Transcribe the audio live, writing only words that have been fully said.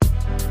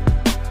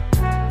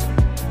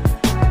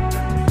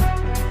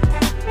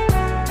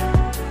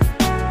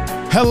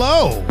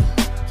Hello.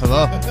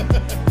 Hello.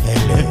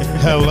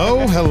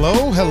 Hello,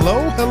 hello,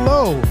 hello,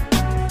 hello.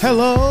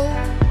 Hello.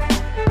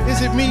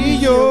 Is it me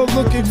you're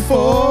looking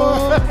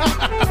for?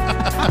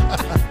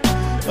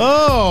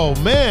 Oh,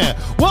 man.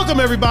 Welcome,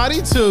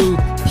 everybody, to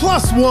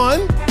Plus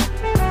One,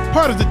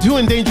 part of the Two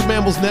Endangered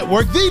Mammals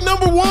Network, the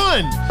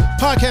 #1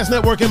 podcast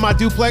network in my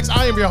duplex.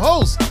 I am your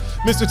host,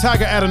 Mr.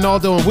 Tiger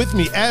Adinaldo, and with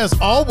me, as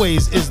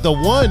always, is the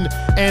one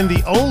and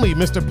the only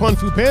Mr. Pun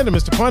Fu Panda.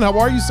 Mr. Pun, how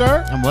are you,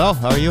 sir? I'm well.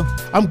 How are you?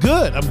 I'm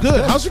good. I'm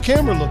good. How's your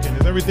camera looking?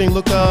 Does everything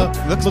look like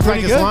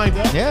pretty it's good. lined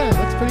up? Yeah, it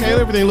looks pretty good.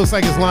 Everything looks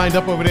like it's lined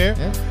up over there.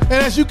 Yeah. And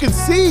as you can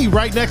see,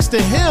 right next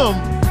to him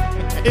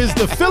is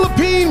the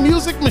Philippine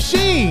music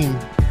machine,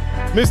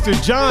 Mr.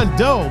 John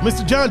Doe.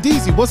 Mr. John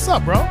Deasy, what's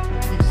up, bro?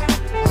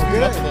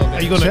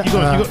 Are you gonna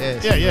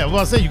yeah. Well,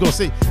 I say you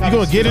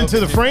gonna get into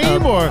the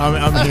frame or?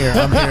 I'm here.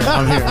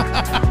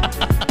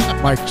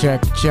 Mic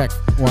check.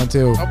 1,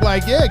 2. I'm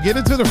like, yeah, get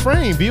into the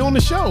frame. Be on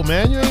the show,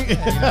 man. You ain't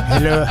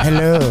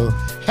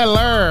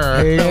Hello.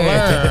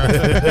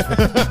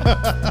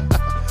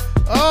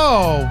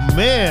 Oh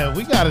man,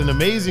 we got an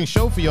amazing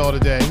show for y'all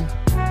today.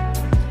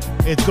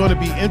 It's going to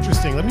be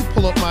interesting. Let me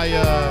pull up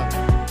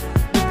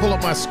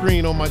my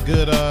screen on my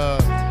good on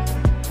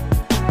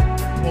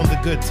the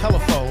good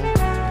telephone.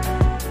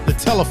 The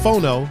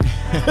telephono.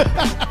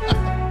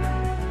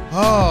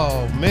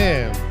 Oh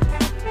man.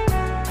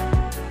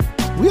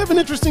 We have an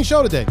interesting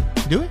show today.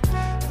 Do it?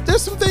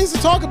 There's some things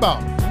to talk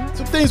about.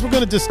 Some things we're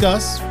going to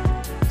discuss.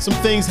 Some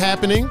things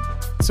happening.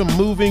 Some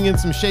moving and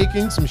some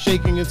shaking. Some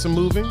shaking and some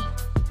moving.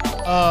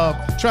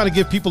 Trying to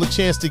give people a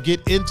chance to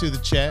get into the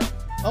chat.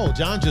 Oh,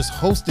 John just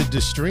hosted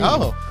the stream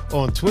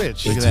on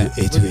Twitch. Look at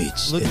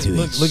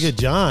that. Look at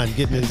John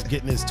getting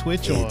his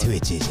Twitch on.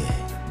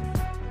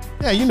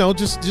 Yeah, you know,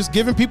 just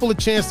giving people a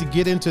chance to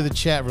get into the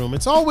chat room.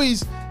 It's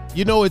always,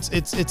 you know,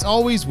 it's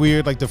always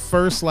weird. Like the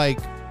first, I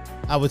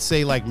would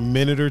say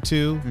minute or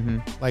two,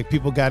 like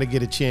people got to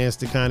get a chance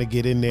to kind of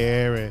get in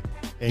there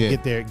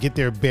and get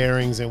their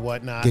bearings and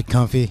whatnot. Get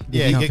comfy.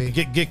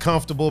 Get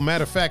comfortable.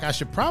 Matter of fact, I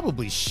should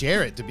probably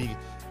share it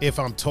if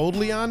I'm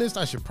totally honest,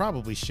 I should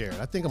probably share it.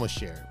 I think I'm gonna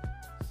share it.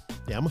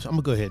 Yeah, I'm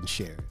gonna go ahead and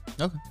share it.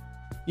 Okay.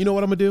 You know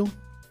what I'm gonna do?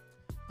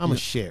 I'm gonna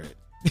share it.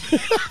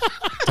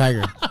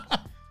 Tiger,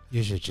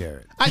 you should share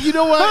it. You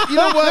know what?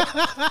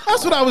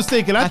 That's what I was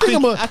thinking. I think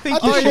I'm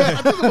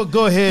gonna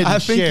go ahead and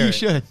share it.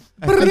 Should.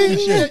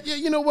 Yeah,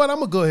 you know what? I'm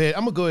gonna go ahead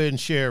and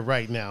share it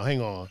right now.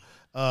 Hang on.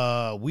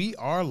 We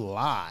are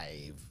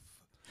live.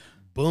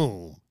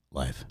 Boom.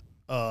 Live.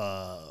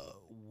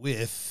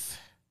 With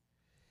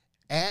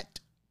at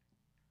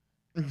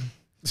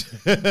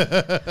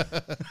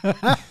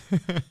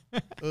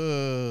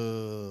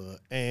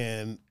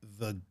and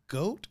the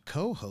GOAT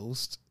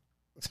co-host.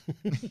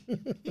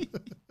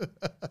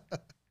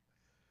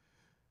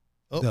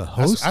 The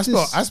host. I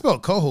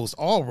spelled co-host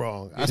all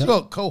wrong. I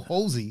spelled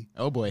co-hosey.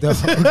 Oh boy. The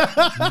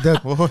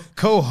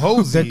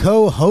Co-hosey. The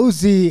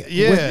co-hosey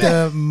with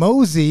the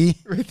mosey.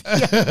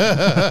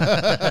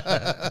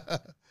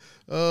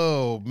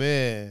 Oh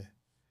man.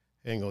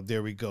 Hang on.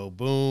 There we go.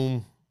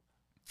 Boom.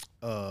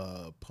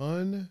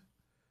 Pun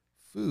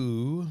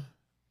Fu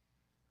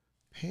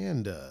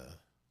Panda.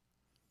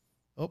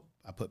 Oh,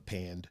 I put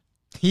panned.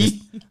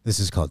 This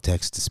is called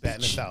text to speech.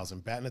 Batting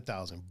a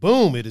thousand.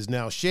 Boom. It is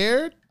now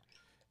shared.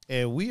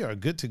 And we are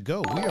good to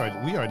go. We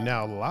are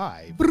now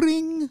live.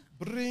 Bring.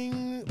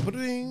 What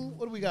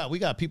do we got? We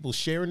got people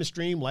sharing the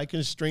stream, liking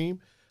the stream.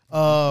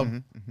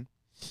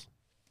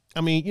 I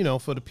mean, you know,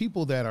 for the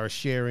people that are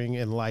sharing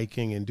and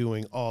liking and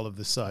doing all of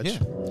the such,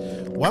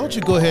 why don't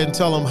you go ahead and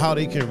tell them how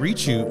they can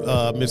reach you,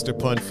 Mr.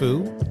 Pun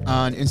Fu?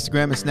 On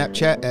Instagram and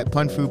Snapchat at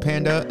Pun Fu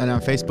Panda, and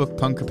on Facebook,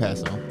 Pun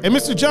Capasso. And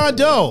Mr. John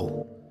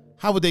Doe,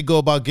 how would they go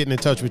about getting in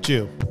touch with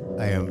you?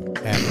 I am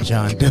at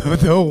John Doe,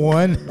 the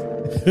one,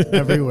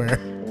 everywhere.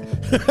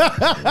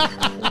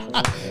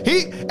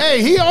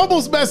 He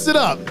almost messed it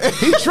up.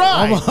 He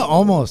tried.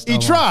 Almost. He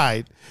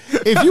tried.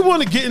 If you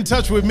want to get in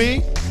touch with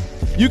me,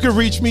 you can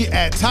reach me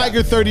at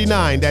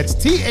Tiger39. That's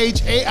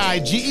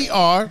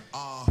THAIGER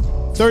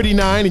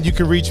 39. And you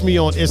can reach me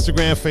on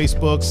Instagram,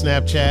 Facebook,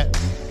 Snapchat.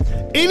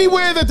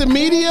 Anywhere that the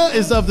media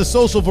is of the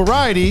social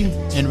variety.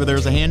 And where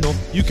there's a handle.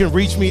 You can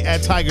reach me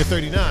at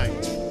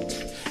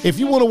Tiger39. If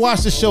you want to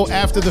watch the show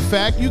after the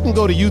fact, you can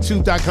go to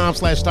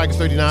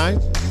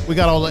youtube.com/Tiger39. We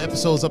got all the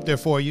episodes up there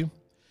for you.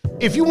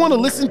 If you want to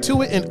listen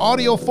to it in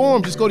audio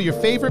form, just go to your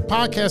favorite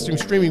podcasting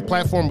streaming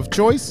platform of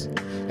choice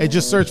and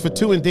just search for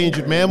Two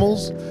Endangered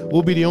Mammals.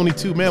 We'll be the only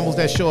two mammals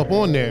that show up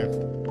on there.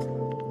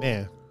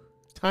 Man,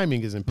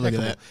 timing is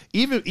impeccable.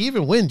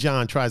 Even when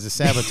John tries to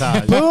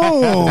sabotage.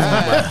 Boom.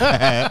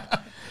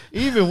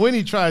 Even when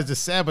he tries to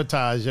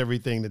sabotage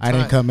everything. I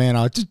didn't come in.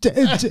 Yeah,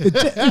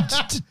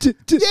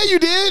 you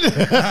did.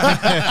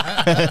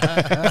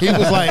 He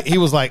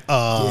was like,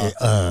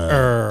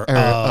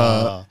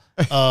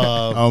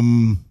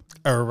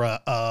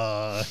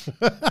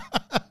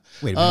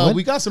 Wait a minute.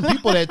 we got some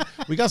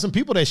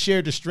people that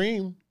shared the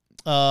stream.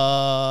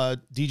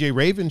 DJ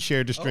Raven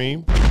shared the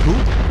stream. Cool.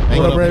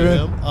 What up,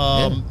 Raven?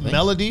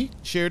 Melody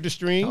shared the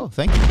stream. Oh,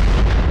 thank you.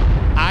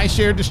 I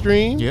shared the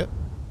stream. Yep.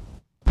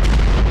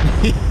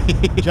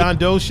 John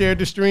Doe shared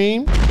the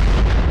stream.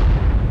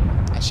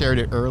 I shared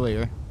it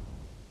earlier.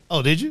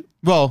 Oh, did you?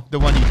 Well, the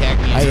one you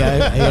tagged me.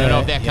 I don't know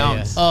if that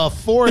counts.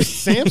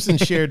 Forrest Sampson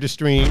shared the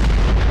stream.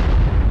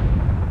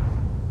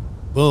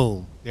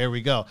 Boom. There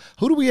we go.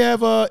 Who do we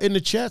have in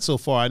the chat so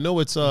far? I know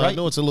it's a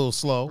little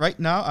slow. Right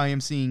now, I am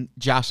seeing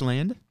Josh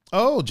Land.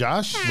 Oh,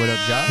 Josh. What up,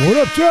 Josh? What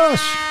up,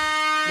 Josh?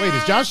 Wait,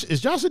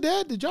 is Josh a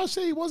dad? Did Josh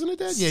say he wasn't a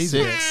dad? Yeah, he's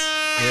 6. a dad.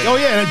 Oh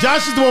yeah,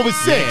 Josh is the one with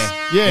 6.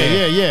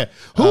 Yeah.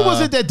 Who was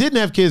it that didn't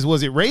have kids?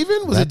 Was it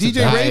Raven? Was it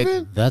DJ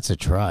Raven? That's a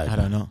tribe. I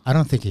don't know. I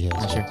don't think he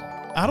has. Sure.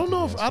 I don't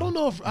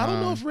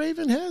know if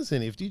Raven has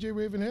any. If DJ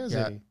Raven has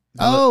any.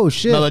 Oh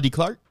shit. Melody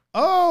Clark.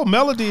 Oh,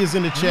 Melody is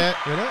in the chat.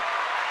 What up?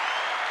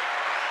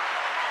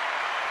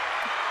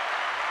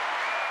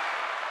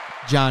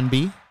 John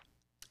B.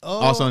 Oh,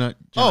 Also, no,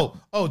 John,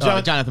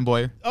 John. Jonathan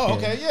Boyer. Oh,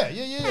 okay.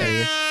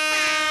 Yeah.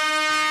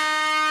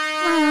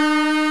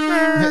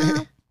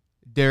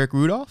 Derek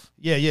Rudolph.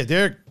 Yeah.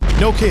 Derek,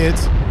 no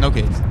kids. No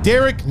kids.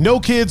 Derek, no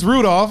kids.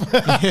 Rudolph.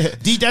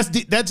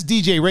 That's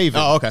DJ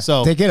Raven. Oh, okay.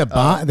 So They get a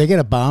bomb. They get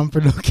a bomb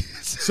for no kids.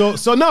 So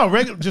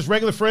no, just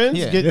regular friends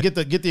Yeah. get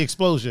the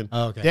explosion.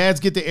 Oh, okay. Dads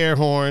get the air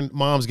horn.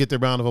 Moms get their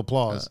round of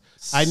applause.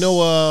 I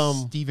know.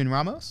 Steven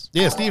Ramos.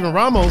 Yeah, Steven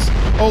Ramos.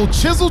 Old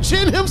Chisel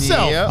Chin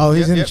himself. Yep. Oh,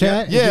 he's in Yep,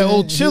 chat. Yeah,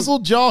 old Chisel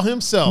Jaw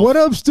himself. What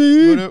up,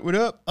 Steve? What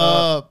up?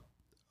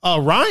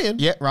 Ryan.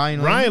 Yeah,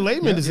 Ryan. Ryan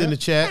Layman is in the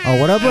chat.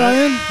 Oh, what up,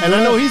 Ryan? And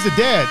I know he's a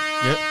dad.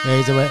 Yep. Yeah,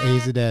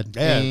 he's a dad.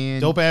 Yeah,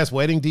 And- dope ass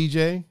wedding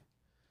DJ.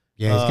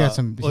 Yeah, he's got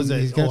some. What was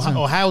He's it? got some.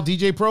 Ohio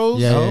DJ Pros.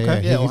 Yeah,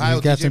 okay. Yeah, Ohio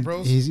he's got DJ some.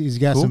 Pros. He's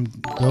got Cool. some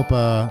dope.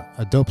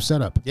 A dope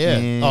setup. Yeah.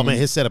 And- Oh man,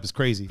 his setup is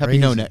crazy. Peppy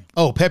No Neck.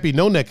 Oh, Peppy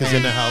No Neck is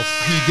in the house.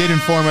 He did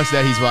inform us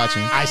that he's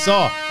watching. I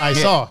saw.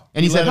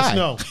 And he said let hi.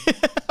 us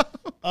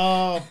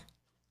know.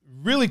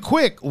 Really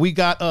quick, we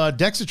got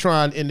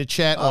Dexatron in the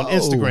chat on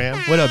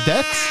Instagram. What up,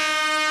 Dex?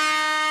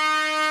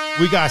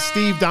 We got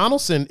Steve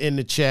Donaldson in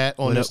the chat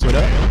on What up,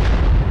 Instagram. what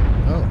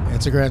up? Oh,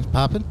 Instagram's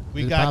popping.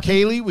 We Is it got popping?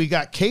 Kaylee. We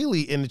got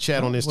Kaylee in the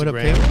chat on What up,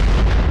 Instagram.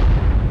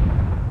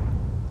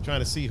 Kaylee? Trying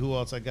to see who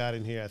else I got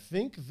in here. I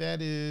think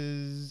that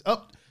is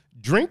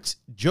Drinks,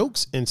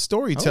 Jokes, and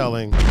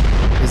Storytelling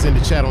is in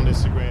the chat on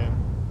Instagram.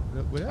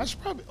 What I up? should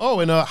probably.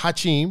 Oh, and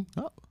Hachim.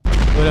 What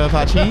up,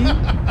 Hachi?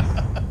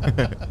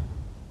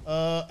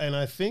 And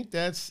I think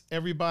that's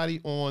everybody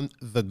on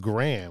the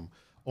gram,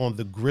 on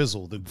the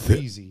Grizzle, the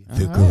Greasy.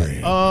 The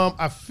gram.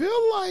 I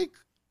feel like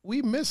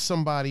we missed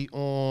somebody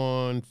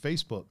on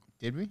Facebook.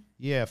 Did we?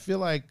 Yeah, I feel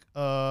like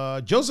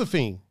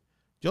Josephine.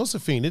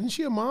 Josephine, isn't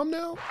she a mom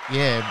now?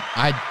 Yeah,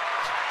 I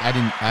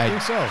didn't.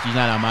 think so. She's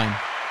not on mine.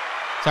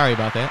 Sorry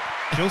about that.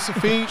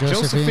 Josephine.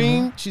 Josephine.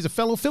 Josephine. She's a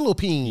fellow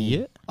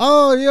Philippine.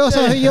 Oh,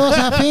 Josephine.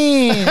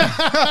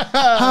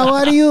 How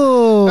are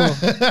you?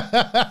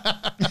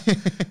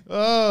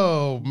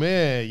 Oh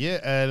man, yeah,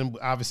 and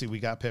obviously we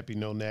got Peppy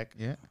No Neck.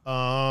 Yeah.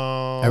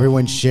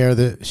 Everyone share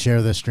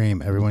the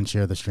stream. Everyone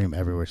share the stream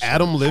everywhere.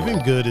 Adam Living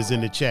Good is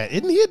in the chat.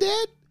 Isn't he a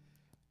dad?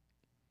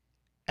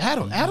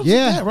 Adam's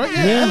Yeah. a dad, right?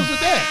 Yeah, Yeah. Adam's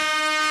a dad.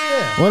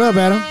 Yeah. What up,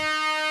 Adam?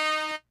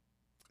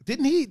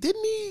 Didn't he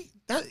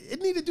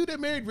the dude that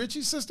married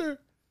Richie's sister?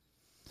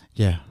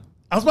 Yeah,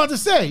 I was about to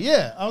say,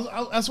 yeah.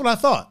 That's what I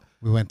thought.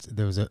 we went.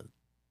 There was a.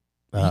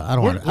 I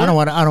don't want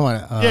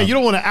to. Yeah, you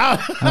don't want to out.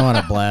 I don't want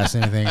to blast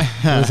anything.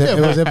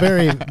 It was a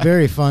very,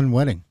 very fun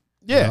wedding.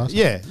 Yeah, Awesome.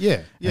 yeah.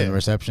 And the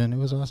reception, it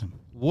was awesome.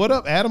 What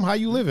up, Adam? How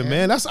you living,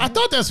 man? I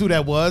thought that's who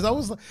that was.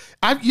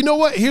 You know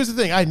what? Here's the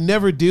thing. I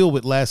never deal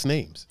with last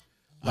names.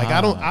 Like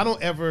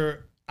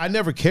I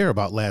never care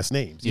about last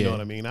names. You know what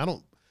I mean? I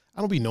don't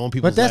be knowing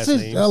people's But that's last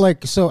his,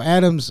 names. so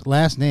Adam's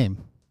last name,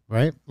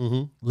 right?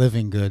 Mhm.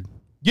 Living Good.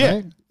 Yeah,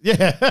 right?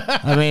 yeah.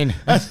 I mean,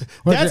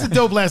 That's a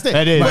dope last name.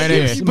 That is. But, My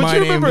name- but my you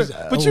name remember, is,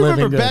 but you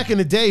remember Living Good. back in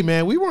the day,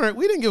 man, we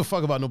didn't give a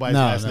fuck about nobody's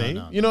No, last no, name.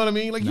 no. You know what I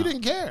mean? Like you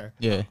didn't care.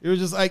 Yeah. It was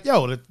just like,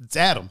 yo, it's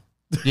Adam.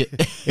 Yeah.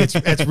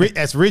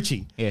 That's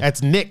Richie. Yeah.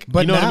 That's Nick.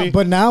 but you know now, what I mean?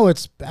 but now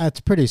it's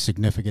pretty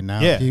significant now.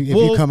 Yeah. If you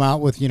Well- come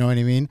out with, you know what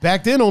I mean?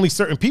 Back then, only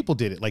certain people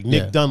did it, like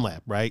Nick Yeah.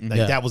 Dunlap, right? Like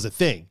Yeah. that was a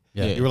thing.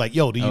 Yeah. You were like,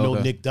 yo, do you know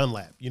okay. Nick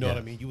Dunlap? You know Yeah.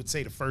 what I mean? You would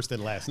say the first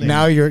and last name.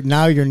 Now your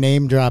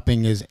name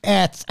dropping is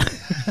at.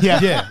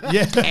 yeah.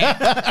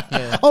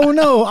 Oh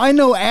no, I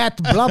know at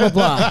blah blah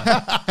blah.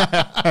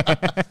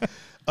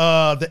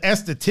 The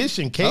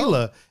esthetician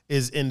Kayla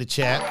is in the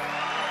chat.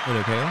 What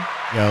up, Kayla?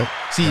 Yo,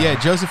 See, yeah,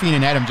 Josephine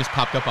and Adam just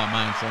popped up on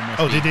mine. So it must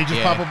Oh, be- did they just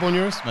yeah. pop up on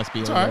yours? Must be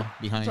a It's little all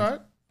right. behind. It's all right.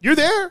 You're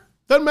there.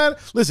 Doesn't matter.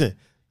 Listen,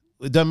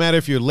 it doesn't matter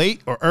if you're late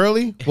or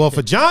early. Well,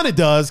 for John it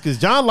does, because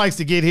John likes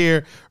to get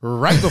here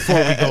right before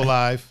we go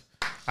live.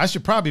 I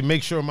should probably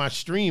make sure my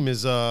stream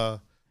is my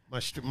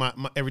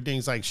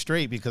everything's like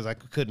straight because I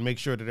couldn't make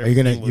sure that are you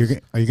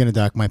everything was. gonna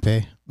dock my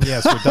pay?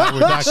 Yes, we're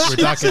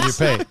docking your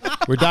pay.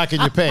 We're docking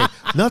your pay.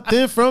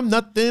 Nothing from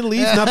nothing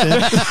leaves nothing.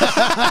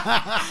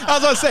 I was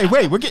about to say,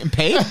 wait, we're getting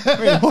paid?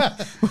 Wait,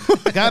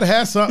 Gotta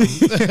have something.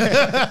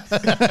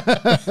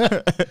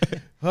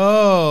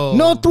 Oh,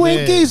 No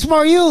Twinkies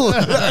for you.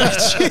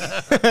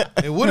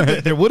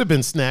 There would have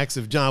been snacks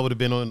if John would have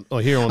been on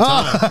here on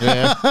time.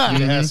 Yeah,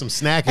 you'd have some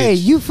snackage. Hey,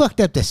 you fucked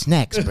up the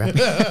snacks, bro.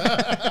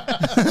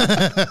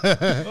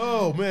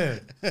 Oh man,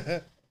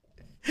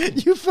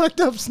 You fucked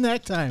up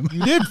snack time.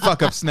 you did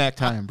fuck up snack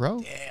time,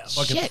 bro.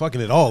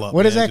 fucking it all up.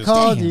 What is man. that Just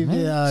called?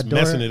 just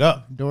messing it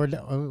up.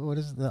 What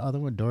is the other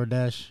one?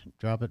 DoorDash.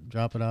 Drop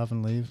it off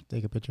and leave.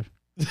 Take a picture.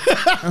 You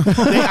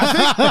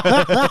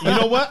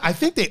know what? I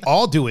think they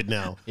all do it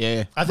now.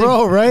 Yeah. I think,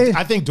 Bro, right?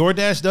 I think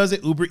DoorDash does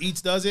it. Uber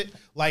Eats does it.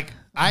 Like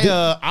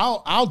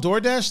I'll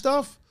DoorDash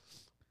stuff,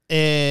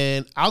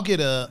 and I'll get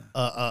a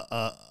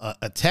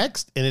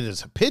text, and it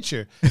is a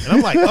picture, and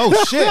I'm like,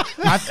 oh shit!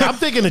 I'm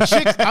thinking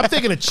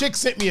a chick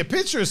sent me a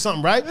picture or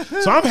something, right?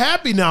 So I'm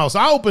happy now. So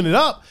I open it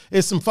up.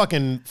 It's some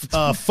fucking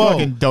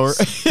Fucking dork.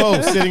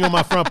 faux sitting on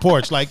my front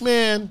porch. Like,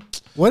 man.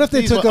 What if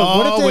they took a?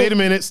 What if they, Wait a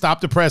minute!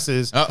 Stop the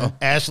presses. Uh-oh.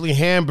 Ashley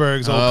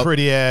Hamburg's old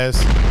pretty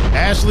ass.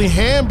 Ashley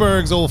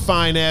Hamburg's old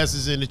fine ass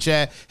is in the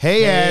chat.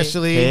 Hey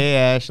Ashley. Hey,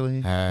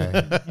 Ashley.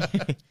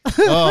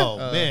 Oh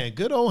man,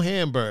 good old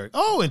Hamburg.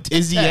 Oh, and Tic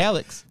Izzy Tac.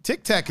 Alex.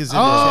 Tic Tac is in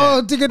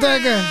Oh, the chat.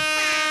 tigga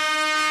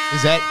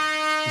Is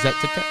that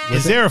TikTok?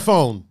 Is there a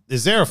phone?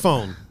 Is there a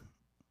phone?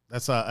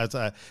 That's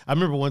I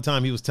remember one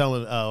time he was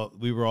telling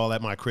we were all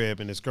at my crib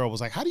and this girl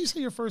was like, "How do you say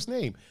your first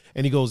name?"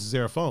 And he goes, "Is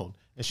there a phone?"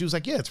 And she was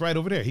like, "Yeah, it's right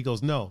over there." He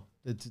goes, "No."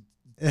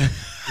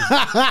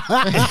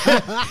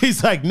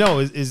 He's like, "No,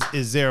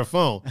 is there a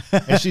phone?"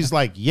 And she's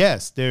like,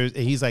 "Yes, there's."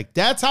 And he's like,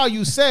 "That's how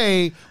you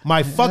say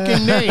my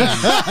fucking name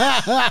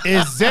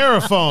is there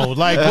a phone?"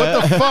 Like,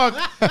 what the fuck?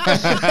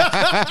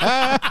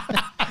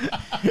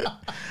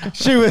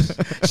 She was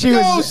She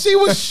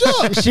was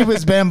shook. she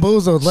was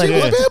bamboozled. Like She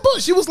was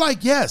bamboozled. She was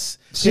like, "Yes,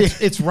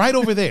 it's right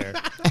over there."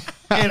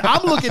 And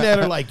I'm looking at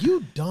her like,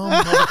 "You dumb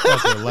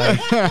motherfucker!"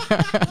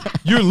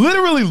 Like, you're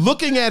literally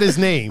looking at his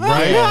name,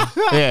 right?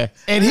 Yeah.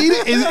 And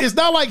it's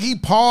not like he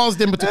paused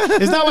in between.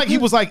 It's not like he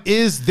was like,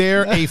 "Is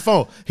there a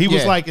phone?" He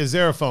was Yeah. like, "Is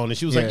there a phone?" And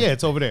she was like, Yeah. "Yeah,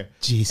 it's over there."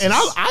 Jesus. And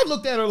I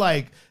looked at her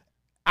like.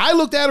 I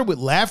looked at her with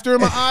laughter in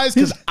my eyes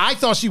because I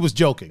thought she was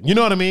joking. You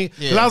know what I mean?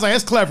 Because I was like,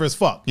 that's clever as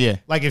fuck. Yeah.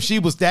 Like if she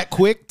was that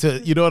quick to,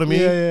 you know what I mean?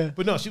 Yeah.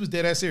 But no, she was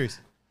dead ass serious.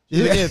 She's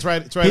like, yeah, it's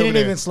right he over didn't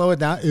there. even slow it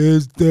down.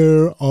 Is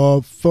there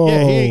a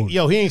phone?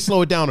 Yeah, he ain't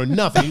slow it down or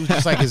nothing. He was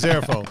just like his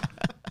phone.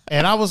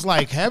 And I was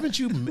like, haven't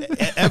you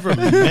ever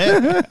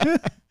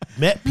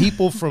met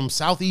people from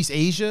Southeast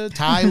Asia,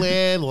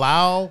 Thailand,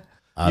 Laos?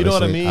 You know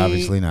what I mean?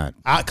 Obviously not.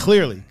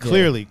 Clearly,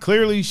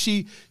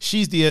 she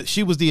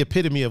was the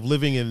epitome of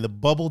living in the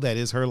bubble that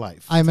is her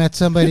life. I met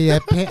somebody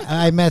at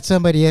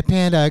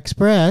Panda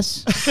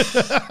Express.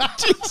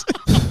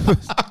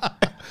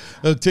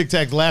 Tic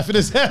Tac laughing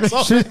his ass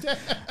off.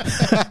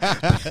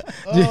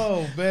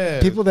 Oh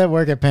man, People that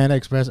work at Panda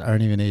Express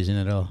aren't even Asian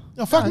at all.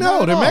 no, fuck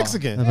no, they're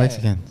Mexican. They're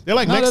Mexican. They're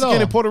like Not at Mexican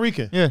all. and Puerto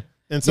Rican. Yeah.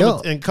 And Yo.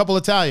 and a couple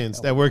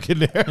Italians that work in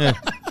there.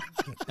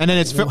 And then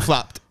it's flip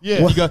flopped.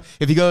 Yeah.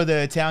 If you go to the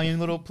Italian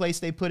little place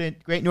they put in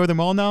Great Northern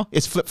Mall now,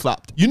 it's flip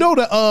flopped. You know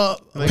the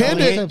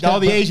Panda- All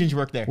the Asians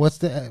work there. What's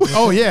the?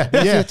 Oh yeah, What's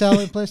the yeah.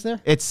 Italian place there?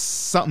 It's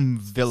something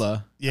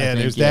Villa. I Yeah, think,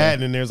 there's that,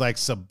 and then there's like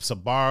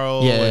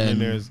Sabaro, Yeah, and then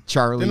and there's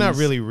Charlie's. They're not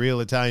really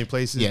real Italian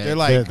places. Yeah. They're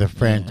like The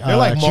French. they're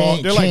like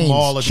mall. They're like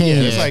mall. chains.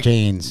 Yeah, it's like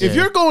chains. if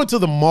you're going to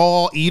the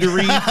mall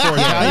eatery for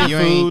Italian you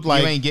food, you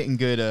ain't getting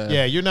good.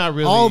 yeah, you're not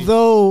really.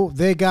 Although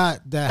they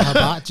got the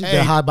hibachi, Hey.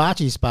 the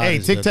hibachi spot. Hey,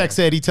 is Tic good Tac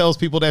said he tells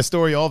people that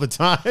story all the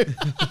time. there.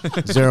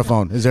 Zero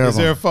phone. Zero Is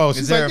there a phone. phone?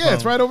 She's there like, a yeah,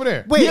 it's phone? right over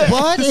there. Wait,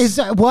 what is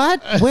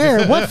what?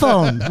 Where? What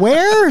phone?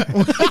 Where?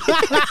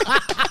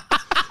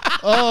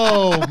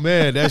 Oh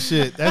man, that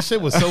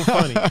shit was so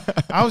funny.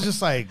 I was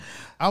just like.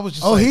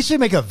 Oh, he should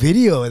make a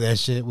video of that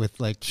shit with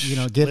like get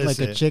like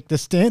Listen. a chick to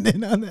stand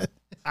in on that.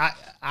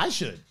 I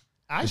should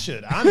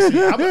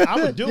honestly. I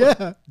would do it.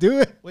 Yeah, do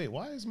it. Wait,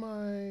 what is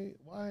going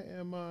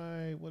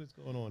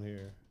on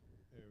here?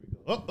 There we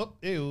go. Oh,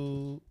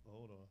 ew.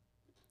 Hold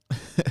on.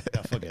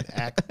 Got fucking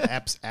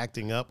apps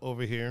acting up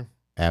over here.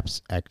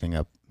 Apps acting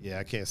up. Yeah,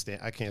 I can't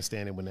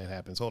stand it when that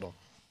happens. Hold on.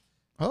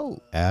 Oh,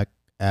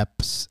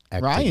 Apps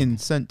acting. Ryan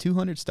sent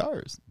 200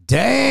 stars.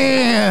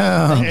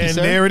 Damn. And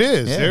sir. there it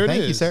is. Yeah, there it is.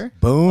 thank you, sir.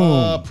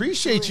 Boom.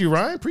 Appreciate you,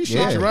 Ryan.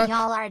 Appreciate Yeah. you, Ryan.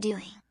 Y'all are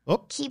doing. Oh,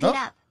 Keep it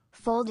up.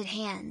 Folded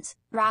hands.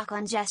 Rock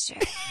on gesture.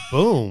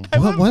 boom.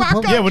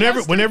 What? Yeah,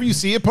 whenever you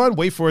see a pun,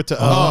 wait for it to.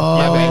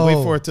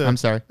 Wait for it to. I'm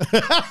sorry.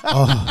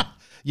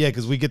 Yeah,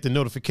 because we get the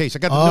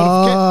notification. I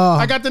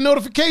Oh. got the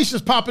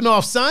notifications popping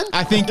off, son.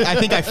 I think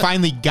I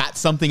finally got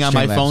something on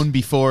my Streamlabs. phone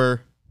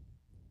before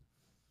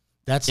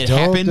That's it dope,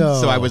 happened, though.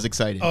 so I was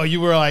excited. Oh,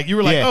 you were like,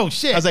 Yeah. oh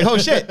shit. I was like, oh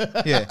shit.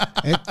 Yeah.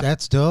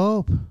 That's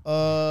dope.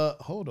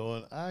 Hold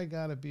on. I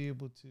gotta be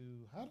able to.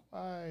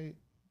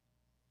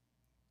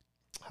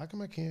 How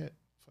come I can't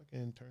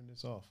fucking turn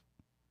this off?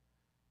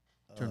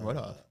 Turn what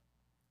off?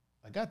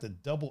 I got the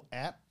double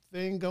app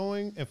thing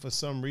going, and for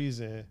some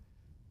reason,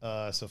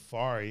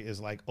 Safari is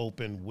like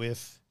open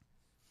with,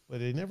 but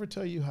they never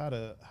tell you how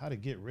to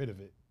get rid of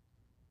it.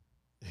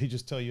 They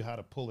just tell you how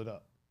to pull it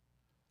up.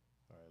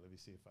 All right, let me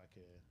see if I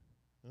can.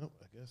 Oh,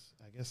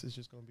 I guess it's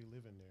just gonna be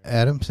living there.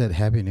 Adam said,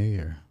 "Happy New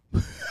Year."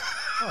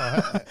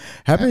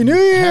 Happy New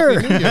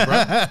Year. Happy New Year, bro.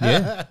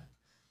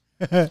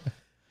 Yeah.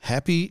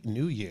 Happy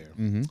New Year.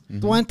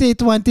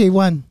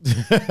 2021.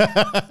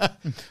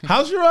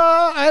 How's your?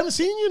 I haven't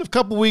seen you in a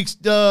couple weeks.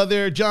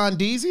 There, John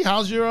Deasy.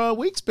 How's your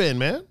week's been,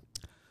 man?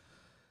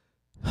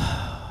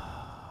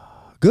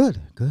 Good.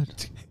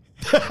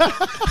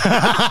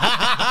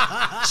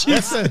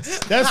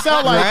 That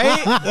sound like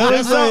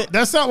Right?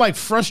 that sound like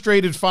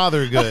frustrated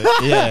father good.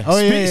 Yeah. Oh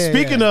yeah.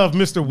 Speaking of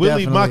Mr.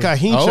 Willie Definitely.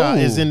 Makahincha Oh.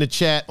 is in the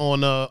chat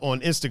on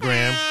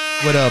Instagram.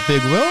 What up,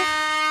 Big Will?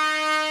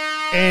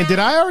 And did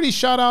I already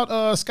shout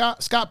out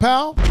Scott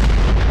Powell?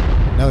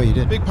 No, you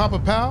didn't. Big Papa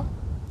Powell?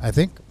 I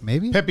think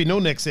maybe. Pepe No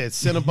Neck said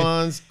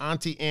Cinnabons,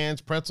 Auntie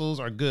Anne's pretzels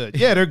are good.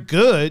 Yeah, they're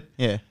good.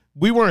 Yeah.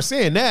 We weren't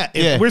saying that.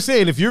 Yeah. We're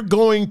saying if you're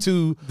going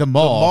to The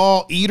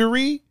mall.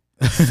 eatery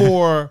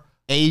for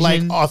Asian-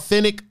 like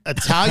authentic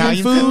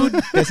Italian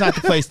food, That's not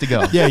the place to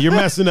go. yeah, you're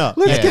messing up.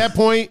 Let's At get- that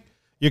point,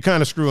 you're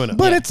kind of screwing up.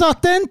 But it's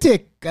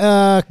authentic.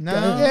 No,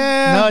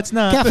 Yeah. no, it's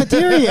not.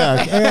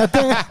 Cafeteria.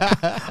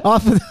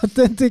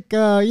 Authentic.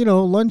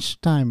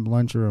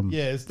 Lunchroom.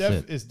 Yeah, it's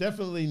Shit. it's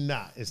definitely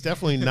not. It's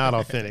definitely not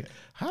authentic.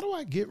 How do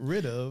I get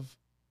rid of?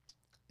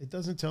 It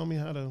doesn't tell me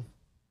how to.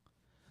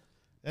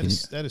 That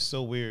is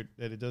so weird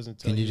that it doesn't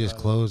tell. Can you just how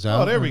to- close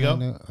out? Oh, there we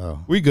go. Oh,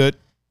 We good.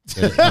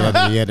 you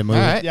had to move.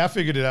 All it. right. Yeah, I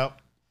figured it out.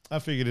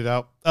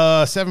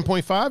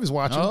 7.5 is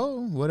watching.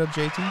 Oh, what up,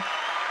 JT?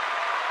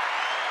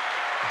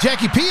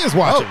 Jackie P is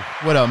watching.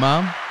 Oh, what up,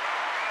 Mom?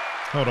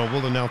 Hold on,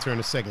 we'll announce her in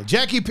a second.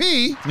 Jackie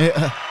P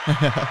Yeah.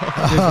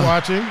 is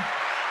watching.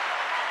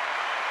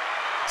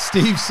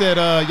 Steve said,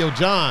 "Yo,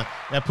 John,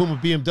 that Puma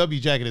BMW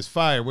jacket is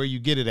fire. Where you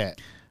get it at?"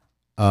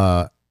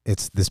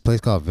 It's this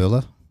place called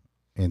Villa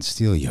in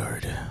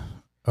Steelyard.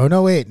 Oh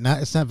no, wait,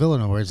 it's not Villa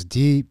no more. It's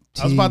D.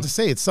 I was about to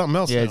say it's something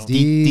else. Yeah, now. it's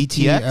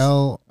DTX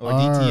DTL or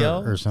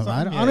DTL or something.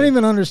 I something? don't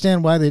even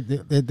understand why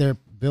they're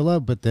Villa,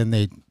 but then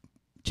they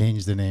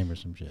changed the name or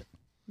some shit.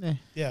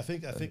 Yeah, I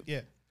think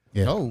yeah.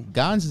 Yeah. Oh,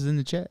 Gons is in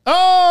the chat.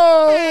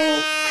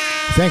 Oh,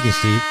 Thank you,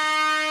 Steve.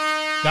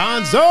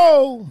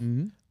 Gonzo.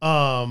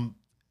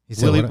 He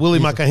said, Willie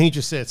he said-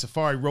 Makahincha said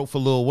Safari wrote for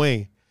Lil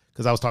Wayne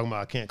because I was talking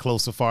about I can't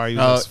close Safari.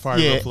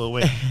 Safari yeah. wrote for Lil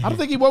Wayne. I don't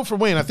think he wrote for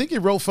Wayne. I think he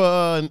wrote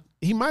for.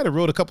 He might have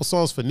wrote a couple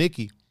songs for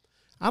Nicki.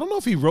 I don't know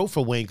if he wrote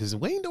for Wayne because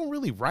Wayne don't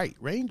really write.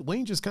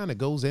 Wayne just kind of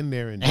goes in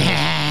there and.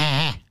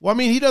 Well, I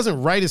mean, he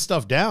doesn't write his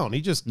stuff down. He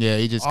just Yeah,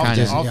 he just off, kind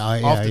just of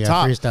off the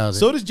top. freestyles it.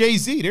 So does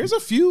Jay-Z. There's a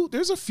few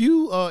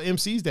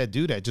MCs that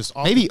do that. Just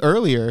off maybe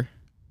earlier.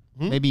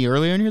 Hmm? Maybe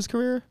earlier in his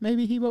career,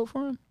 maybe he wrote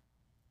for him.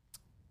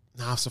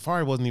 Nah,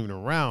 Safari wasn't even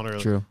around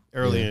True.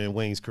 early Yeah. in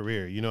Wayne's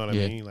career. You know what I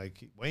Yeah. mean?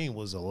 Like Wayne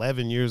was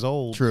 11 years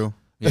old. True.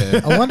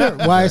 Yeah. I wonder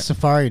why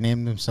Safari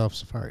named himself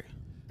Safari.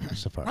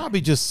 Safari.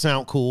 Probably just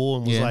sound cool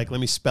and was Yeah. like, let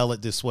me spell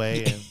it this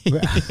way. And, you know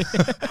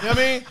what I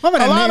mean? I'm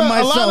gonna A lot name of-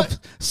 a lot myself of-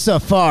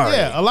 Safari.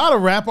 Yeah, a lot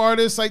of rap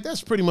artists, like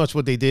that's pretty much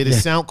what they did. It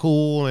sound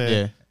cool and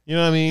Yeah. you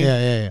know what I mean?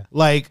 Yeah.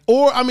 Like,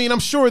 or I mean, I'm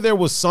sure there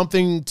was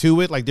something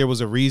to it, like there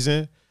was a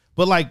reason,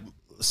 but like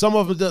some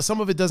of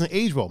it doesn't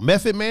age well.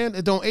 Method Man,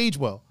 it don't age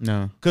well.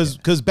 No. Cause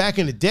back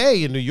in the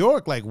day in New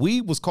York, like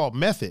weed was called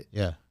method.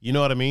 Yeah. You know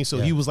what I mean? So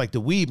he was like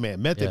the weed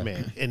man, method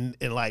man.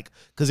 And like,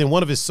 cause in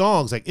one of his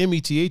songs, like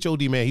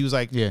METHOD man, he was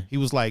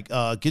like,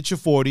 get your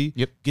 40,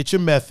 Yep. get your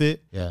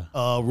method, Yeah.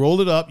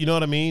 roll it up. You know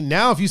what I mean?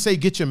 Now, if you say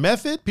get your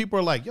method, people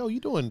are like, yo, you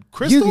doing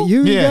crystal?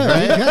 You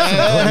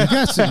Yeah,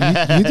 got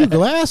some. You do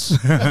glass.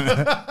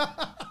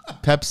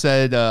 Pep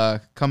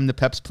said, come to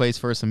Pep's place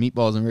for some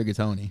meatballs and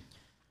rigatoni.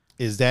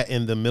 Is that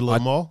in the middle of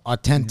the mall?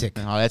 Authentic.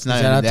 No, that's not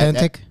Is that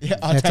authentic? yeah,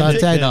 That's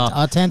authentic. No.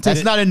 authentic.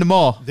 That's not in the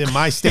mall. Then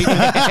my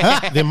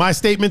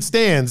statement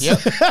stands. Yep.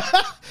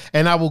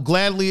 And I will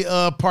gladly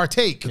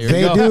partake.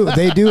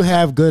 They do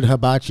have good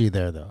hibachi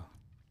there though.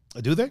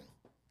 Do they?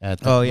 At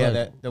the- Oh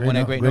yeah, the one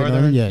at Great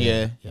Northern. Yeah. I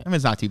mean,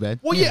 it's not too bad.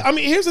 Well, yeah. I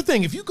mean, here's the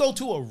thing: if you go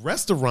to a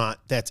restaurant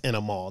that's in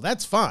a mall,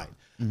 that's fine.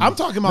 I'm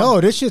talking about.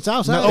 No, this shit's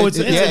outside. Oh, it's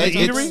in the it's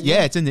eatery?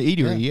 it's in the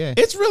eatery. Yeah.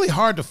 It's really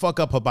hard to fuck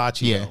up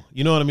hibachi. Yeah. Though.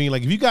 You know what I mean?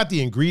 Like if you got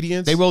the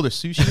ingredients, They rolled a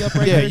sushi up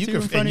right yeah, there you too in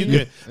can. front And of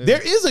you can. There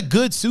is a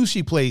good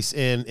sushi place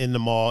in the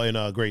mall in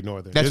Great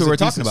Northern. That's There's what we're a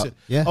talking decent about.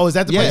 Yeah. Oh, is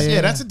that the Yeah, place? Yeah,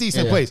 yeah, that's a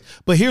decent yeah. place.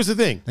 But here's the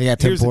thing. They got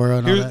tempura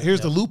and all that.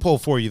 Here's the loophole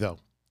for you though.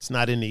 It's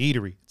not in the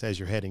eatery. It's as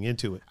you're heading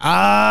into it.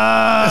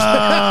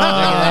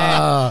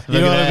 Ah,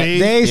 You know what I mean?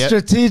 they Yep.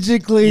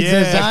 strategically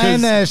Yeah, 'cause-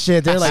 designed that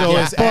shit. They're like, So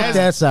yeah, it's fuck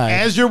that side.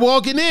 As you're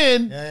walking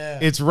in,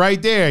 it's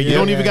right there. You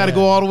don't even got to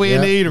go all the way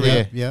in the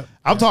eatery. Yeah.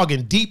 I'm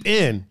talking deep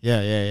in.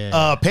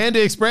 Yeah.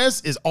 Panda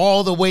Express is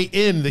all the way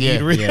in the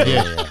eatery.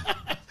 Yeah.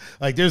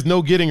 Like there's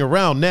no getting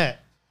around that.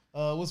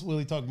 What's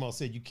Willie talking about?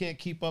 Said you can't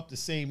keep up the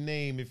same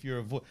name if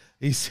you're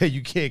He said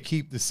you can't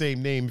keep the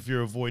same name if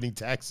you're avoiding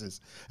taxes.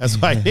 That's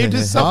why I named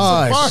it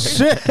Oh Safari.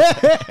 shit!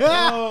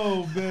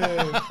 Oh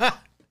man.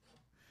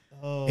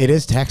 It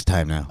is tax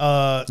time now.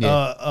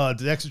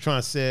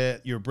 Dexatron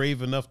said you're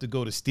brave enough to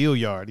go to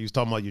Steelyard. He was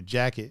talking about your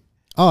jacket.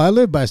 Oh, I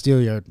live by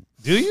Steelyard.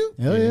 Do you?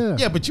 Hell yeah.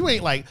 Yeah, but you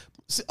ain't like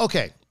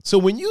okay. So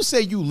when you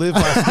say you live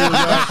by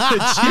Steelyard,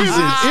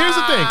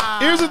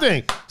 here's the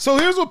thing. So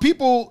here's what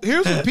people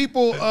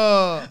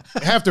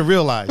have to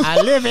realize. I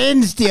live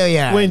in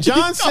Steelyard. When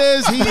John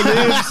says he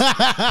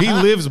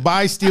lives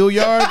by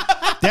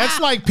Steelyard, that's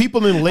like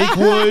people in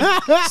Lakewood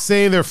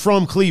saying they're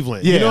from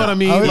Cleveland. You know what I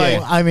mean? Oh,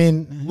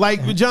 yeah.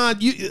 Like John,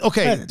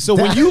 so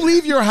when you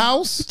leave your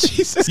house,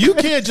 you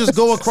can't just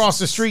go across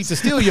the street to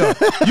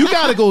Steelyard. You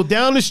got to go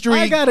down the street.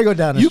 I got to go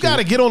down the You street. got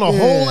to get on a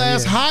whole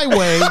ass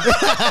highway.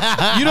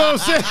 You know what I'm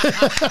saying?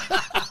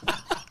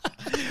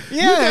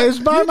 Yeah, it's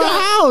by my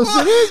house.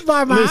 It is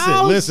by my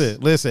house.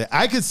 Listen.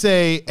 I could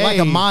say Like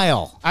a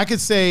mile. I could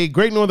say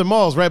Great Northern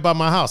Mall is right by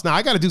my house. Now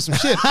I got to do some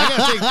shit.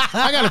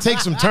 I got to take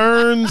some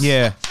turns.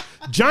 Yeah.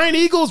 Giant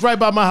Eagle's right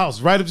by my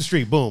house, right up the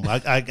street. Boom.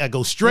 I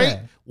go straight.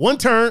 Yeah. One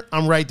turn,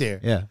 I'm right there.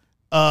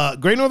 Yeah.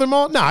 Great Northern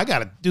Mall? No, I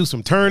gotta do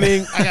some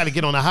turning. I gotta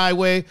get on the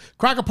highway.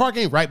 Crocker Park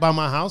ain't right by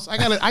my house. I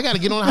gotta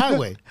get on the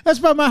highway. That's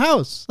by my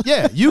house.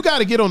 Yeah, you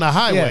gotta get on the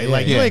highway. Yeah,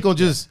 you ain't gonna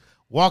just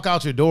walk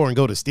out your door and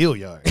go to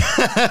Steelyard.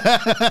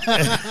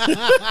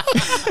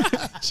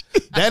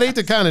 That ain't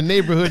the kind of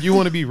neighborhood you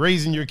want to be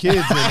raising your kids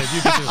in. If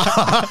you can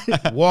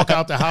just walk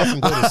out the house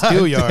and go to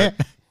Steelyard.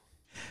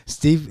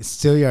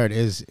 Steelyard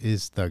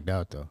is thugged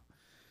out though.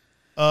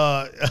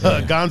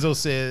 Gonzo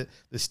said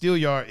the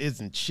Steelyard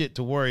isn't shit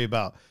to worry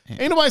about.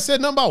 Ain't nobody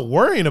said nothing about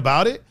worrying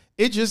about it.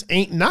 It just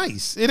ain't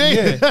nice. It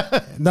ain't.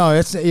 No,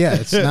 it's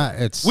not.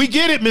 It's We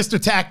get it,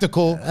 Mr.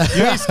 Tactical.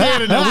 You ain't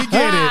scared of no. We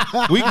get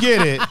it. We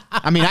get it.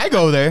 I mean, I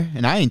go there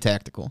and I ain't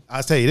tactical.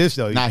 I'll tell you this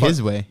though. Not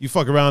his way. You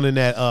fuck around in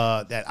that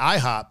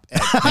IHOP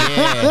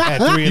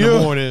at 3 in the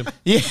morning.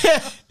 Yeah.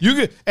 You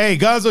could, hey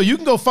Gonzo, you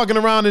can go fucking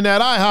around in that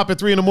IHOP at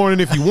 3 in the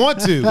morning if you want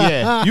to.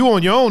 Yeah. You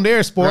on your own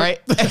there, sport. Right.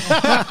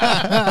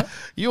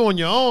 You on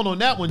your own on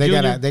that one, they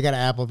Junior. got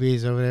an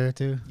Applebee's over there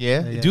too.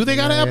 Yeah. Do they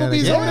got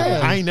Applebee's over there?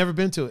 Yeah. I ain't never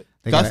been to it.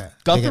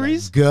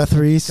 Guthrie's?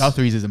 Guthrie's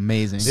is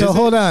amazing. So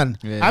hold on.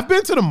 Yeah. I've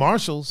been to the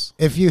Marshalls.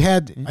 If you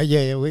had,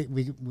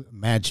 we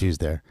mad shoes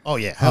there. Oh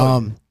yeah.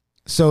 Hell yeah.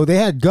 So they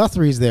had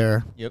Guthrie's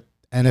there. Yep.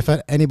 And if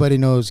anybody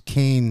knows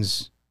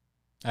Cane's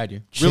I do.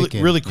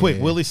 chicken, Really quick.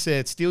 yeah. Willie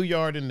said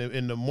Steelyard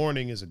in the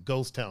morning is a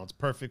ghost town. It's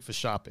perfect for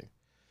shopping.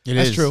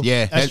 That's true.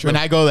 Yeah. That's true. When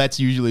I go, that's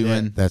usually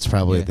when. That's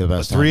probably the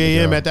best. 3 time to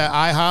a.m. go. at that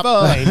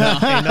IHOP ain't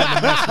nothing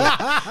to mess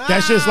with.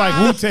 That's just like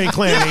Wu-Tang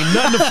Clan. Ain't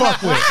nothing to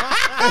fuck with.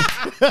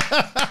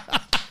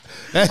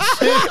 That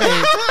shit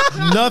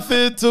ain't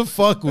nothing to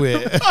fuck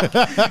with.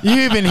 You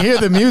even hear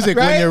the music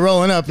when you're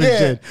rolling up and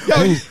shit.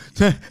 Yo, you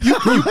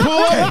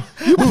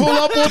pull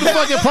up on the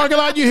fucking parking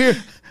lot, you hear.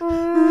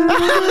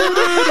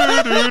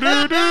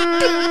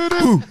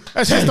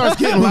 That shit starts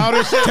getting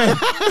louder.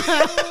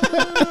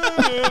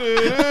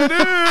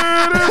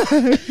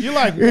 You're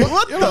like,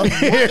 what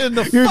in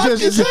the fuck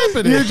is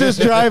happening? You're just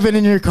driving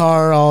in your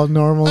car all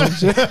normal and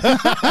shit.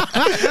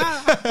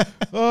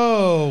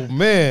 Oh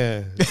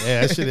man,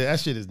 yeah, that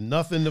shit is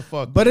nothing to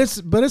fuck. But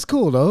it's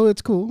cool though.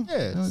 It's cool.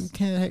 Yeah, You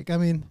can't. I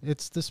mean,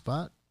 it's the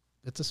spot.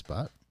 It's a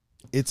spot.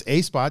 It's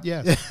a spot.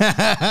 Yeah.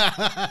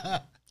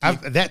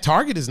 That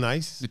Target is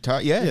nice. The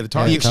Target The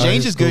The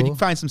exchange is good. cool. You can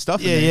find some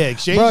stuff Yeah, in there.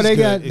 Exchange. Bro, is they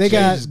good.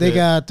 they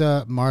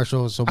got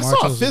Marshalls. So I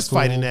Marshalls saw a is fist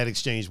fight cool. in that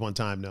exchange one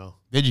time though.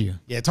 Did you?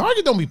 Yeah,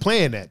 Target don't be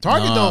playing that.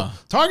 Target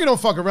don't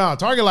fuck around.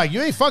 Target like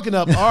you ain't fucking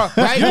up our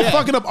you ain't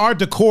fucking up our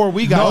decor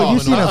we got. Oh, going you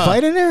seen on. a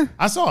fight in there?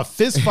 I saw a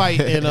fist fight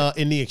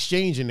in the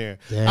exchange in there.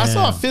 I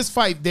saw a fist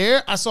fight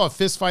there. I saw a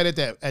fist fight at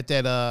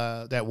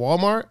that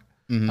Walmart.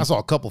 I saw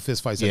a couple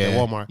fist fights at that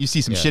Walmart. You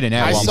see some shit in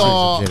that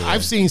Walmart.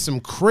 I've seen some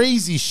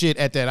crazy shit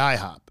at that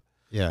IHOP.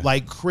 Yeah.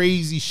 Like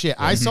crazy shit.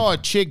 I saw a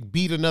chick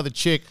beat another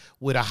chick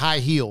with a high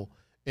heel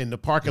in the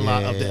parking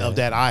lot of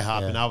that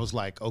IHOP, and I was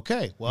like,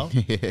 okay, well,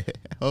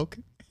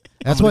 Okay.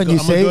 That's when you I'm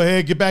gonna say. go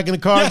ahead, get back in the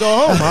car, and go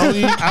home.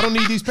 I don't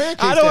need these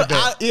pancakes.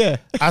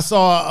 I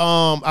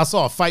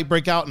saw a fight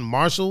break out in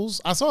Marshalls.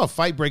 I saw a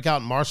fight break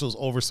out in Marshalls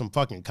over some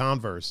fucking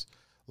Converse.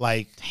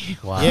 Like,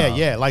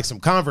 yeah, like some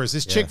Converse.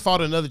 This chick fought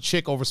another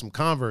chick over some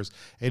Converse,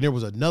 and there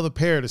was another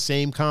pair of the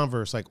same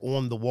Converse like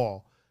on the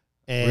wall.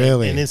 And,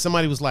 Really? And then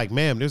somebody was like,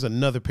 "Ma'am, there's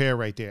another pair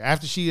right there."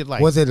 After she had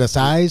like, Was it a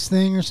size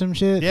thing or some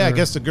shit? yeah, I Or-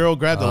 guess the girl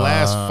grabbed the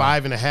last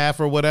 5.5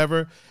 or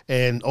whatever,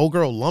 and old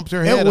girl lumped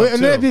her head up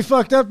Wouldn't that too. be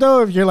fucked up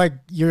though? If you're like,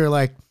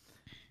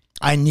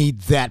 I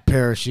need that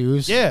pair of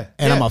shoes. Yeah,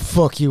 and yeah. I'm gonna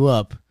fuck you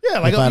up. Yeah,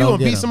 like if I you don't gonna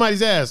get beat 'em.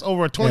 somebody's ass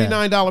over a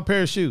 $29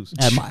 pair of shoes.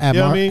 at You know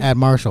what I mean? at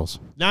Marshalls.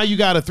 Now you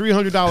got a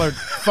 $300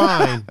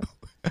 fine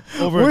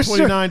over a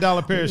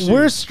 $29 pair of shoes.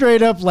 We're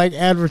straight up like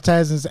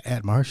advertisements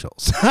at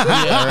Marshalls.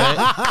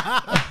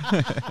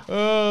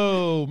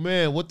 Oh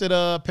man, what did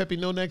Pepe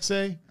No Neck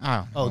say?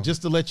 Oh. Oh,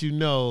 just to let you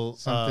know,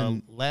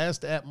 Something-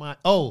 last at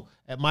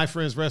At my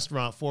friend's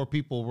restaurant, 4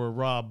 people were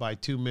robbed by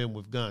 2 men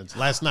with guns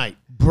last night.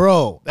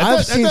 Bro, That I've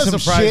does- that seen does some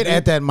surprise shit me.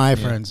 at that My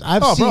Friends.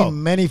 I've Oh, seen bro.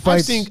 many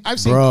fights. I've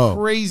seen bro.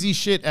 crazy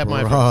shit at my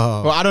friend's.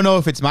 Bro. Well, I don't know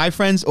if it's my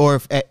friends or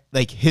if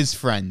like his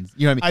friends.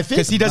 You know what I mean? I think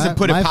Because he doesn't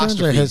put My friends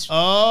or apostrophe. his-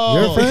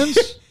 Oh, Your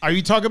friends? Are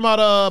you talking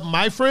about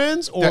my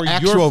friends or The your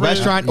actual friends?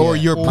 restaurant or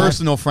Yeah. your Or-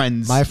 personal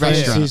friends My friends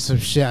restaurant. see some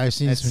shit. I've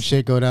seen some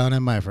shit go down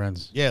at My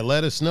Friends. Yeah,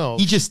 let us know.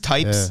 He just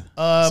types,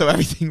 so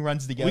everything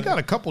runs together. We got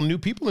a couple new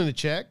people in the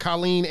chat.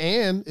 Colleen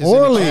Ann is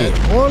Orly, in the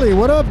chat. Orly,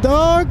 what up,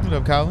 dog? What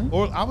up, Colin?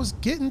 Or I was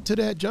getting to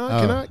that,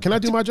 John. Can I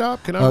do my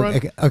job? Can I Oh, run?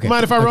 okay,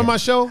 Mind if I okay. run my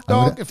show, I'm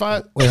dog? gonna- If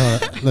I Wait,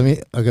 hold on.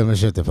 Okay, I'm gonna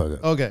shut the fuck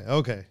up.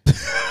 okay.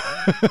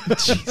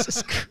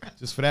 Jesus Christ.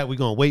 Just for that, we're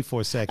gonna wait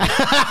for a second.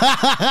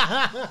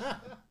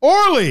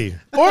 Orly,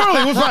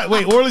 what's right?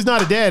 Wait, Orly's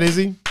not a dad, is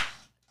he?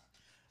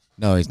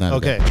 No, he's not.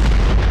 Okay.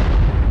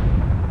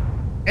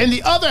 And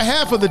the other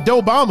half of the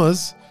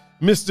Dobamas,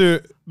 Mrs.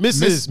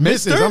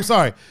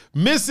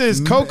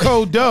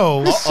 Coco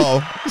Doe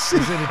is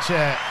in the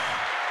chat.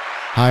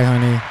 Hi,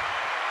 honey.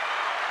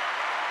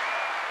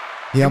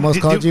 He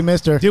almost called you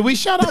Mister. Did we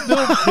shout out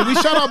Bill? Did we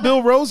shout out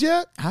Bill Rose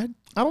yet? I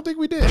don't think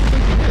we did.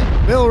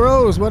 Bill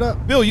Rose, what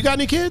up? Bill, you got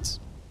any kids?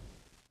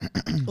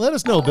 Let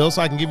us know, Bill,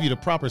 so I can give you the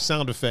proper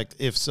sound effect.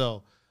 If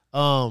so,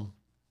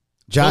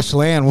 Josh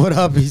Land, what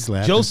up? He's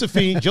laughing.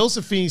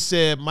 Josephine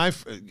said,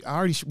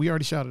 we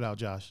already shouted out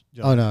Josh.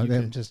 Oh no, You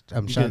I'm can-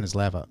 I'm you shouting can- his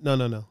laugh out.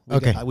 No.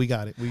 Okay. We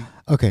got it.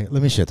 Okay,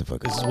 let me shut the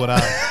fuck This up. is what I.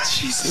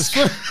 Jesus.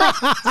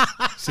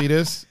 See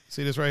this?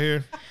 See this right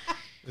here?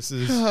 This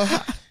is.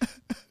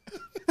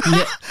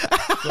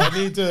 Do I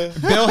need to?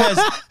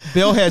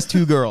 Bill has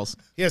 2 girls.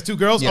 He has 2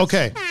 girls? Yes.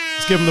 Okay.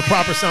 Let's give him the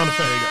proper sound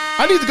effect.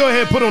 I need to go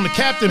ahead and put on the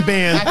captain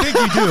band. I think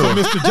you do. For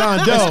Mr.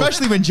 John Doe.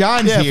 Especially when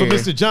John's here. for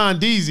Mr. John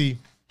Deasy.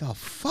 The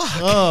fuck?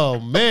 Oh,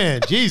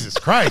 man. Jesus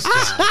Christ.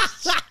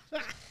 John.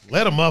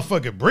 Let a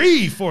motherfucker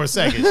breathe for a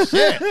second.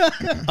 Shit.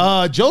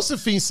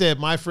 Josephine said,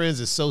 my friends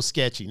is so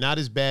sketchy. Not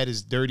as bad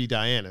as Dirty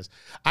Diana's.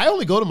 I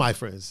only go to my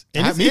friends.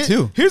 And Me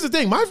too. Here's the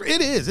thing.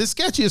 It's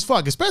sketchy as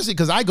fuck, especially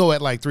because I go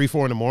at like 3,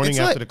 4 in the morning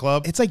after the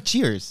club. It's like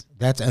Cheers.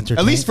 That's entertaining.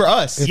 At least for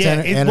us. It's Yeah,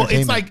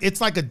 entertainment.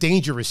 it's like a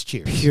dangerous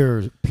Cheers.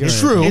 pure. It's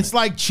true. It's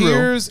like True.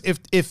 Cheers.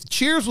 If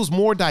Cheers was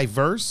more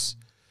diverse,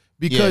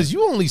 because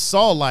you only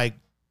saw like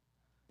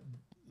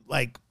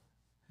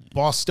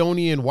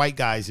Bostonian white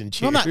guys in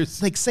Cheers. I'm not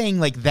like saying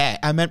like that.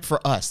 I meant for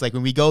us. Like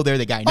when we go there,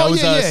 the guy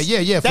knows Oh, us.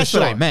 yeah. For That's sure.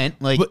 what I meant.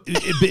 Like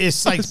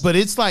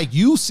it's like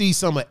you see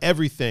some of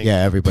everything. Yeah,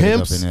 everybody's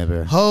Pimps, up in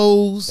there.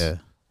 hoes, Yeah.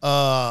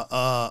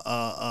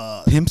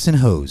 uh, Pimps and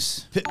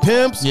hoes.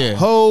 pimps, Yeah.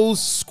 hoes,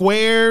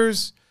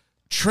 squares,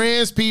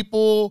 trans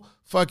people,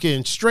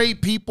 fucking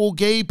straight people,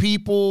 gay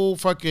people,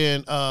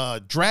 fucking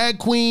drag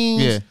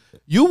queens. Yeah.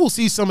 You will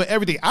see some of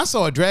everything. I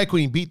saw a drag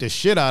queen beat the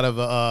shit out of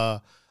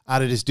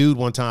this dude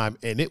one time,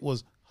 and it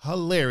was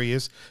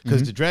hilarious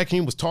because the drag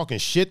queen was talking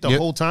shit the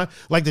whole time.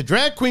 Like the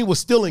drag queen was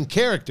still in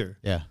character.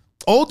 Yeah.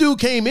 Old dude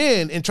came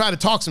in and tried to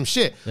talk some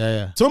shit.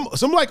 Yeah.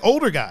 Some like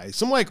older guys,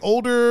 some like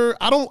older.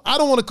 I don't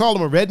want to call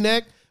him a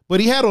redneck, but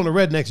he had on a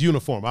redneck's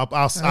uniform.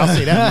 I'll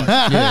say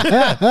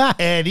that.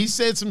 And he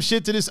said some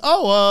shit to this.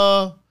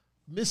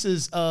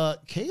 Mrs.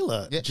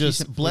 Kayla Yeah, she just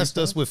sent 40 blessed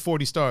us stars. with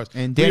 40 stars.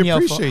 And we Danielle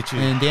appreciate you.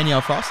 And Danielle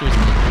Foster's in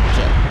the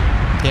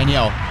chat.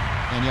 Danielle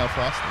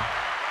Foster.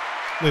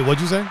 Wait, what'd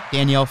you say?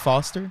 Danielle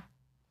Foster.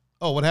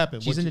 Oh, what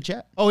happened? She's in the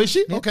chat. Oh, is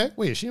she? Okay.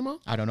 Wait, is she, Mom?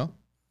 I don't know.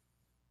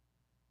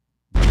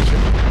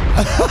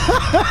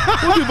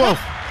 We'll do both.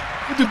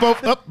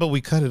 But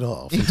we cut it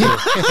off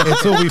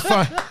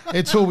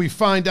until we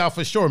find out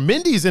for sure.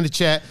 Mindy's in the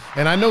chat,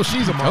 and I know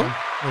she's a mom.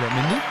 What up,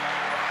 Mindy?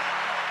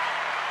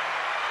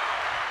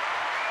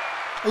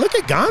 Look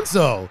at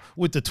Gonzo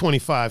with the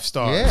 25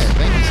 stars. Yeah,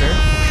 thank you, sir.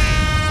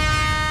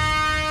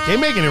 They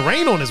making it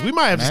rain on us. We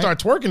might have to start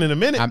twerking in a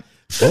minute.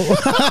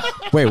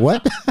 Wait,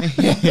 what?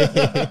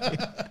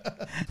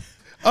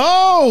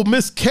 Oh,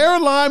 Miss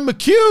Caroline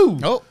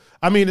McHugh. Oh.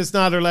 I mean, it's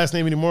not her last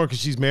name anymore because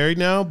she's married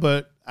now,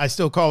 but I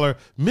still call her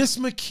Miss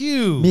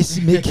McHugh. Miss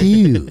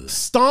McHugh.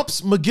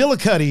 Stomps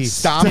McGillicuddy.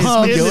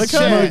 Stomps is in the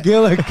chat.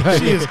 McGillicuddy.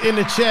 She is in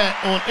the chat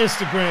on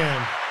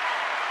Instagram.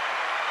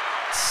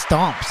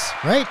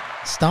 Stomps, right?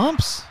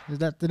 Stomps? Is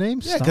that the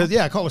name? Yeah, Stomps? because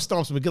I call her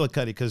Stomps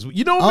McGillicuddy because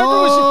you don't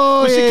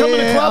remember when she come in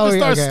the club and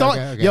start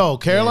stomping. okay. Yo,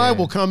 Caroline Yeah.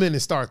 will come in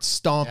and start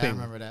stomping. Yeah, I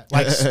remember that.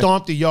 Like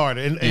stomp the yard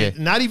and Yeah.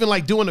 not even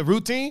like doing the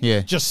routine.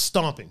 Yeah. Just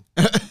stomping.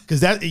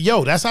 Because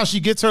that's how she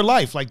gets her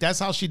life. Like that's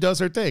how she does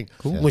her thing.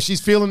 Cool. When she's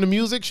feeling the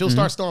music, she'll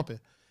start stomping.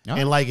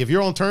 And like if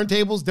you're on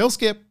turntables, they'll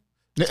skip.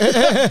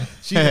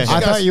 She I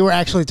got- thought you were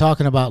actually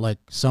talking about like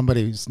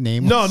somebody's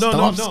name. No.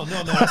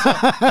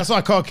 Stomps. That's why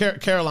I call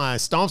Caroline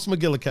Stomps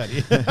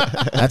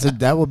McGillicuddy.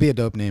 That would be a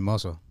dope name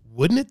also.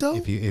 Wouldn't it though?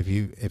 If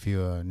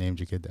you named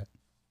your kid that.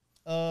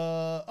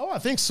 I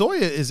think Soya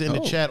is in the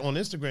chat on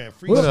Instagram.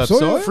 Free, What up,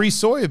 Soya? Free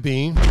Soya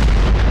Bean.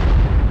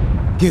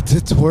 Get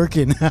to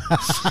twerking.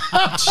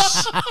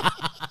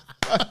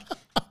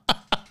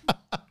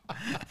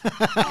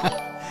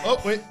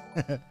 Oh wait.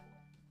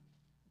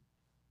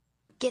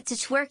 Get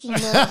to twerking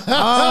mode.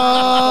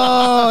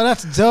 Oh,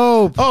 that's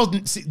dope. Oh,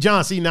 see,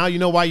 John, see, now you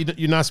know why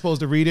you're not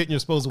supposed to read it and you're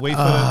supposed to wait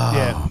for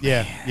it.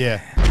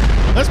 Yeah.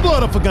 Let's blow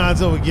it up for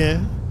Gonzo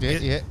again.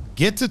 Yeah.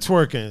 Get to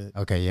twerking.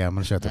 Okay, yeah, I'm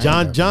gonna shut the fuck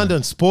up. John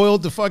done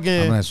spoiled the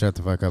fucking. I'm gonna shut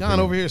the fuck up. John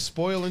over here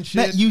spoiling shit.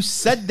 Matt, you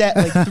said that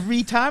like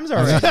 3 times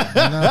already.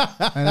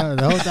 I know.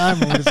 The whole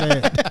time I'm gonna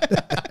say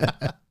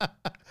it.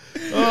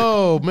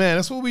 Oh man,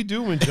 that's what we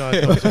do when John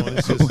comes on.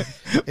 It's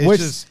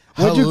just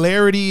what'd you-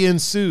 hilarity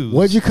ensues.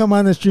 What'd you come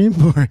on the stream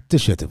for? To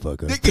shut the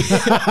fuck up.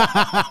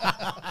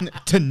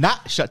 To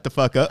not shut the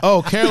fuck up.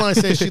 Oh, Caroline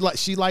says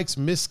she likes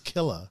Miss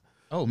Killa.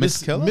 Oh,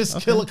 Miss Killa? Miss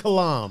Okay. Killa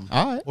Kalam.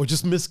 All right. Or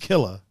just Miss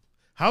Killa.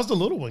 How's the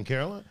little one,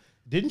 Caroline?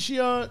 Didn't she?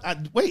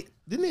 Wait,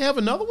 didn't they have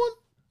another one?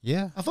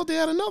 Yeah. I thought they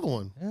had another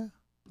one. Yeah.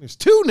 There's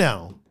 2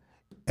 now.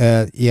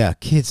 Yeah,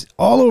 kids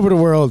all over the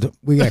world.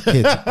 We got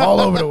kids all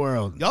over the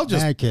world. Y'all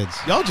just Mad kids,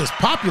 Y'all just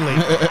populate.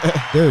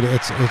 dude.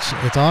 It's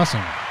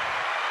awesome.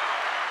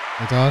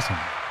 It's awesome.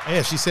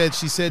 Yeah, she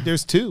said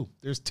there's 2.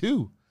 There's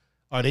 2.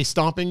 Are they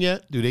stomping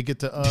yet? Do they get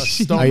to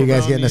stomp? Are you guys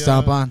around getting the, a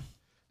stomp on?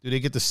 Do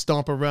they get to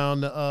stomp around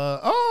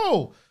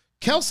the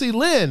Kelsey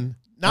Lynn,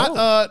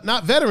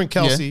 not veteran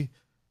Kelsey.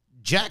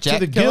 Jack to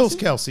the gills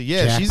Kelsey.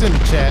 Yeah, Jack. she's in the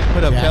chat.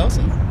 What up, Jack.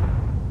 Kelsey?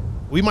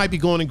 We might be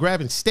going and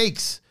grabbing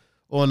steaks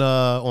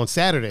on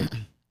Saturday.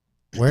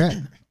 Where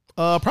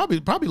at?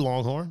 Probably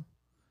Longhorn.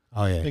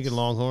 Oh yeah. Thinking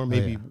Longhorn,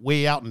 maybe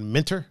way out in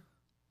Minter.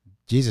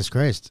 Jesus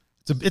Christ.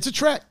 It's a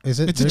trek. Is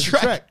it? It's a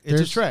trek. It's a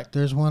There's- trek.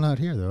 There's one out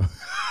here though.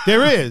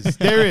 There is.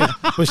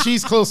 But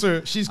she's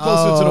closer. She's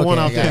closer to the one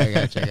out there. I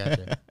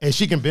gotcha. And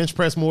she can bench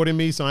press more than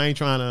me, so I ain't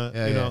trying to,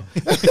 you know.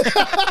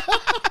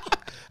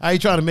 I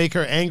ain't trying to make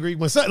her angry.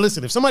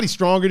 Listen, if somebody's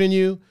stronger than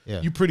you,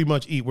 you pretty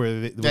much eat where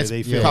they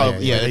feel.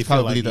 That's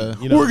probably like the.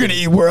 eating, you know? We're gonna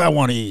eat where I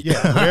want to eat.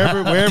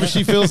 Yeah, wherever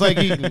she feels like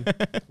eating,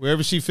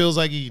 wherever she feels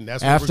like eating.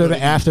 That's what After we're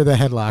gonna after the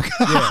headlock.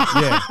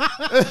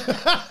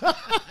 Yeah.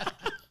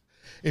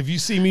 If you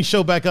see me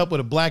show back up with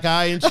a black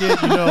eye and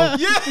shit,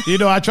 you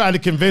know, I tried to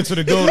convince her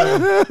to go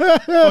to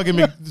fucking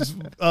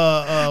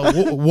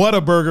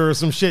Whataburger or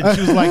some shit. And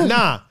she was like,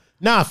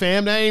 nah,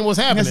 fam, that ain't what's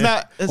happening.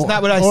 That's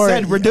not what I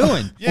said we're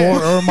doing.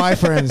 Or my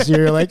friends.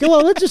 You're like,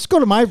 well, let's just go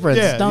to my friends.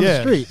 It's down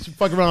the street. She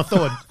fuck around,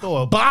 throw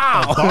a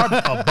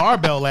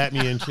barbell at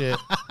me and shit.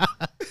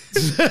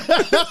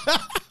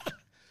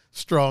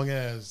 Strong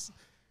ass.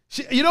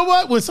 You know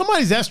what? When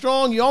somebody's that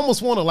strong, you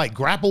almost want to like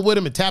grapple with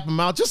them and tap them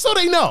out, just so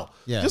they know.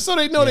 Yeah. Just so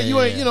they know that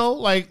you ain't, you know,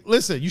 like,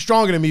 listen, you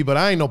stronger than me, but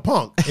I ain't no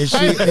punk. Is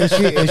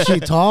she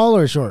tall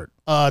or short?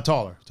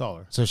 Taller.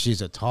 So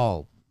she's a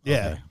tall.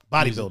 Yeah,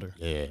 bodybuilder.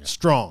 Yeah.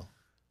 Strong.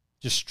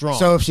 Just strong.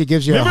 So if she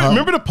gives you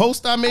remember the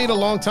post I made a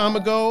long time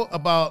ago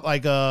about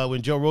like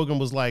when Joe Rogan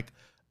was like,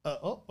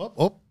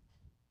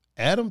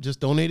 Adam just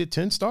donated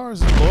 10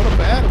 stars. Blow it up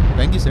for Adam.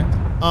 Thank you, sir.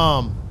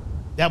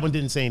 That one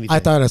didn't say anything. I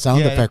thought a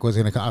sound effect was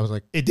gonna come. I was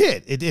like, it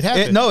did. It did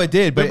happen. It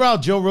did. But remember how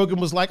Joe Rogan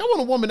was like, I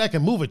want a woman that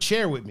can move a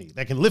chair with me,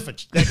 that can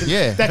lift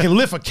that can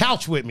lift a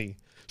couch with me.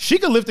 She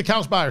could lift the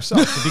couch by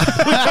herself.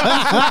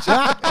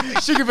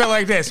 she could be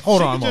like this.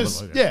 Hold on,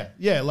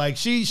 yeah. Like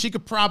she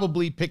could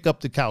probably pick up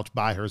the couch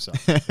by herself.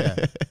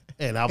 Yeah.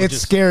 And I it's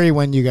scary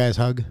when you guys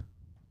hug.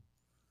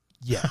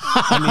 Yeah,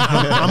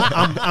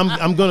 I mean,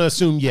 I'm gonna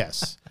assume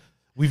yes.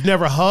 We've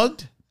never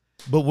hugged,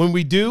 but when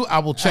we do, I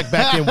will check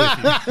back in with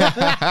you.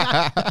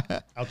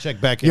 I'll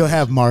check back in. You'll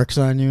have marks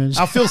on you. And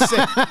I'll feel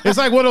safe. It's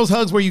like one of those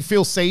hugs where you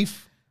feel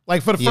safe.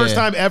 Like for the first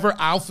time ever,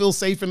 I'll feel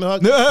safe in the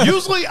hug.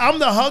 Usually I'm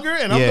the hugger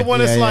and I'm the one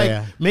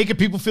that's making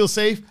people feel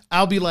safe.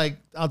 I'll be like,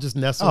 I'll just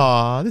nestle.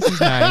 Aw, this is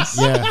nice.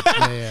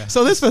 yeah.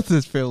 So this is what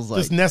this feels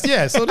like.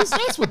 So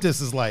that's what this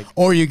is like.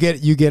 Or you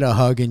get a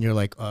hug and you're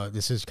like,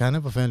 this is kind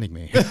of offending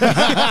me.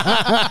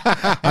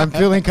 I'm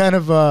feeling kind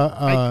of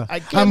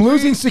I'm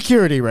losing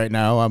security right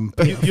now. I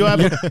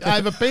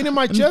have a pain in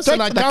my chest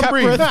and I can't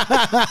breathe.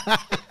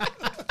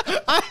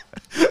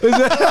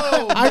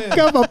 I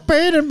got a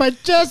pain in my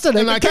chest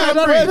and I can't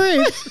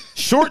breathe.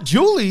 Short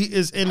Julie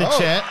is in the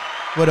chat.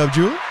 What up,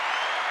 Julie?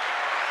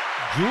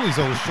 Julie's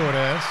old short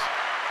ass.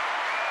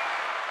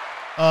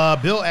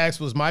 Bill asks,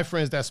 was my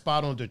friend's that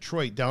spot on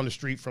Detroit down the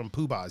street from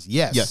Puba's?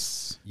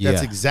 Yes.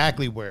 That's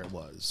exactly where it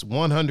was.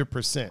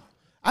 100%.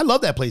 I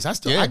love that place. I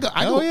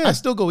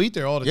still go eat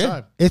there all the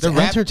time. It's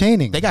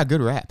entertaining. They got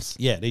good wraps.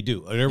 Yeah, they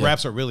do. Their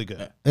wraps are really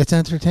good. It's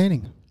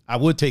entertaining. I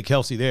would take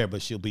Kelsey there,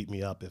 but she'll beat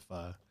me up if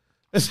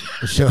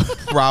Sure.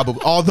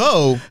 Probably.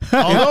 Although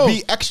it'd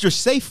be extra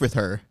safe with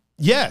her.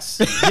 Yes.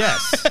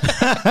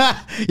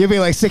 You'll be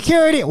like,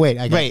 security. Wait,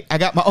 I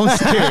got my own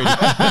security.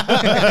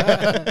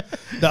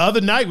 The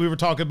other night we were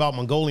talking about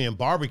Mongolian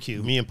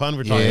barbecue. Me and Pun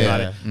were talking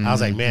about it. I was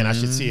like, man, I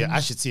should see it.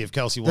 I should see if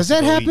Kelsey wants to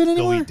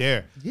go eat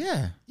there.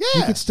 Yeah.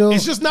 You could still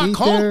it's just not eat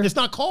called. there. It's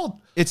not called.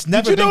 It's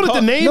never Did you know that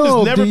the name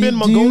has never been do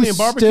Mongolian you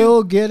barbecue?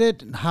 Still get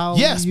it? How?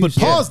 Yes, but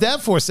pause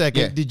that for a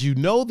second. Yeah. Did you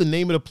know the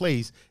name of the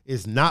place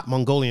is not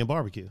Mongolian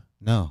barbecue?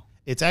 No.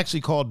 It's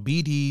actually called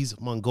BD's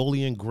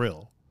Mongolian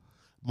Grill.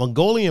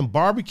 Mongolian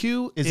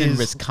barbecue is in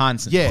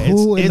Wisconsin. Yeah,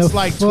 Who in it's the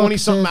like fuck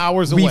 20-something said-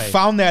 hours away. We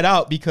found that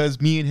out because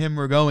me and him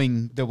were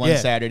going the one Yeah.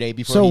 Saturday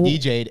before So- he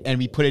DJ'd, and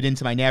we put it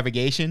into my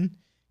navigation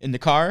in the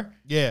car.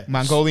 Yeah.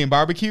 Mongolian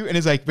barbecue, and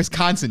it's like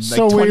Wisconsin, like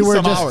So 20 we were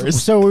some just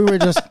hours. so we were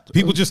just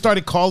People just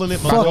started calling it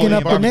Fucking Mongolian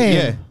up the barbecue. name.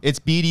 Yeah, it's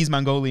BD's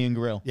Mongolian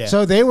Grill. Yeah.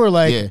 so they were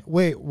like, Yeah.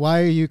 wait,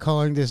 why are you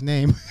calling this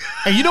name?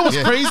 And you know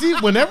what's crazy?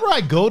 Whenever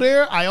I go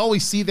there, I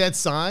always see that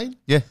sign.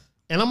 Yeah.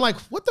 And I'm like,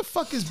 what the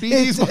fuck is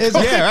BD's? It's-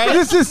 Mongolian? Yeah,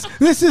 right?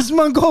 This is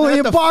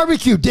Mongolian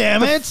barbecue.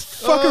 Damn it!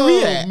 Fuck are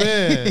we at?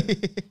 Man.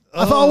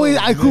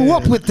 I grew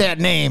up with that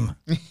name.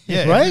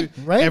 Yeah, Right?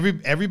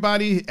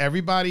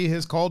 Everybody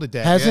has called it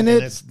that. Hasn't yeah, it?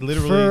 and it's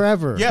literally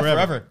forever. Yeah,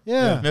 forever.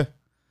 Yeah.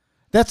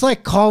 That's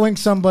like calling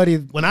somebody.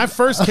 When I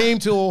first came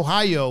to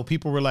Ohio,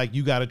 people were like,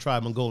 you got to try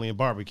Mongolian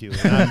barbecue.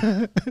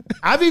 And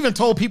I've even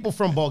told people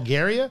from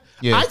Bulgaria.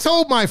 Yeah. I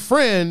told my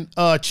friend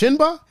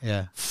Chinba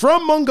Yeah.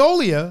 from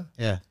Mongolia.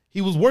 Yeah. He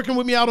was working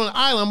with me out on the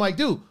island. I'm like,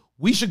 dude,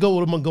 we should go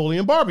to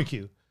Mongolian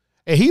barbecue.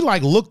 And he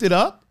like looked it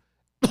up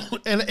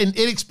and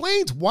it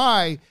explains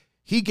why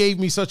he gave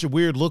me such a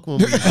weird look when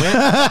we went.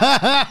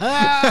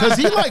 Because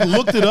he like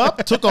looked it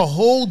up, took a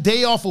whole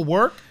day off of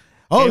work.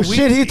 Oh and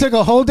shit! He took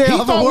a whole day He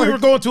off of thought work. we were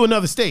going to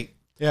another state.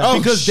 Yeah. Oh,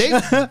 Because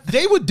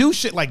they would do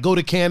shit like go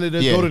to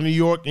Canada, Yeah. go to New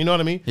York, you know what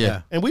I mean?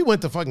 Yeah. And we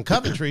went to fucking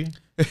Coventry.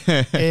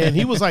 And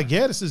he was like,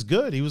 yeah, this is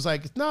good. He was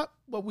like, it's not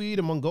what we eat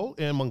in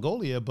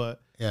Mongolia,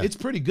 but Yeah. it's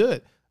pretty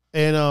good.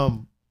 And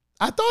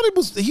I thought it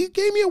was, he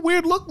gave me a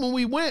weird look when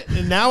we went,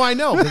 and now I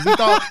know.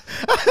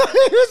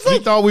 Because he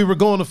thought we were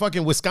going to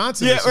fucking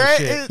Wisconsin or some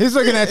shit. He's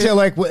looking at you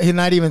like he's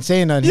not even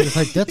saying nothing. He's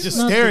like, that's Just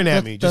not staring the, at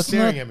that- me, just that's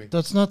staring not- at me.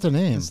 That's not the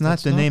name. It's not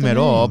That's the name at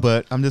all,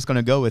 but I'm just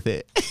gonna go with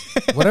it.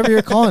 whatever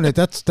you're calling it,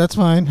 that's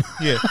fine.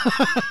 Yeah.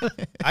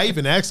 I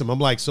even asked him, I'm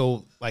like,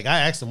 so, like, I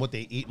asked them what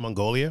they eat in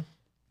Mongolia.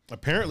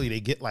 Apparently, they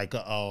get like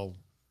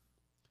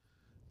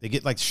they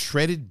get like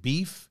shredded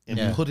beef and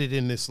Yeah. put it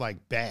in this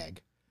like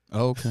bag.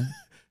 Oh, okay.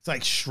 It's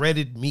like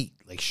shredded meat,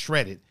 like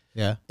shredded.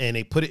 Yeah. And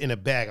they put it in a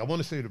bag. I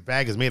want to say the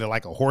bag is made of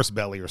like a horse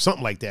belly or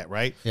something like that,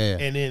 right? Yeah, yeah.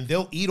 And then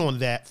they'll eat on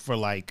that for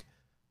like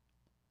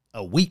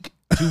a week,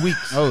 2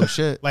 weeks. Oh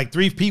shit. Like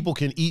 3 people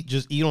can eat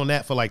on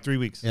that for like 3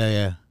 weeks. Yeah,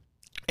 yeah.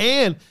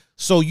 And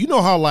so you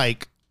know how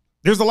like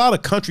there's a lot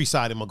of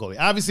countryside in Mongolia.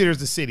 Obviously there's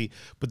the city,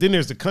 but then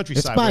there's the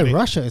countryside. It's by where they-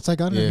 Russia. It's like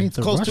underneath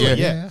of Close Russia. to it,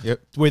 yeah.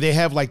 Yep. Where they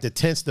have like the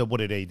tents,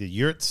 what are they? The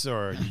yurts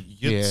or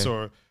yuts Yeah.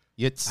 or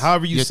It's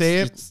however you say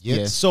it.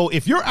 Yeah. So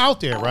if you're out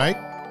there, right?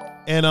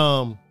 And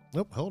hold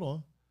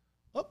on.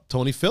 Oh,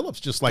 Tony Phillips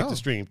just liked the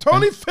stream.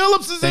 Tony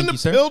Phillips is in thank the you,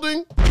 sir.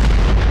 building.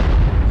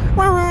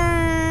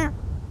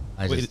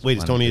 I Wait, just is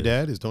wanted Tony a to-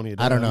 dad? Is Tony a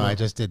dad? I don't know. I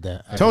just did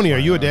that. Tony, are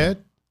you a dad?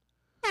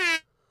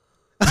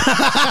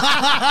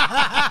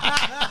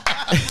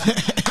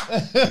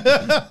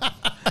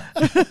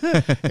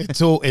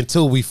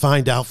 until we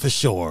find out for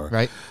sure.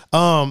 Right.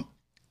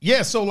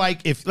 Yeah, so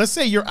like if let's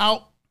say you're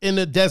out in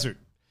the desert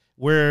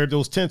where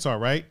those tents are,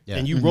 right? Yeah.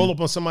 And you roll up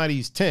on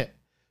somebody's tent,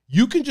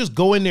 you can just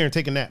go in there and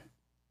take a nap.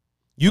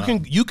 You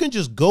can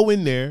just go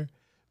in there,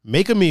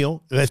 make a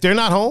meal. If they're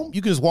not home,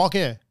 you can just walk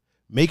in,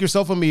 make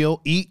yourself a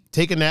meal, eat,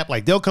 take a nap.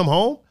 Like they'll come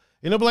home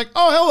and they'll be like,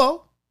 "Oh,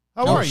 hello.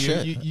 How are you?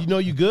 shit. You know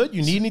you good?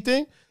 You need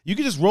anything?" You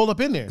can just roll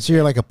up in there. So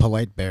you're like a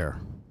polite bear.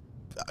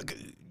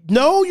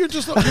 No, you're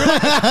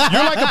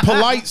like a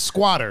polite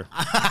squatter.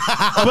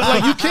 But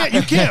like you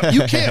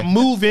can't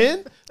move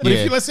in. But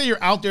if you, let's say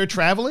you're out there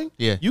traveling,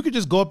 you could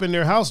just go up in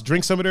their house,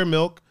 drink some of their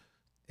milk,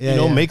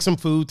 make some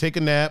food, take a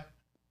nap,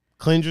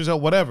 cleanse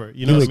yourself, whatever.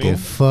 You know what I mean? Get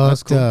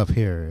fucked up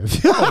here.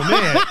 Oh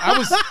man,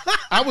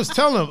 I was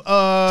telling him,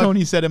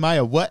 Tony said, "Am I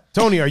a what?"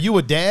 Tony, are you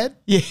a dad?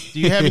 Yeah. Do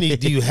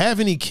you have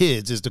any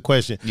kids? Is the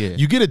question. Yeah.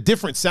 You get a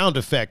different sound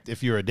effect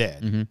if you're a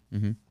dad.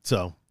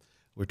 So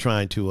we're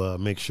trying to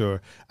make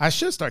sure. I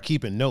should start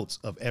keeping notes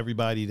of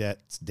everybody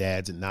that's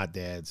dads and not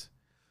dads.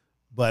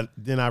 But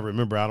then I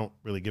remember I don't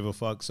really give a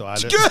fuck. So I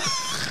didn't.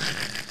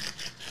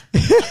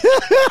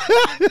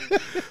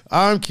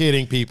 I'm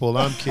kidding, people.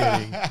 I'm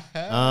kidding.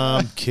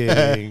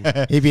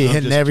 He'd be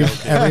hitting just every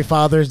joking. every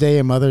Father's Day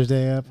and Mother's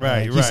Day up.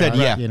 Right, Like, right. said,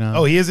 yeah. You know.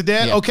 Oh, he is a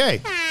dad? Yeah. Okay.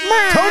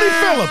 Tony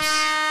Phillips.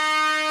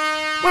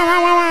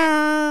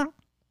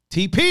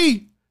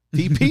 TP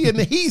and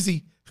the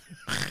Heezy.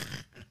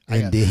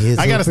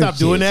 I gotta stop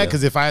doing that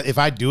because if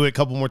I do it a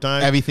couple more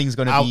times, Everything's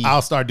gonna be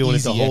I'll start doing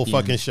it the easy whole at the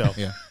fucking end. show.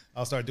 Yeah.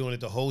 I'll start doing it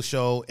the whole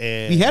show,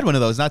 and We had one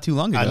of those not too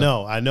long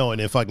ago. I know, and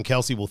then fucking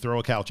Kelsey will throw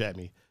a couch at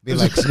me. Be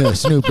like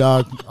Snoop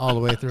Dogg all the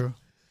way through.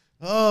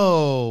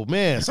 Oh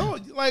man, so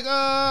like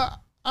I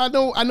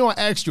know I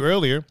asked you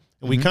earlier,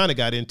 and we kind of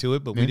got into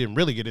it, but we didn't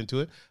really get into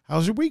it.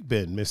 How's your week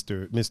been,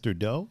 Mr.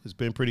 Doe? It's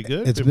been pretty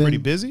good. It's been pretty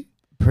been- busy,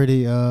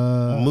 Pretty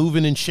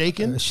moving and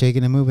shaking.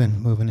 shaking and moving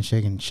and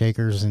shaking,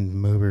 shakers and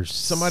movers.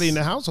 Somebody in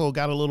the household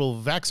got a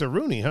little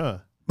Vaxaroonie, huh?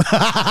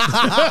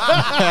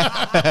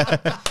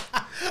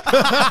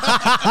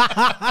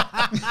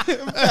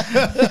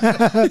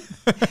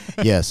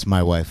 Yes,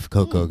 my wife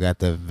Coco got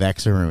the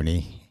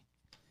Vaxaroonie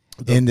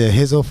in the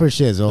hizzle for The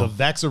shizzle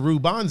Vaxaroo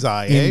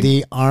bonsai, in eh?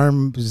 the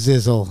arm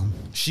zizzle.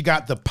 She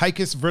got the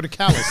Picus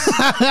verticalis,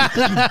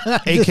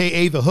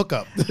 aka the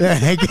hookup.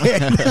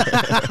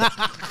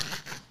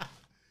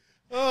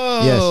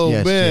 Oh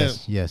man.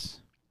 Yes.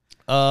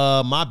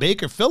 My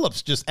Baker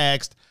Phillips just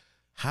asked,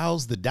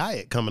 "How's the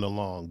diet coming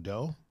along,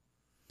 Doe?"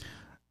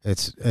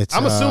 It's.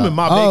 I'm assuming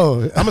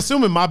I'm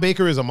assuming my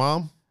Baker is a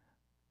mom.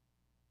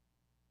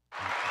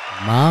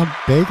 Mom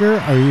Baker,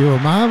 are you a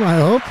mom? I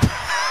hope.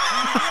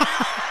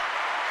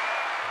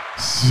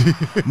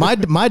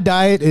 my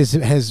diet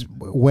has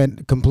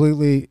went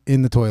completely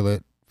in the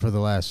toilet for the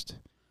last,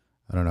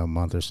 I don't know,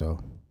 month or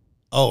so.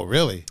 Oh,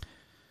 really?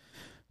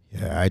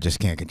 Yeah, I just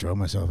can't control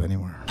myself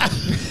anymore.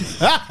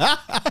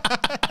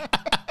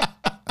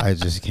 I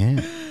just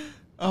can't.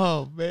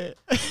 Oh man.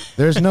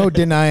 There's no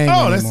denying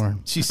anymore.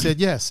 She said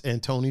yes,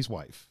 and Tony's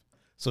wife.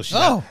 So she.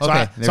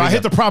 Okay. So I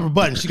hit the proper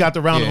button. She got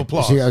the round of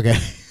applause. Okay.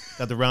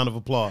 Got the round of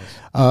applause.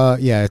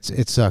 Yeah,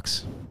 it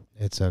sucks.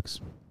 It sucks.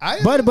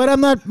 But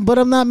I'm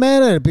not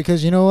mad at it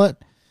because you know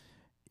what?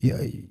 Yeah,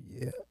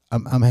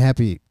 I'm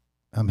happy.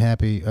 I'm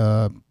happy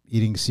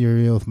eating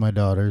cereal with my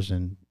daughters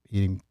and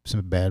eating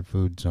some bad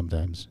food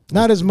sometimes.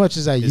 Not as much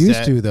as I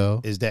used to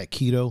though. Is that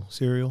keto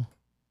cereal?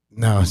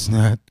 No, it's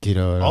not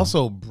keto at all.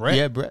 Also, Brett.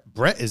 Yeah,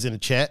 Brett is in the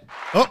chat.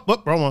 Oh,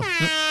 wrong one.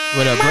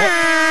 What up, Brett?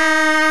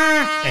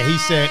 And he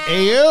said,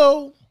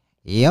 "Ayo,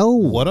 yo,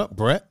 what up,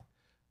 Brett?"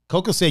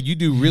 Coco said, "You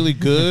do really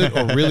good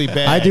or really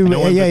bad." I do.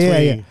 No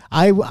Yeah.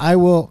 I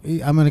will.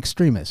 I'm an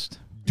extremist.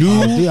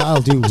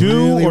 I'll do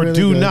really, or really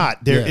do good.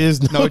 not. There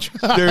is no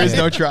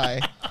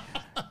try.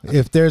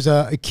 If there's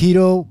a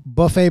keto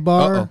buffet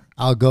bar,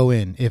 I'll go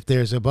in. If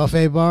there's a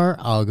buffet bar,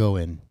 I'll go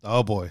in.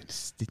 Oh boy,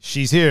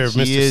 she's here,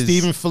 Mr.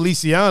 Steven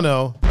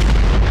Feliciano.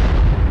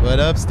 What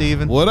up,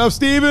 Steven? What up,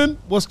 Steven?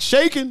 What's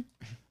shaking?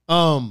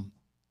 I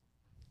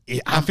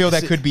feel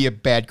that could be a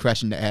bad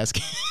question to ask.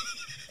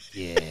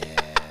 Yeah.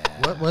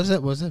 What was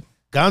it?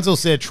 Gonzo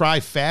said try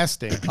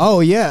fasting.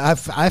 Oh yeah,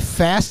 I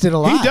fasted a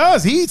lot. He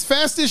does. He eats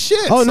fast as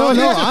shit. Oh no,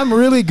 I'm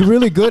really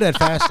good at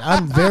fasting.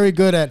 I'm very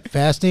good at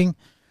fasting.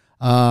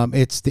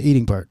 It's the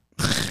eating part.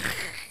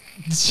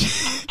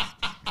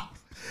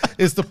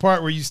 It's the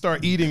part where you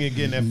start eating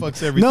again that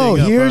fucks everything up.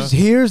 No, up.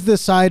 Here's the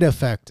side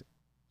effect.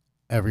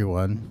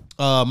 Everyone.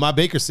 My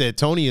Baker said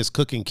Tony is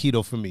cooking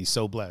keto for me.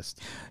 So blessed.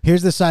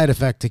 Here's the side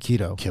effect to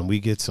keto. Can we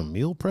get some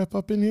meal prep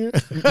up in here?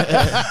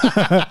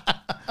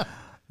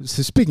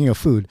 So speaking of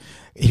food,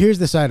 here's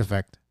the side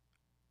effect.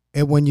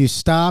 And when you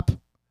stop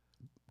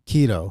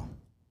keto,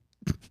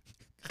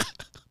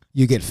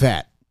 you get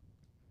fat.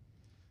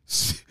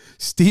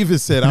 Steven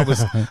said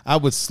I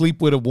would sleep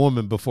with a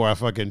woman before I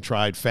fucking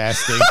tried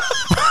fasting.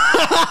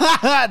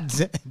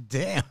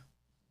 Damn.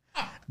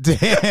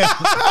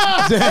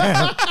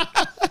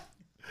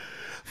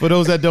 For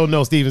those that don't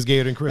know, Steven's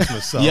gayer than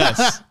Christmas. So.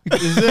 Yes.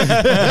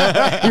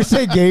 You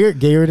say gayer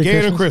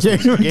than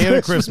Christmas? Gayer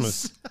than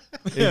Christmas.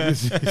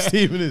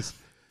 Steven is.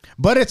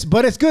 But it's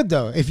good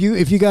though. If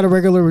you got a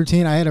regular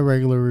routine, I had a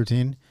regular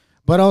routine.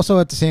 But also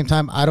at the same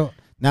time, I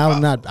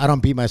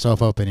don't beat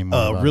myself up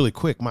anymore. Really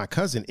quick, my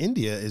cousin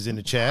India is in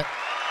the chat.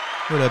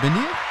 What up,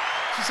 India?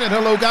 She said,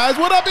 "Hello guys,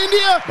 what up,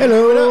 India?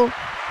 Hello,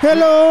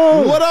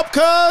 hello, what up,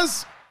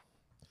 cuz?"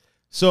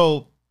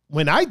 So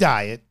when I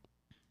diet,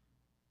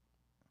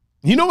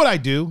 you know what I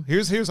do?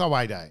 Here's how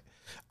I diet.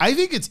 I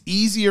think it's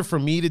easier for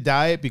me to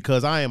diet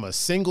because I am a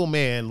single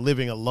man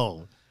living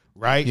alone,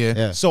 right?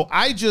 Yeah. So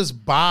I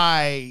just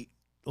buy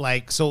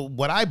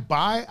what I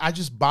buy, I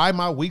just buy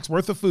my week's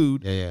worth of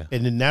food,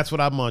 and then that's what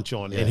I munch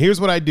on. Yeah. And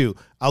here's what I do: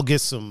 I'll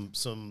get some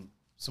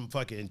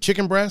fucking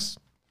chicken breasts,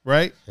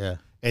 right? Yeah.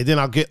 And then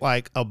I'll get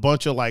like a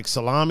bunch of like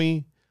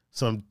salami,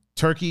 some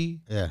turkey,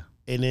 and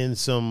then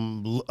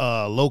some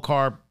low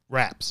carb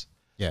wraps.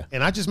 Yeah.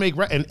 And I just make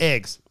and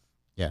eggs.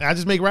 Yeah. And I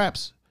just make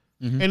wraps.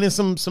 Mm-hmm. And then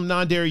some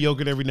non-dairy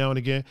yogurt every now and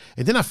again.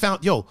 And then I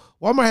found,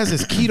 Walmart has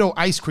this keto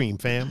ice cream,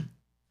 fam.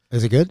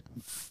 Is it good?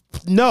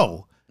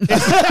 No.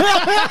 It's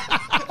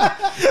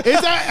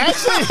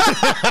actually...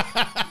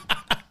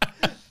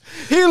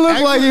 He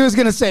looked like he was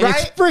going to say, right?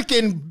 It's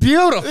freaking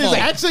beautiful.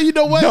 Actually, you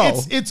know what?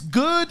 No. It's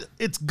good.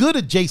 It's good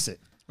adjacent.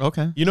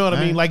 Okay. You know what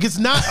I mean? Like, it's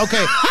not...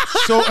 Okay.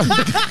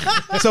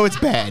 So it's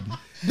bad.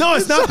 No,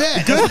 it's not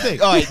bad. That's the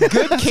thing. All right,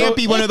 good can't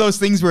be one of those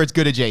things where it's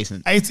good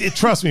adjacent.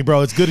 Trust me,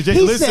 bro. It's good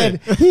adjacent.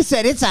 He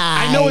said it's all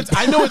right.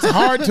 I know it's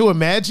hard to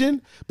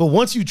imagine, but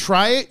once you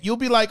try it, you'll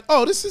be like,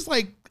 oh, this is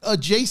like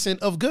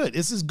adjacent of good.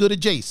 This is good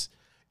adjacent.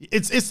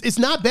 It's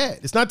not bad.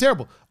 It's not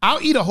terrible.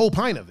 I'll eat a whole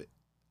pint of it.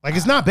 Like,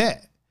 it's not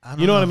bad.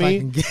 You know what I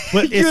mean?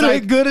 But it's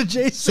like good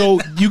adjacent. So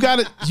you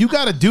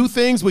gotta do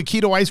things with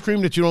keto ice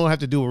cream that you don't have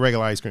to do with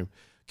regular ice cream.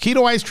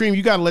 Keto ice cream,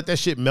 you got to let that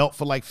shit melt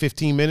for like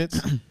 15 minutes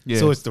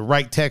so it's the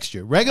right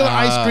texture. Regular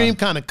ice cream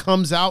kind of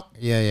comes out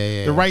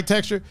the right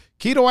texture.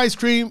 Keto ice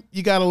cream,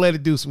 you got to let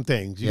it do some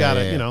things. You got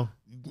to,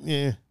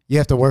 You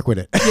have to work with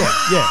it.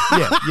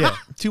 Yeah.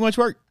 Too much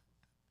work.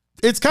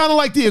 It's kind of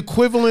like the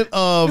equivalent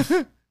of...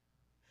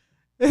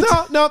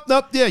 No.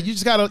 Yeah, you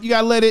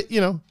gotta let it,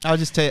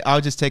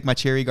 I'll just take my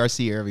Cherry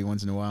Garcia every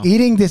once in a while.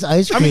 Eating this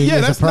ice cream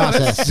is a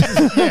process.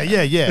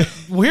 Yeah.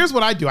 Well, here's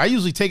what I do. I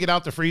usually take it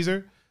out the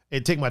freezer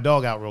and take my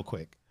dog out real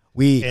quick.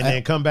 We And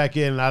then come back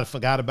in, and I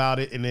forgot about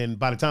it. And then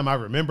by the time I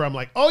remember, I'm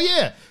like, oh,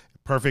 yeah.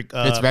 Perfect.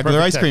 It's regular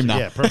perfect ice cream texture. now.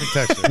 Yeah, perfect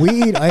texture.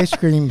 we eat ice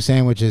cream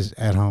sandwiches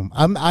at home.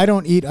 I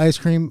don't eat ice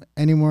cream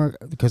anymore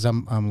because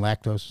I'm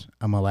lactose.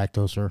 I'm a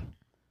lactoser.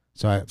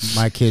 So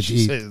my kids She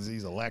eat. says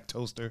he's a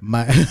lactoaster.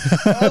 My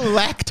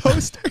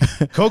Lactose.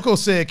 Coco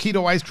said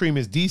keto ice cream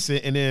is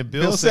decent, and then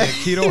Bill said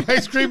keto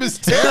ice cream is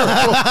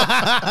terrible.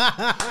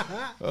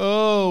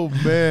 Oh,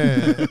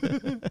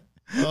 man.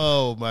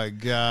 Oh, my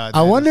God.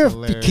 I That wonder is if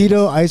the hilarious.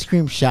 keto ice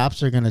cream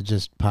shops are gonna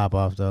just pop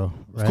off though.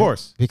 Right? Of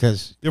course.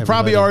 because They're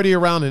probably everybody- already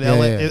around in Yeah,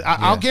 LA. yeah,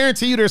 I'll yeah.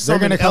 guarantee you there's They're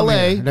some in gonna come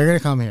LA. here. They're gonna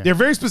come here. They're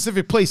very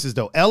specific places,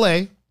 though.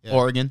 LA,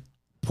 Oregon.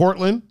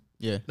 Portland,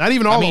 Yeah. not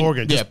even all of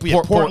Oregon. Yeah, Just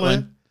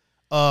Portland.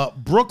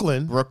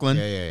 Brooklyn. Brooklyn.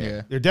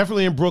 Yeah. They're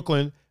definitely in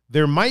Brooklyn.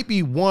 There might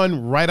be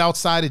one right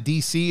outside of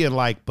DC in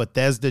like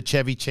Bethesda,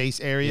 Chevy Chase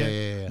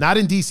area. Yeah. Not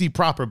in DC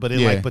proper, but in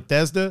Yeah. like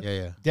Bethesda.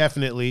 Yeah.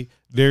 Definitely.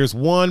 There's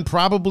one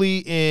probably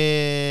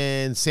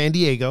in San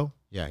Diego.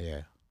 Yeah.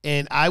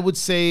 And I would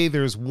say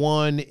there's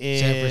one in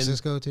San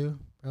Francisco too,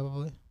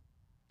 probably.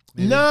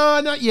 Maybe.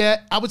 No, not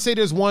yet. I would say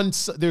there's one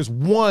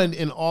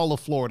in all of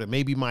Florida,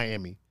 maybe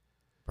Miami.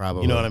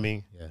 Probably. You know what I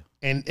mean? Yeah.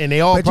 And they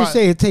all But you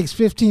say it takes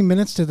 15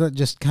 minutes to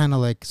just kind of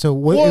like. So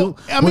what, Well,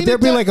 I mean, would there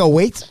it be does- like a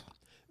wait?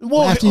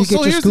 well, after you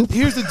so get your scoop?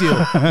 here's the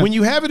deal. When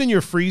you have it in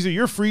your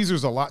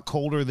freezer's a lot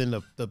colder than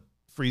the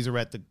freezer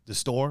at the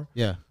store.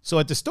 Yeah. So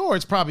at the store,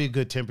 it's probably a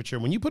good temperature.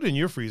 When you put it in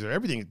your freezer,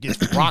 everything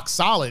gets rock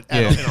solid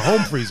in a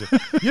home freezer.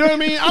 You know what I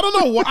mean? I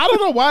don't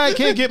know why I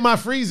can't get my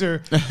freezer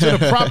to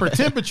the proper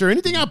temperature.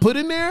 Anything I put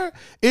in there,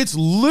 it's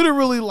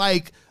literally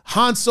like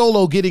Han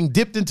Solo getting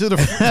dipped into the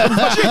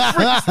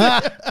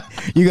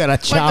freezer. You gotta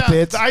chop Like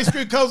it. the ice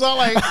cream comes out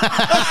like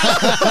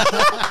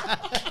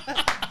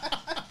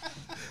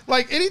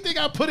like anything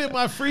I put in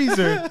my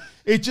freezer,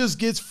 it just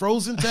gets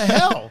frozen to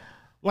hell.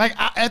 Like,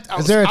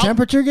 Is there a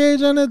temperature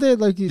gauge on it? That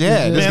like,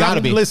 Yeah, is there's it-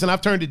 gotta be. Listen,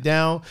 I've turned it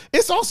down.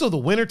 It's also the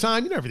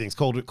wintertime. You know, everything's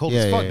cold as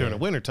fuck during the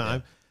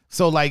wintertime.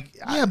 So, like,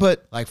 Yeah,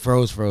 but like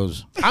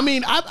froze. I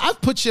mean,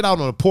 I've put shit out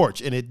on a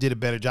porch, and it did a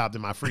better job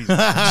than my freezer.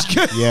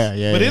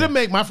 Yeah.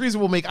 But my freezer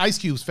will make ice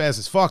cubes fast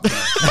as fuck.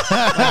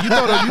 Like, you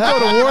throw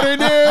the water in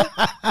there.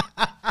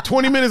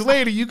 20 minutes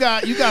later, you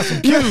got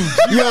some cubes.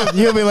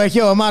 You'll be like,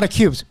 yo, I'm out of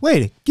cubes.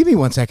 Wait, give me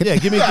 1 second. Yeah,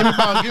 give me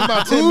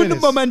about 10 un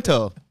minutes.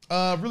 momento.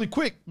 Really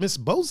quick, Miss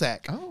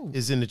Bozak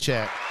is in the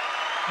chat.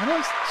 I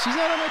know she's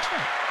not on my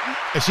chat.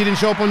 And she didn't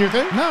show up on your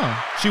thing? No.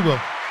 She will.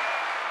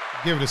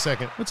 Give it a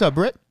second. What's up,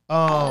 Britt?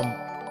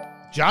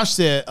 Josh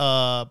said,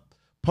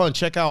 Pun,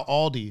 check out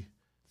Aldi.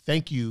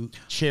 Thank you,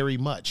 Cherry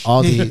Much.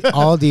 Aldi's.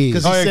 Because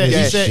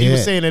he said he was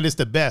shit. saying that it's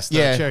the best.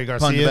 Yeah, Cherry Pun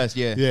Garcia. the best,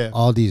 yeah.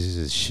 Aldi's is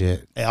his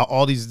shit.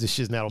 Aldi's is the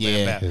shit's not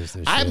Yeah, bad. it's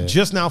the I'm shit.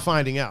 just now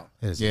finding out.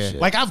 It's Yeah. the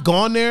shit. Like I've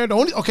gone there.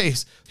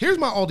 Here's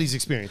my Aldi's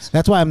experience.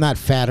 That's why I'm not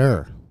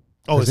fatter.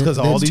 Oh, it's because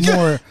of Aldi's. It's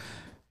more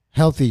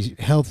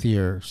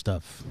healthier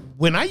stuff.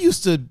 When I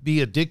used to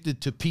be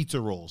addicted to pizza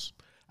rolls,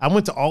 I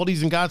went to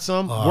Aldi's and got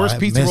some. Oh, Worst I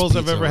pizza miss rolls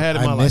I've pizza ever had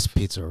in my I life. miss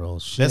pizza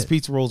rolls. Shit. Best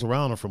pizza rolls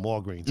around are from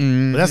Walgreens.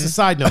 But that's a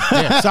side note.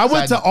 So I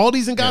went to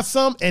Aldi's and got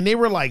some, and they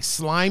were like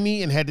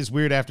slimy and had this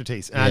weird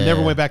aftertaste. And I never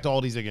Yeah. went back to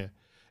Aldi's again.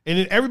 And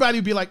then everybody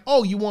would be like,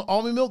 oh, you want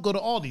almond milk? Go to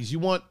Aldi's. You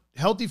want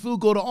healthy food?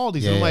 Go to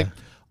Aldi's. And I'm Yeah. like,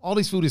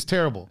 Aldi's food is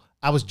terrible.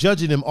 I was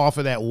judging them off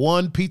of that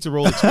one pizza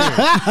roll experience.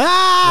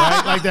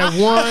 Right? Like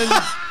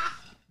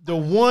the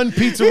one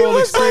pizza roll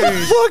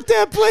experience. Fuck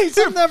that place.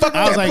 I'm never.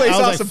 I was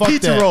like, fuck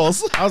pizza that.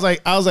 rolls. I was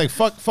like,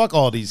 fuck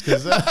Aldi's.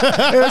 Because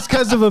It was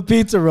because of a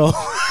pizza roll.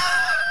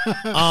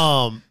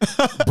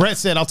 Brett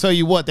said, I'll tell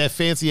you what, that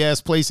fancy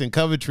ass place in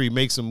Coventry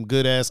makes some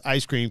good ass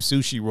ice cream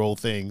sushi roll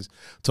things.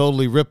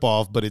 Totally rip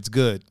off, but it's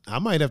good. I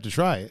might have to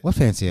try it. What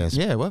fancy ass?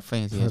 Yeah, what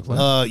fancy ass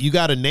place? You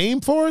got a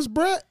name for us,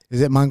 Brett?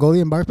 Is it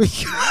Mongolian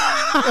barbecue?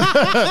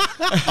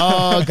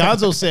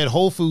 Gonzo said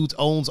Whole Foods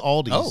owns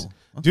Aldi's. Oh.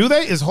 Do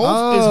they? Is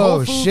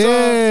Whole Foods?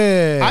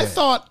 shit! I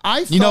thought.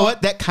 You know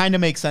what? That kind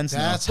of makes sense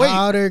That's now.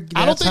 how they're.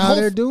 That's how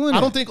they're doing it.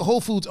 I don't think Whole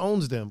Foods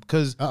owns them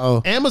because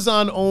Uh-oh.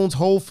 Amazon owns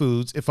Whole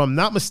Foods. If I'm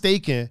not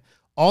mistaken,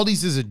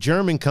 Aldi's is a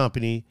German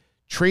company.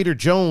 Trader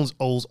Joe's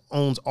owns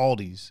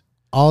Aldi's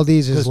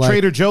Aldi's because is like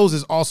Trader Joe's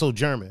is also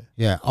German.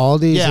 yeah.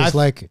 Aldi's Yeah, is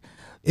like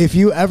if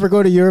you ever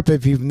go to Europe,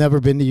 if you've never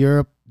been to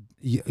Europe,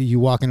 you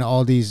walk into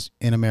Aldi's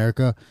in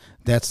America.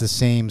 That's the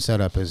same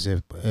setup as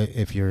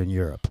if you're in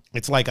Europe.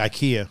 It's like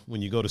IKEA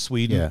when you go to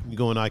Sweden. Yeah. You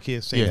go in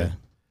IKEA. Same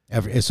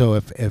thing. So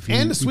if you,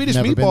 And the you've Swedish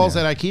never been meatballs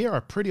there. at IKEA are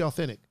pretty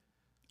authentic.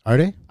 Are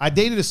they? I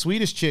dated a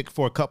Swedish chick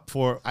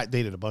I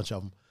dated a bunch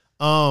of them.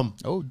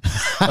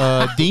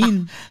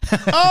 Dean.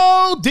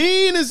 Oh,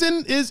 Dean is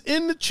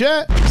in the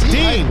chat.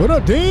 Dean, What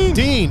up, Dean?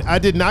 Dean, I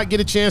did not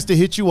get a chance to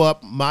hit you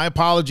up. My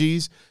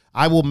apologies.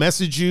 I will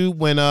message you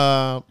when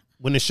the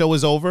show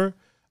is over.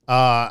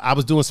 I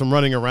was doing some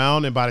running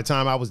around, and by the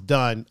time I was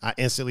done, I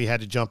instantly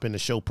had to jump into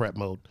show prep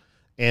mode.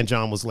 And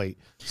John was late.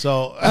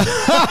 So so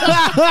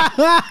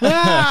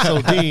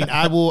Dean,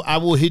 I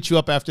will hit you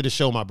up after the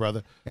show, my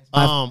brother.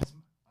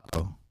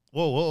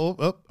 Whoa.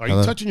 Are you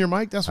Hello? touching your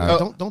mic? That's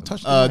what. Don't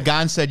touch the mic.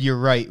 Gon said you're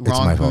right. my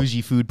Wrong fault.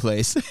 bougie food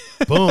place.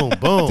 Boom.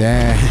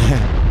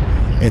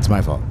 Damn. It's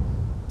my fault.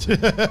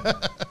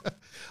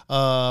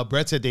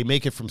 Brett said they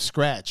make it from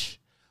scratch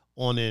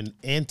on an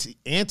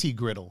anti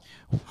griddle.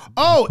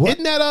 Oh, What?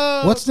 isn't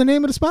that What's the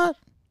name of the spot?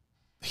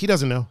 He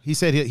doesn't know. He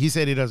said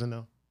he doesn't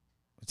know.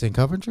 It's in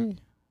Coventry.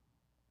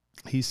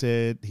 He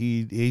said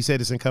he said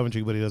it's in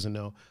Coventry, but he doesn't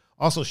know.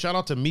 Also, shout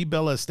out to Me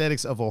Bella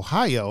Aesthetics of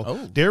Ohio.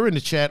 Oh. They're in the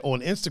chat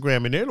on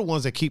Instagram, and they're the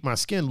ones that keep my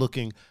skin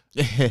looking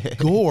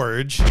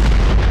gorge.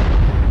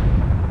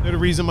 They're the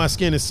reason my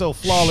skin is so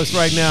flawless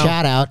right now.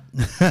 Shout out.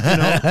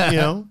 You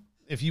know,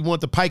 if you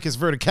want the Picus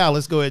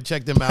verticalis, go ahead and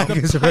check them out.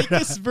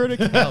 Picus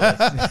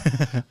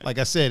verticalis. Like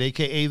I said,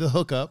 AKA the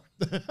hookup.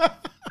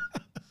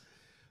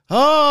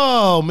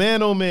 Oh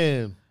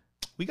man.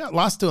 We got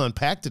lots to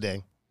unpack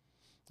today.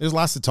 There's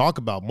lots to talk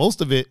about.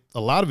 A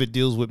lot of it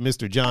deals with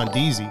Mr. John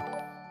Deasy.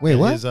 Wait,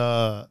 what? His,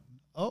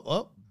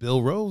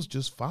 Bill Rose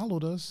just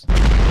followed us.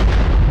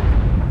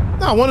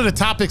 No, one of the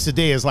topics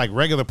today is like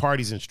regular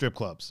parties and strip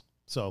clubs.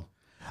 So,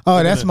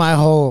 Oh, that's my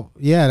whole.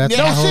 Yeah, that's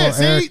my no whole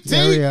shit. See,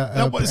 area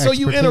of so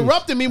you expertise.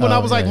 interrupted me when I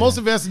was like, most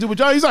of it has to do with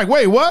John. He's like,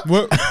 wait, what?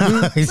 Man,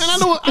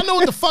 I know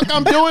what the fuck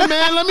I'm doing,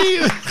 man. Let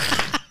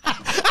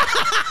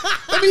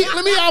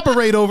me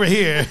operate over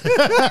here.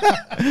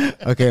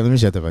 Okay, let me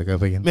shut the fuck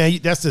up again. Man,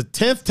 that's the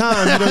 10th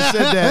time you done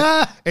said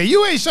that. And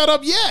you ain't shut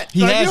up yet.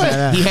 He Like, you hasn't.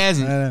 ain't- He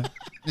hasn't.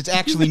 It's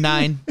actually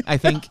 9, I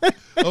think.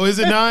 Oh, is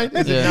it 9?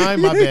 Is it Yeah.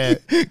 9?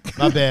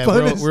 My bad.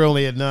 We're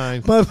only at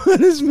 9. My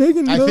butt is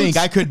making I notes. think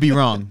I could be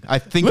wrong. I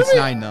think it's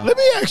 9 though. Let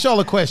me ask y'all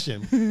a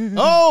question.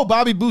 Oh,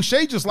 Bobby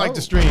Boucher just liked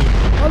the stream.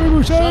 Bobby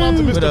Boucher. Shout out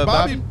to What Mr.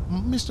 up,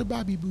 Mr.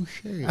 Bobby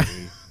Boucher.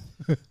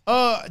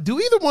 Do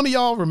either one of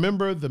y'all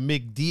remember the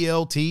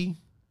McDLT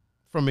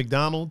from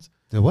McDonald's?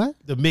 The what?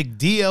 The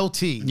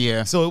McDLT.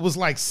 Yeah. So it was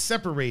like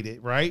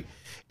separated, right?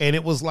 And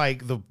it was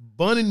like the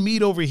bun and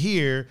meat over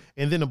here,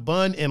 and then a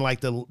bun and like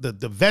the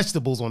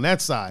vegetables on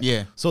that side.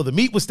 Yeah. So the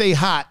meat would stay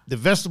hot, the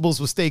vegetables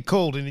would stay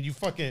cold, and then you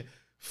fucking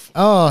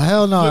Oh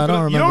hell no! Flip I it don't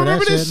up. remember, You don't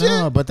remember that this shit?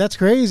 No, but that's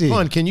crazy.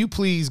 Fun, can you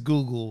please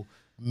Google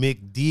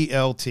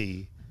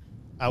McDLT?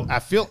 I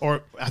feel,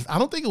 or I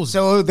don't think it was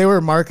So they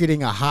were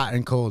marketing a hot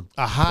and cold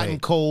a hot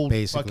and cold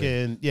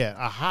basically.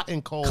 a hot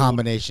and cold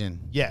combination.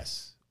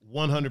 Yes,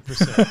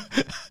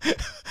 100%.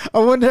 I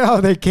wonder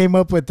how they came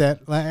up with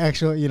that. Like,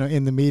 actually,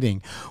 in the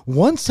meeting,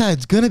 one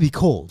side's gonna be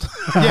cold,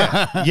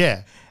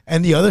 yeah.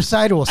 and the other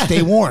side will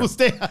stay warm. We'll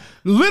stay,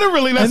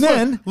 literally, that's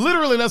And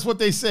that's what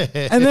they said.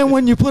 And then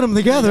when you put them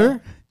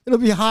together, it'll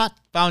be hot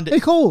Found and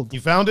it. cold.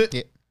 you found it.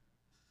 Yeah.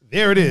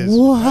 There it is.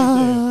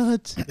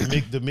 What?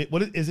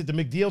 What is it? The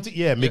McDLT?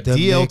 Yeah, The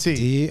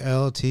McDLT.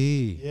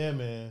 McDLT. Yeah,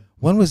 man.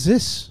 When was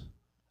this?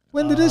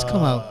 When did this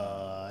come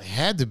out? It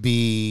had to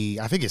be.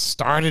 I think it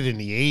started in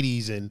the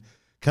 80s and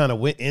kind of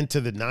went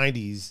into the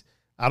 90s.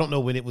 I don't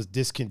know when it was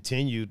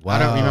discontinued. I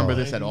don't remember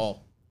this at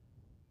all.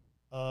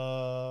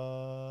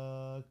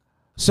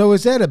 So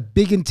is that a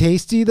Big and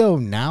Tasty though?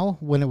 Now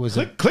when it was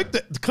Click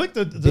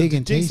the Big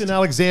and Jason tasty.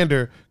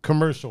 Alexander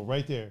commercial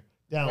right there.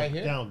 Down, Right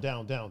here? down.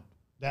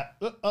 That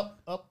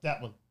up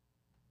that one.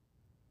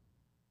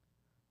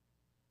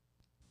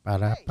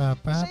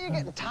 Say you're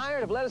getting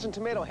tired of lettuce and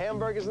tomato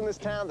hamburgers in this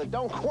town that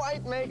don't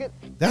quite make it.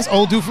 That's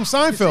old dude from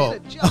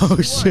Seinfeld.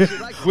 Oh shit!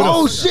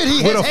 Oh shit!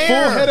 He With has a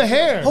hair. full head of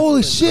hair.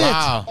 Holy shit!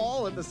 Wow.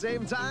 All at the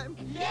same time?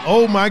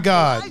 Oh my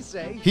God. I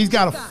say, He's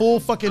got a full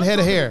fucking head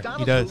of hair.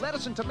 McDonald's does.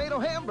 Lettuce and tomato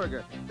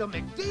hamburger, the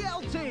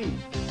McDLT.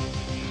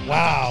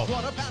 Wow.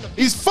 Quarter pound of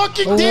He's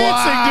fucking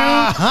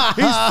dancing,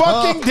 dude. He's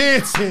fucking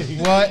dancing.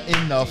 What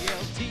in the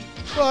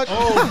Fuck.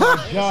 Oh my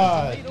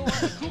God. tomato on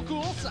the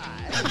cool side.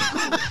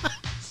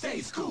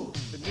 Stays cool.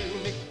 The new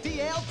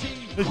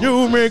McDLT. The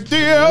new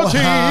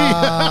McDLT.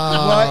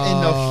 what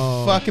in the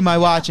fuck am I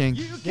watching?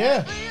 You can't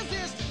Yeah.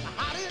 resist the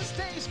hottest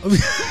taste.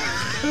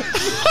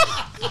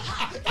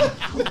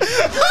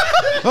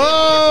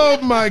 Oh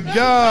my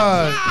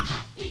God.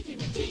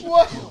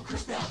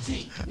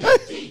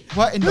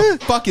 What in the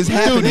fuck is Dude,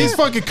 happening? these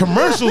fucking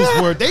commercials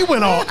they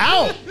went all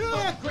out.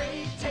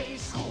 Great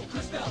taste.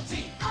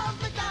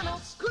 Of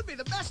McDonald's. Could be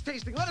the best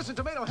tasting lettuce and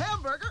tomato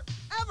hamburger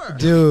ever.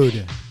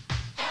 Dude,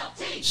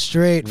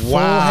 straight full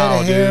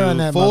head of hair on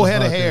that. Full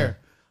head of motherfucker. hair.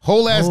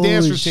 Whole ass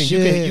dance Holy routine.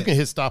 shit. You can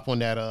hit stop on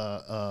that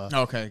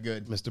Okay,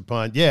 good. Mr.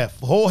 Pun. Yeah,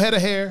 whole head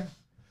of hair.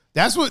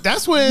 That's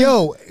when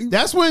Yo.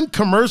 that's when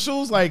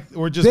commercials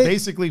were just They-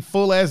 basically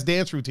full ass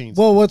dance routines.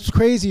 Well, what's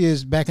crazy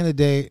is back in the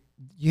day,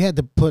 you had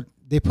to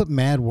they put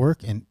mad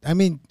work in. I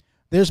mean,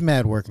 there's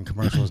mad work in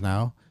commercials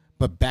now,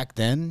 but back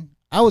then,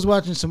 I was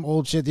watching some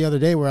old shit the other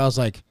day where I was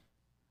like,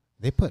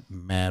 they put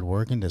mad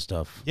work into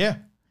stuff. Yeah.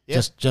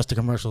 Just the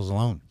commercials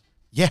alone.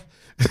 Yeah.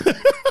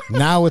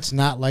 Now it's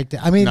not like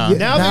that. I mean, No.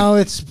 now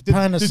it's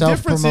kind of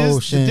self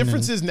promotion. The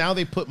difference is now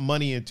they put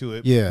money into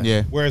it. Yeah.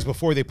 Yeah. Whereas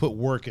before they put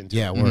work into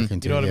Yeah, it. work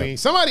into You know it, what I yeah. mean?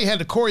 Somebody had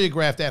to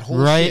choreograph that whole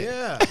Right. shit.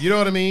 Yeah. You know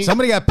what I mean?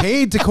 Somebody got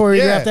paid to choreograph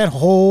Yeah. that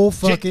whole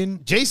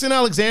fucking. Jason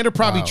Alexander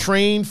probably Wow.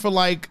 trained for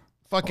like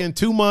fucking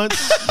 2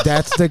 months.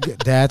 that's the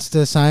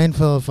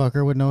Seinfeld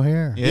fucker with no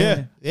hair.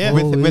 Yeah.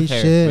 Holy with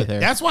hair. shit. With hair.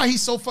 That's why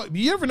he's so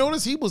You ever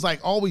notice he was like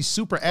always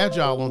super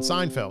agile on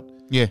Seinfeld?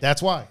 Yeah.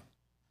 That's why.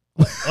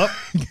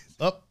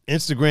 Up.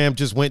 Instagram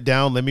just went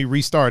down. Let me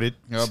restart it.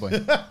 Oh boy.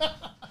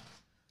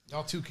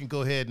 Y'all two can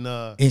go ahead and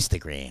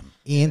Instagram.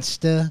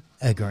 Instagram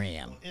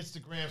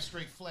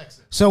straight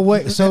flexing. So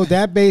what? So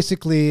that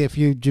basically, if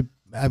you,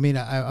 I mean,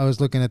 I was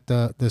looking at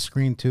the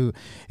screen too.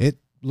 It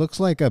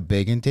looks like a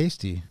Big and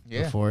Tasty.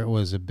 Yeah. Before it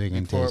was a Big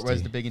and Before Tasty. it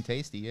was the Big and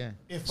Tasty, yeah.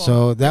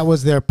 So that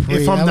was their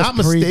pre. If I'm that not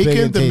was pre-Big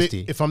mistaken, and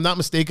Tasty. if I'm not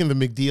mistaken, the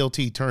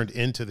McDLT turned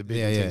into the Big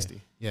and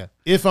Tasty. Yeah.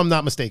 If I'm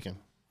not mistaken.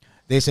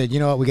 They said, you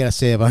know what, we got to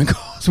save on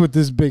costs with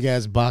this big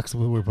ass box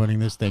we're putting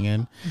this thing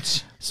in.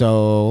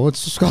 So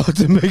let's just call it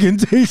the Big and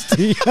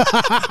Tasty.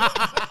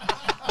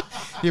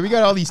 Yeah, we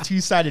got all these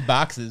two-sided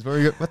boxes.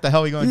 What the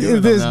hell are we going to do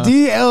with This them now?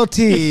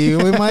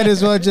 DLT, we might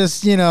as well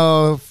just,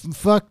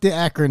 fuck the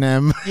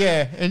acronym.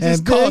 Yeah, and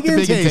just call it the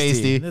Big and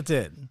Tasty. That's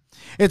it.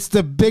 It's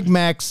the Big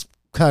Mac's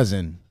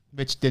cousin.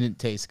 Which didn't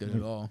taste good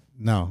at all.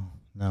 No.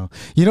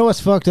 You know what's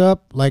fucked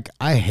up? Like,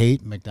 I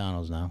hate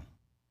McDonald's now.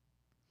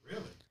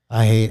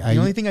 The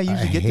only thing I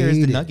usually get there is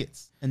the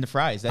nuggets and the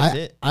fries. That's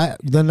it.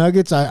 The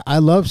nuggets, I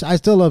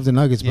still love the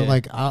nuggets, but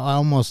like I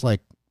almost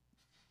like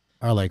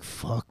are like,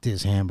 fuck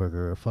this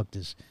hamburger or fuck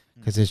this,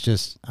 because it's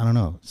just, I don't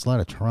know, it's a lot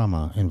of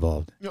trauma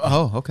involved.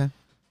 Oh, okay.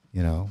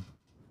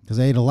 Because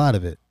I ate a lot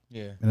of it.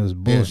 Yeah. And it was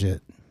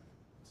bullshit.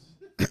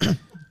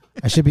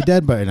 I should be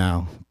dead by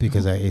now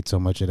because I ate so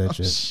much of that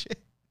shit.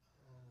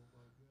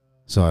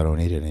 So I don't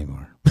eat it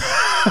anymore.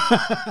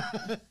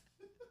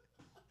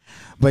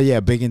 But yeah,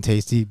 Big and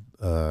Tasty.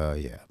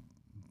 Yeah.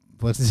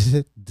 What's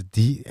it? The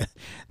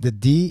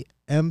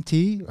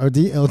DMT or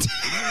DLT?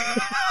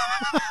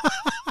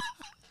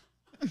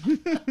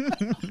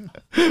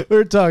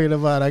 We're talking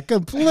about a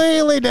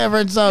completely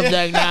different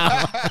subject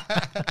now.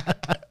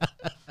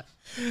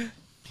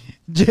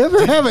 Did you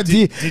ever have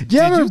did you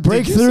ever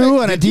break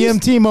through on a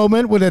DMT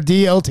moment with a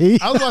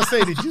DLT? I was about to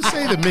say, did you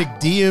say the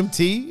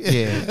McDMT?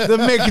 Yeah. The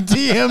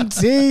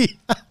McDMT.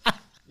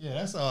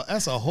 Yeah,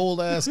 that's a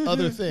whole ass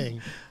other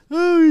thing.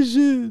 Oh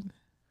shit.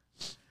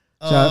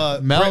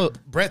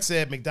 Brett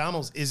said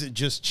McDonald's isn't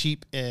just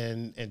cheap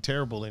and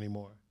terrible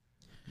anymore.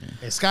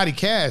 And Scotty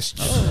Cash.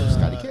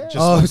 Scotty Cash.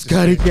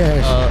 Scotty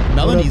Cash.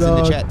 Melanie's in the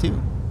dog? chat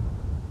too.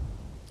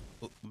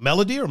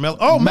 Melody or Mel?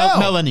 Oh, Mel.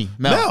 Melanie.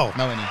 Mel.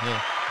 Melanie,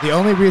 yeah. The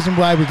only reason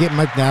why we get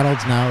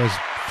McDonald's now is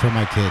for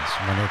my kids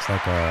when it's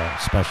like a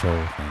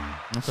special thing.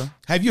 Okay.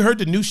 Have you heard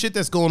the new shit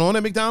that's going on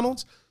at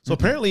McDonald's? So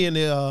apparently in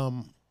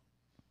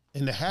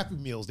the Happy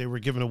Meals, they were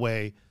giving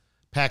away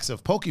packs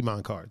of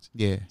Pokemon cards.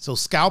 Yeah. So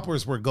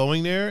scalpers were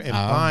going there and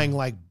buying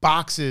like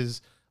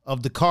boxes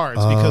of the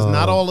cards because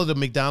not all of the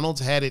McDonald's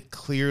had it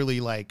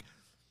clearly like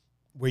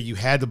where you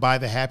had to buy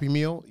the Happy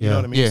Meal. You know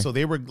what I mean? Yeah. So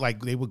they were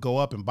like, they would go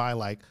up and buy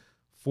like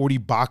 40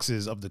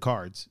 boxes of the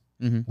cards.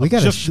 We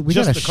got Just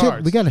the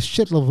cards. we got a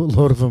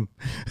shitload of them.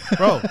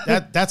 Bro,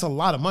 that's a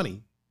lot of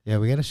money. Yeah,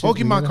 we got a shit.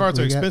 Pokemon cards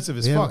are expensive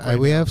as fuck right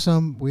we now. have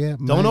some. We have.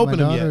 Don't open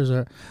them yet.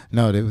 yet.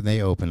 No,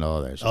 they opened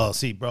all that shit. Oh,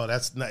 see, bro,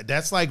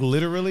 that's like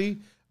literally.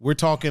 We're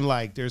talking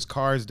like there's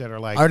cards that are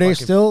like. Are they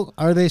fucking- still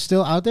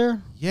out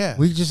there? Yeah.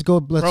 We just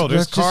go. Bro, there's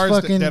let's just cards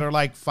fucking, that are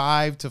like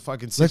 $5,000 to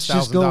fucking $6,000. Let's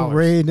just go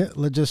raid.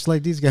 Just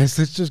like these guys.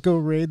 Let's just go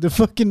raid the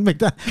fucking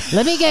McDonald's.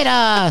 Let me get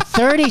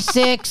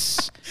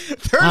 36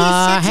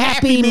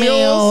 Happy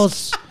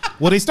Meals.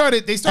 Well, they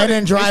started, and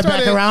then drive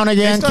back around they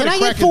again. started Can I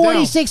get cracking down.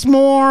 46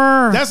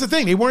 more? That's the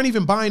thing. They weren't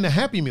even buying the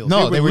Happy Meals.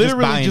 No, they were just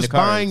literally buying just the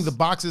cards. buying the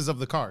boxes of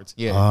the cards.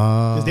 Yeah.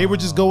 Because they would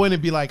just go in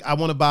and be like, I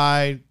want to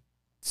buy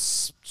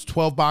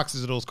 12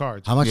 boxes of those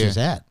cards. How much Yeah. is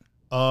that?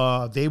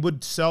 They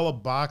would sell a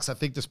box. I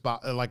think this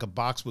like a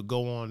box would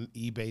go on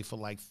eBay for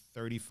like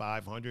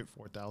 $3,500,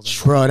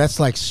 $4,000. Bro, that's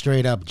like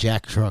straight up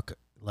jack truck.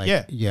 Like,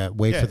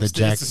 wait for the it's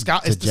jack. it's the to jack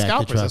scalpers. the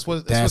truck. That's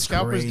what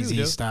scalpers crazy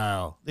do. Dude.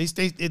 style. They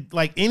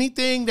like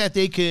anything that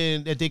they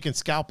can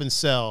scalp and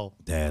sell.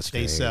 That's they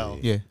crazy. sell.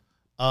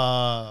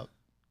 Yeah.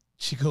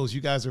 She goes,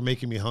 "You guys are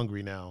making me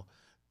hungry now.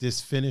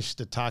 Just finish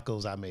the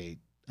tacos I made.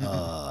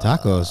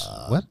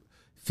 Tacos. What?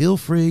 Feel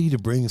free to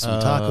bring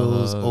some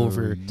tacos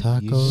over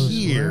Tacos.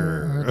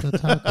 here. Where are the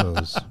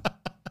tacos?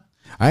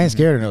 I ain't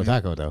scared of no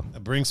taco though.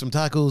 Bring some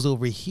tacos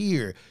over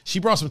here." She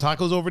brought some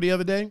tacos over the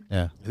other day.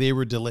 Yeah. They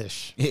were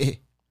delish.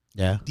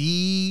 Yeah.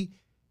 Delish.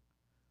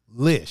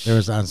 There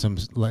was on some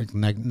like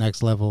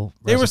next level.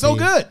 They were so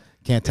recipe. good.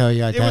 Can't tell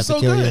you. I They were have to so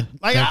kill good. you.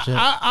 Like type shit.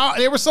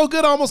 they were so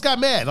good. I almost got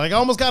mad. Like I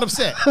almost got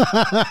upset.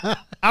 I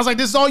was like,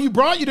 "This is all you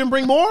brought? You didn't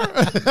bring more?"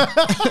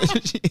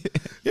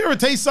 You ever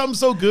taste something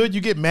so good you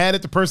get mad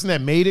at the person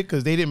that made it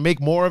because they didn't make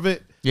more of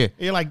it? Yeah. And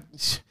you're like,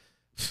 "Get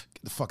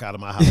the fuck out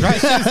of my house!"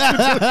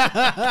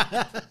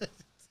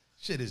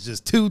 Shit is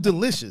just too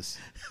delicious.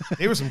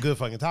 They were some good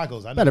fucking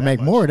tacos. I know Better that make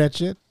much. more of that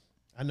shit.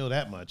 I know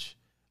that much.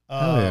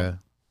 Oh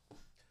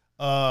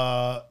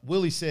yeah.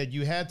 Willie said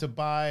you had to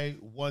buy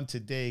one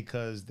today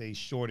because they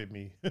shorted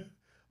me.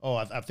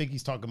 I think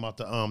he's talking about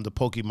the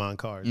Pokemon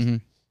cards. Mm-hmm.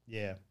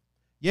 Yeah,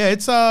 Yeah,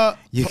 it's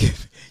You can,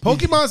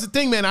 Pokemon's the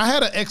thing, man. I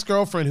had an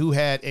ex-girlfriend who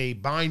had a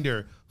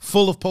binder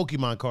full of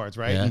Pokemon cards,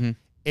 right? Yeah.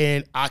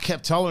 And I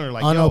kept telling her,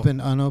 like,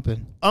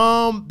 unopened.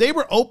 they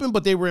were open,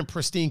 but they were in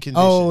pristine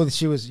condition. Oh,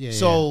 she was. Yeah.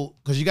 So,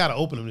 because you got to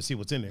open them to see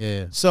what's in there.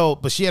 Yeah. So,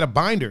 but she had a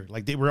binder.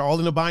 Like, they were all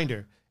in a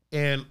binder.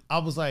 And I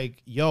was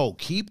like, yo,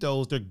 keep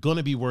those. They're going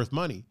to be worth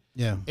money.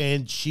 Yeah.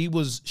 And she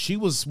was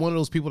one of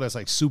those people that's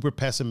like super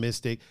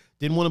pessimistic,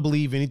 didn't want to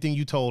believe anything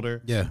you told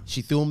her. Yeah.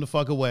 She threw them the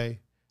fuck away.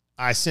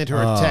 I sent her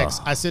a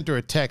text. I sent her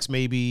a text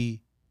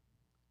maybe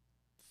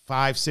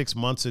 5-6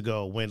 months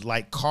ago when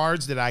like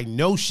cards that I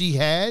know she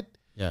had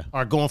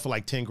are going for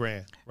like 10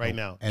 grand right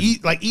now. And-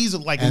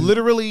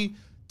 Literally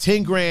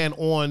 10 grand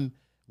on.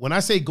 When I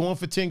say going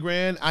for 10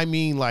 grand, I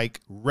mean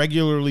like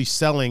regularly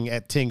selling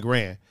at 10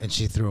 grand. And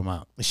she threw them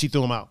out. And she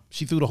threw them out.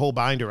 She threw the whole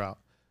binder out.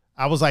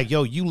 I was like,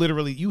 yo,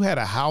 you had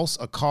a house,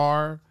 a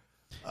car,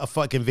 a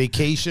fucking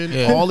vacation,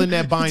 all in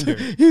that binder.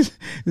 He's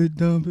the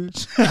dumb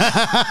bitch.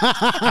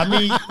 I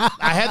mean,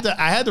 I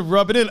had to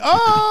rub it in.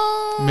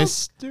 Oh,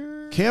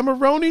 Mr.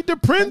 Cameroni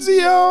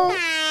DiPrenzio.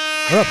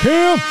 What up,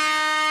 Cam?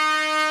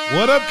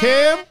 What up,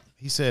 Cam?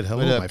 He said,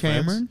 hello, What up, my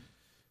Cameron? friends.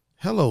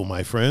 Hello,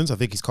 my friends. I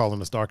think he's calling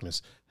us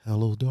darkness.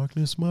 Hello,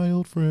 darkness, my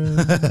old friends.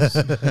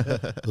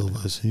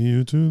 Let's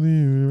hear to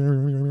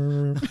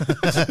the...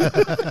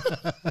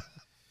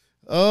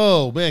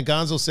 Oh, man.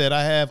 Gonzo said,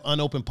 I have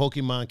unopened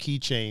Pokemon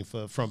keychain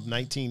from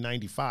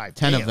 1995.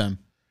 10 Damn. of them.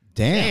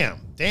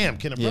 Damn.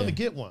 Can a brother Yeah.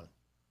 get one?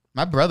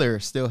 My brother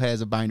still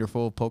has a binder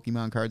full of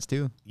Pokemon cards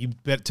too, You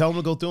better tell him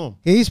to go through them.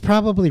 He's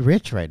probably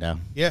rich right now.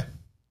 Yeah.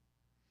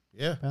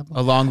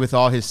 along with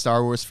all his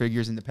Star Wars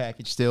figures in the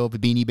package still, the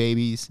Beanie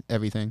Babies,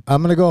 everything.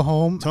 I'm gonna go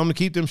home. Tell him to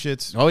keep them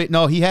shits. Oh, wait,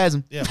 no, he has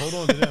them. Yeah, hold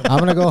on to them. I'm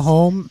gonna go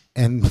home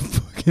and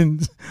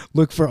fucking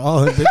look for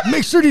all of it.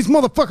 Make sure these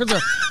motherfuckers are.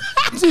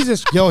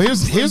 Jesus. Yo,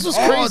 here's what's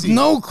crazy.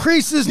 No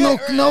creases, no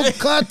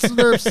cuts,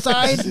 or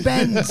side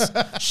bends.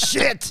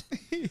 Shit.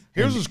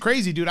 Here's what's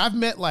crazy, dude. I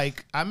met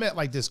like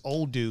this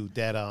old dude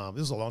that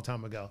this was a long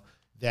time ago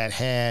that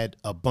had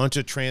a bunch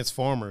of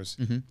Transformers,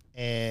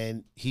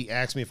 and he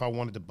asked me if I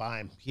wanted to buy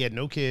him. He had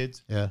no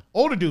kids. Yeah.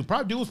 Older dude,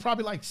 was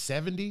probably like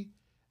 70.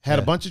 Had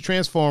a bunch of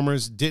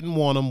Transformers, didn't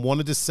want them,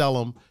 wanted to sell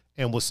them,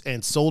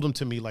 and sold them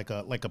to me like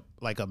a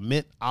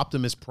mint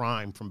Optimus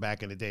Prime from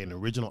back in the day, an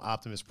original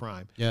Optimus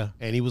Prime. Yeah.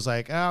 And he was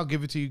like, I'll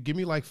give it to you. Give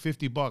me like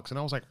 $50. And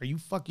I was like, are you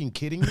fucking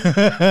kidding me?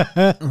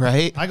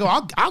 Right? I go,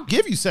 I'll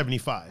give you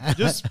 75.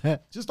 Just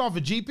off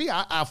a GP.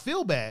 I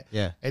feel bad.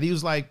 Yeah. And he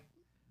was like,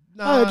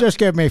 nah. Oh, just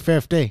give me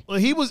 50. Well,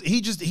 he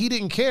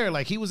didn't care.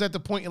 Like, he was at the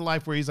point in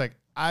life where he's like,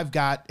 I've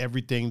got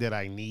everything that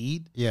I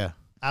need. Yeah.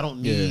 I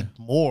don't need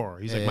more.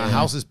 He's like, my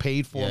house is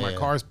paid for, my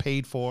car's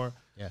paid for.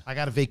 Yeah. I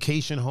got a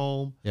vacation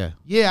home. Yeah.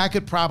 Yeah, I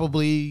could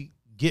probably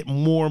get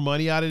more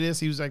money out of this.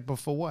 He was like, but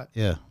for what?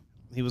 Yeah.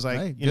 He was like,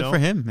 Right, you good know, for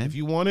him, man. if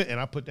you want it, and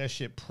I put that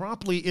shit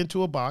promptly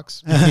into a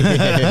box,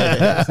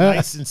 it's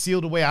nice and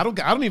sealed away. I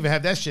don't even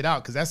have that shit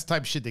out because that's the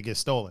type of shit that gets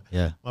stolen.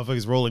 Yeah.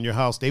 Motherfuckers roll in your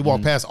house. They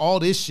walk past all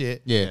this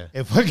shit. Yeah.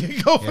 and fucking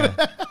go for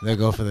that. They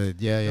go for the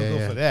They'll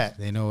go for that.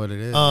 They know what it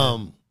is.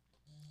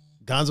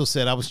 Gonzo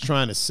said I was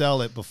trying to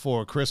sell it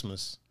before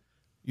Christmas.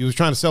 You was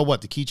trying to sell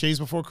what, the keychains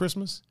before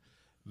Christmas?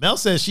 Mel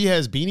says she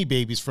has Beanie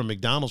Babies from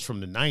McDonald's from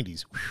the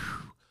 90s.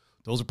 Whew.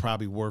 Those are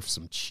probably worth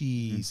some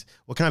cheese.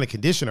 What kind of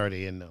condition are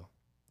they in though?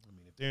 I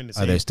mean, if they're in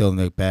the Are they still in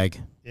the bag?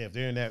 yeah,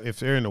 if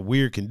they're in a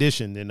weird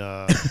condition, then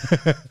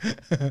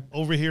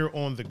over here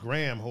on the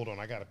gram, hold on,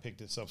 I gotta pick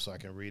this up so I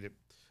can read it.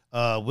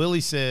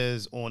 Willie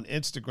says on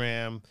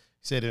Instagram,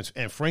 he said,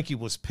 and Frankie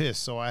was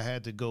pissed, so I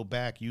had to go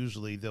back.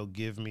 Usually they'll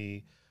give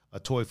me a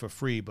toy for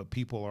free, but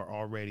people are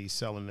already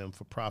selling them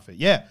for profit.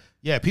 Yeah.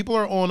 People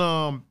are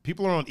on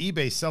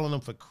eBay selling them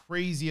for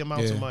crazy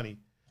amounts of money.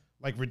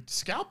 Like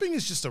scalping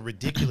is just a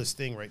ridiculous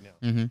thing right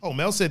now. Oh,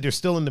 Mel said they're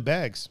still in the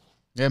bags.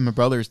 Yeah, my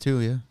brothers too,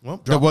 yeah. Well,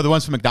 The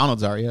ones from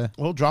McDonald's are, yeah.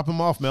 Well, drop them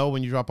off, Mel,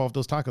 when you drop off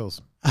those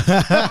tacos.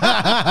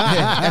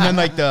 Yeah. And then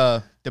like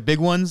the big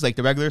ones, like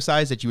the regular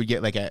size that you would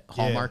get like at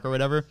Hallmark or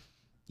whatever,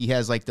 he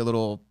has like the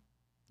little,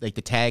 like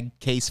the tag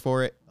case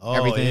for it. Oh,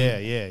 everything.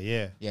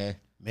 yeah.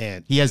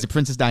 Man, He has the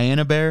Princess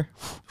Diana bear.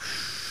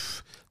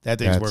 that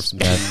thing's worth some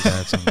cheese.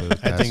 That's some loot.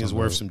 That That's thing is some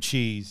worth loot. some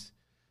cheese.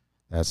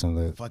 That's some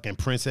loot. Fucking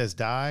Princess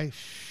Di,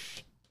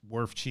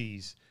 worth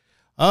cheese.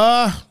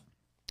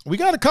 We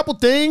got a couple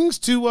things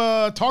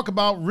to talk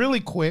about really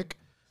quick.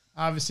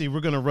 Obviously,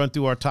 we're gonna run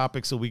through our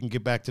topics so we can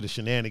get back to the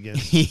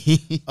shenanigans.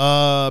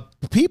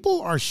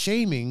 People are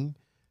shaming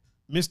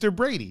Mr.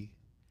 Brady,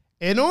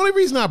 and the only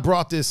reason I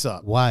brought this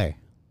up Why?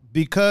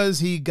 because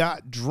he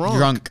got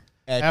drunk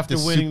at after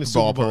the winning the Super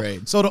Super Bowl Bowl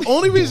parade. So the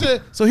only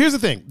reason, so here's the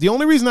thing. The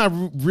only reason I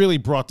really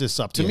brought this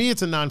up, to me,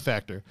 it's a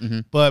non-factor.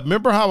 But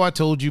remember how I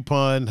told you,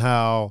 Pun,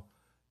 how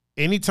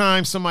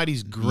anytime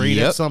somebody's great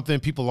at something,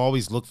 people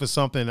always look for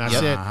something.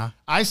 And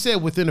I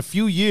said within a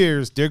few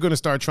years, they're going to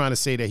start trying to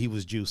say that he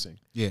was juicing.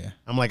 Yeah.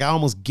 I'm like, I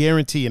almost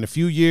guarantee in a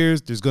few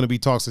years, there's going to be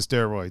talks of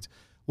steroids.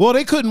 Well,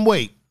 they couldn't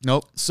wait.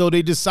 Nope. So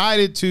they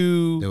decided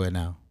to, Do it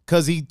now.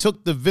 because he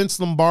took the Vince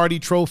Lombardi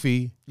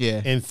trophy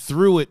Yeah. and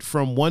threw it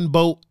from one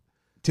boat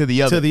to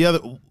the other.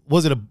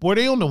 Was it were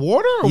they on the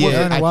water? Or was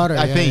Yeah, it? in the water.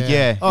 I think,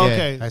 yeah. Oh,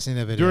 okay. I seen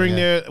that video. During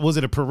yeah. was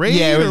it a parade?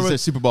 Yeah, it or was a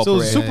Super Bowl so it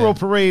was a parade. Super Bowl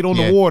parade on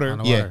Yeah. the water. On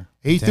the Yeah. water.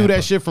 He threw Tampa.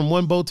 that shit from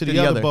one boat to the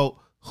other boat.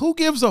 Who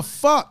gives a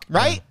fuck?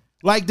 Right?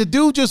 Like the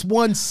dude just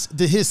won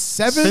his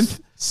seventh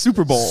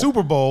Super Bowl.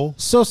 Super Bowl.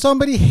 So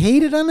somebody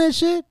hated on that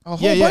shit? A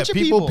whole bunch of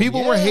people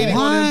were hating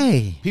on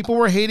him. Why? People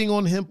were hating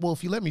on him. Well,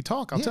 if you let me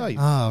talk, I'll tell you.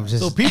 Oh,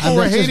 just, So people I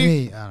were bet just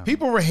hating. me. I don't know.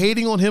 People were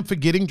hating on him for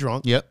getting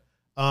drunk. Yep.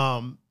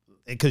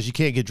 Because you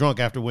can't get drunk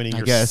after winning I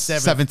your guess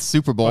seventh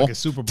Super Bowl. fucking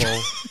Super Bowl.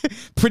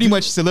 Pretty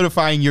much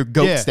solidifying your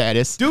GOAT Yeah.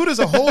 status. Dude is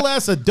a whole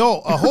ass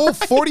adult, a whole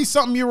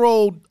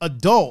 40-something-year-old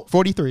adult,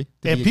 43.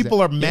 and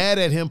people are mad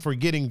at him for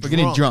getting drunk.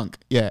 getting drunk.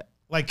 Yeah.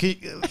 Like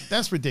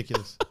that's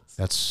ridiculous.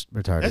 That's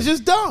retarded. That's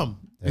just dumb.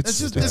 It's That's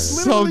just retarded. it's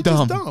So literally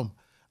just dumb. dumb.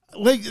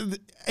 Like,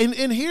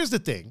 and here's the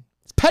thing.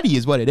 It's petty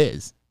is what it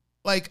is.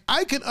 Like,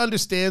 I can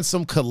understand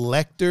some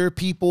collector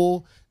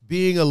people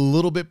being a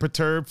little bit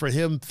perturbed for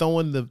him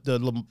throwing the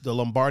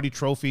Lombardi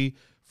trophy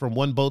from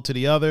one boat to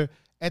the other.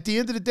 At the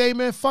end of the day,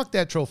 man, fuck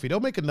that trophy. They'll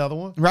make another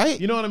one. Right.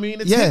 You know what I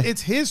mean? It's Yeah.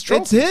 it's his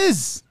trophy. It's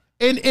his.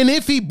 And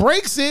if he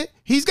breaks it,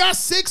 he's got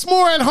 6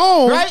 more at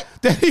home Right.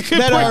 that he can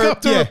That break are-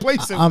 up to yeah.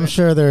 replace it. I'm with.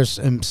 sure there's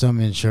some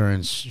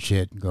insurance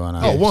shit going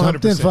on. Oh,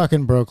 100%. Something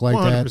fucking broke like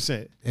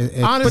 100%.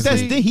 that. Honestly, But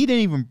that's the thing. It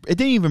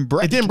didn't even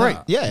break. It didn't break.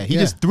 Yeah. He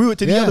Yeah. just threw it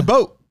to the Yeah. other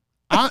boat.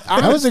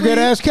 That was a good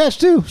ass catch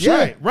too.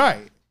 Shit.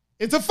 Right.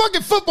 It's a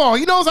fucking football.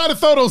 He knows how to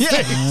throw those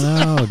things.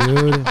 I know,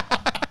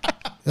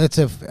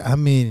 dude. I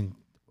mean,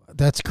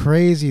 that's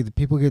crazy. The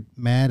people get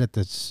mad at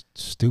the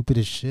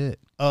stupidest shit.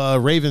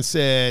 Raven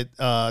said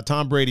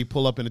Tom Brady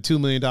pull up in a $2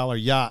 million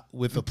yacht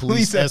with a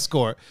police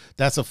escort.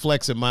 That's a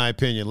flex, in my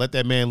opinion. Let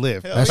that man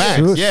live. That's Facts.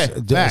 true. Yeah,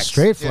 facts.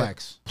 Straight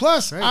flex.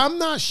 Plus, I'm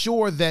not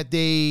sure that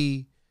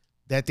they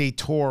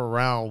tore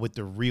around with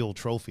the real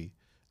trophy.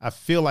 I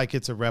feel like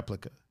it's a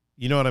replica.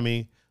 You know what I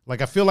mean?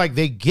 Like, I feel like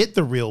they get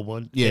the real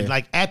one. Yeah. And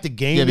like at the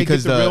game, Yeah, they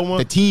because get the real one.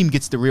 the team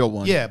gets the real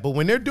one. Yeah, but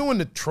when they're doing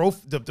the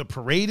trophy, the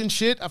parade and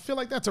shit, I feel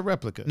like that's a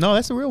replica. No,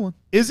 that's the real one.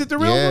 Is it the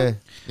real one?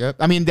 Yep.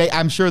 I mean,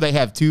 I'm sure they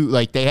have two.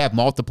 Like they have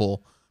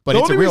multiple, but The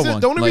it's a only real reason,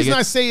 one. The only Like, reason I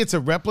it's- say it's a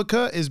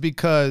replica is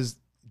because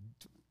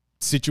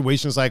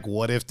situations like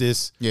what if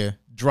this Yeah.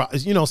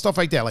 drops, stuff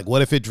like that. Like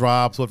what if it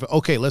drops? What if,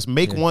 okay, let's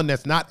make one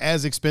that's not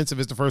as expensive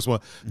as the first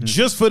one,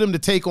 just for them to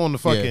take on the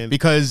fucking. Yeah,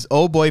 because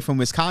old boy from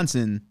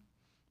Wisconsin,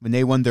 when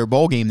they won their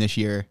bowl game this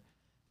year,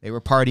 they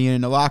were partying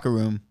in the locker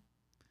room,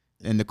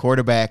 and the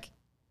quarterback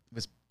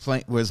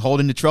was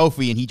holding the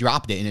trophy, and he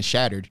dropped it, and it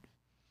shattered.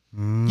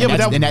 yeah,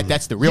 but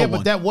That's the real yeah, one.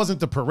 but that wasn't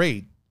the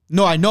parade.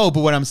 No, I know,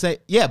 but what I'm saying,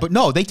 yeah, but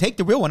no, they take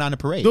the real one on the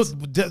parade.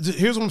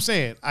 Here's what I'm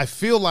saying. I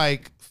feel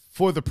like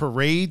for the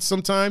parade,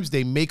 sometimes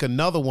they make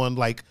another one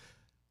like.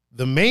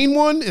 The main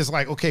one is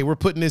like, okay, we're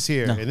putting this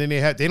here, and then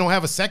they don't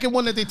have a second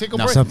one that they take a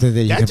break. Something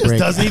that you can just break.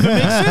 doesn't even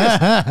make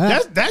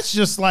sense. That's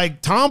just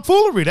like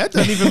tomfoolery. That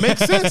doesn't even make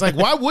sense. Like,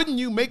 why wouldn't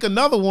you make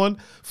another one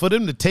for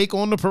them to take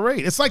on the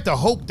parade? It's like the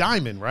Hope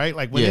Diamond, right?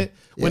 Like when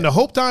when the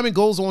Hope Diamond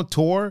goes on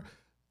tour.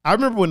 I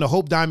remember when the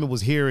Hope Diamond was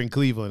here in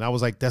Cleveland. I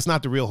was like, that's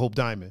not the real Hope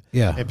Diamond.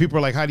 Yeah. And people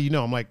are like, how do you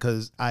know? I'm like,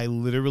 because I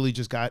literally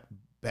just got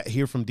back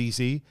here from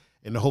DC,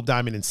 and the Hope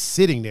Diamond is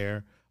sitting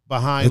there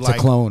behind It's a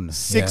like clone.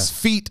 6 Yeah.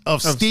 feet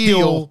of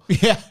steel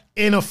Yeah.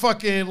 in a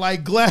fucking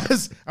like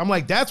glass. I'm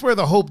like, that's where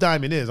the Hope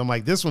Diamond is. I'm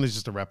like, this one is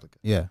just a replica.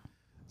 Yeah.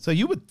 So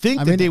you would think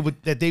I that mean-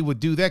 they would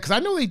do that, because I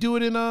know they do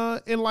it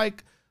in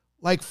like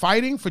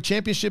fighting for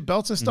championship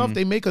belts and stuff.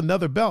 They make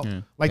another belt.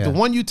 Like the Yeah.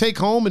 one you take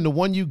home and the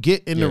one you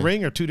get in the Yeah.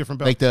 ring are 2 different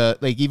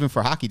belts. Like even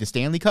for hockey, the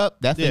Stanley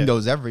Cup, that thing Yeah.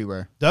 goes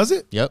everywhere. Does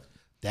it? Yep.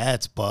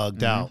 That's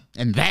bugged out.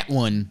 And that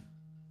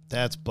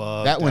That's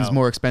bugged. one's out.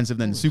 more expensive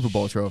than the Super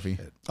Bowl trophy.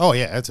 Oh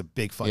yeah, that's a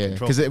big fucking Yeah,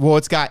 trophy. because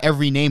it's got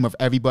every name of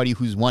everybody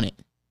who's won it,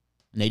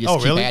 and they just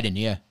keep really? adding.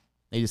 Yeah,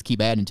 they just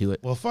keep adding to it.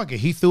 Well, fuck it.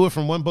 He threw it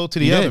from one boat to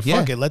the He other. did, yeah.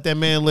 Fuck it. Let that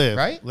man live.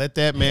 Right? Let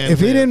that man If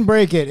live. he didn't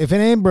break it, if it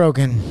ain't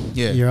broken,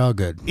 Yeah. you're all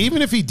good.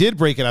 Even if he did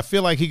break it, I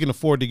feel like he can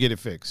afford to get it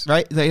fixed.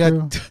 Right?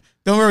 True.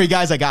 Don't worry,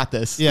 guys, I got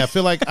this. Yeah, I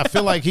feel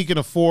like he can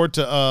afford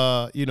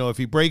to if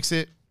he breaks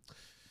it,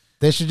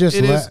 They should just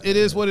it let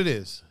is what it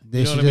is. they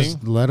You know should what I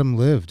just mean? let him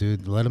live,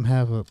 dude. Let him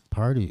have a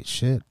party.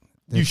 Shit.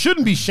 You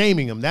shouldn't be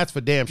shaming him. That's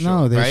for damn sure.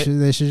 No, they right?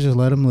 should just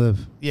let him live.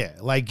 Yeah,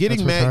 like getting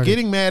That's mad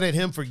retarded. at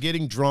him for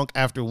getting drunk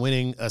after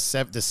winning the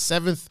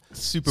 7th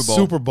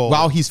Super Bowl.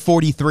 While he's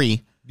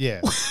 43. Yeah.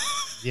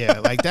 Yeah,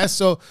 like that's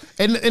so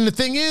and the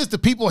thing is, the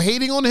people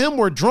hating on him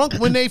were drunk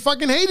when they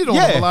fucking hated on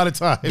him Yeah. a lot of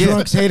times.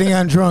 Drunks hating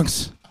on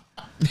drunks.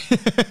 They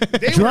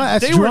That's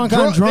drunk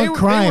on drunk they were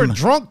crime.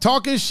 drunk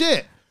talking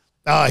shit.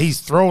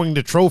 He's throwing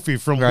the trophy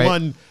from Right.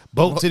 one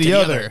boat to the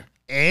other.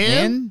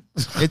 And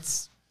And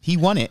he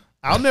won it.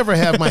 I'll never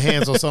have my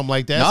hands on something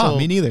like that. No, so,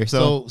 me neither.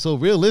 So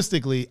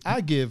realistically,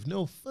 I give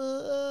no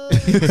fuck.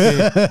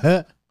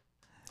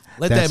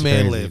 Let That's that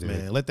man crazy, live, dude.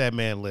 man. Let that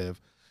man live.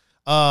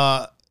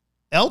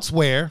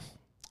 Elsewhere,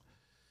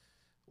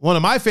 one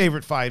of my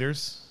favorite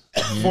fighters,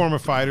 former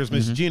fighters,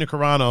 Miss Gina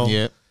Carano,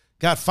 Yep.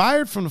 got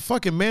fired from the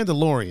fucking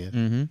Mandalorian.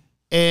 Mm-hmm.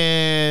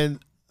 And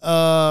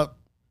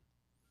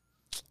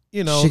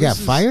you know, She got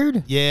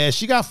fired? Yeah,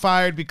 she got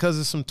fired because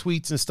of some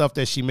tweets and stuff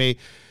that she made.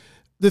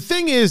 The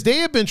thing is, they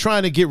have been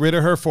trying to get rid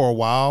of her for a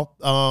while.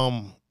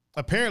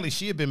 Apparently,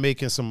 she had been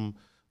making some,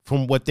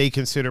 from what they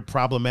consider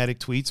problematic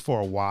tweets for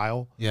a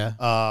while.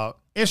 Yeah.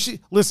 And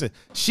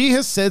she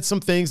has said some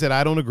things that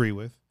I don't agree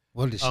with.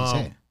 What did she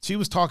say? She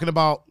was talking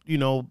about, you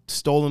know,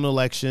 stolen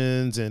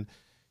elections, and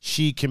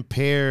she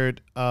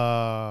compared.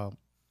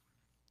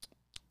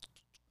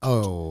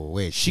 Oh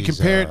wait. She she's,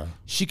 compared. What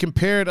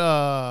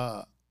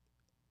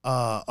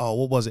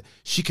was it?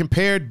 She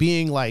compared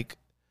being like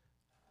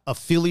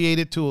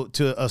affiliated to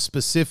a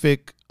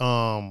specific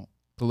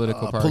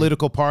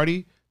political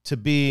party to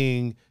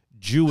being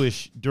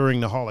Jewish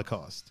during the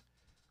Holocaust,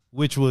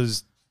 which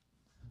was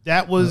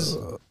that was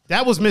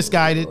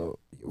misguided.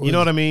 You know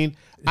what I mean?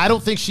 I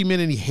don't think she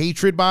meant any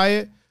hatred by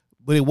it,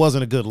 but it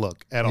wasn't a good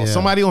look at all. Yeah.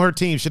 Somebody on her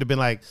team should have been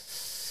like,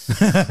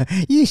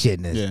 You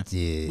shouldn't have.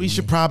 Yeah. we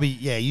should probably,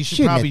 you should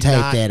Shouldn't probably have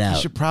typed not. that out.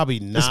 You should probably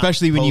not.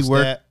 Especially when you post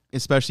work, that.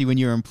 especially when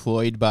you're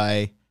employed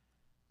by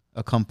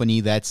a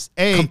company that's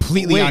Hey,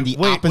 completely on the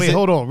opposite. Wait,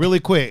 hold on, really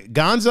quick,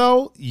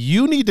 Gonzo,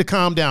 you need to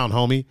calm down,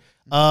 homie.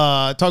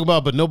 Talk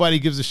about, but nobody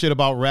gives a shit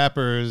about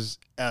rappers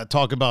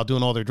talking about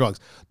doing all their drugs.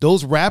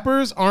 Those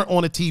rappers aren't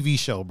on a TV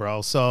show,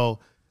 bro. So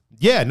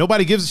yeah,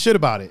 nobody gives a shit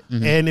about it.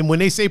 Mm-hmm. And then when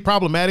they say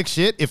problematic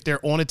shit, if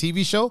they're on a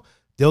TV show,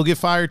 they'll get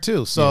fired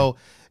too. So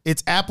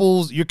it's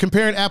apples. You're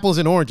comparing apples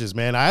and oranges,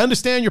 man. I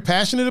understand you're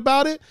passionate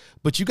about it,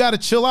 but you got to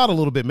chill out a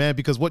little bit, man,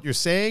 because what you're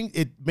saying,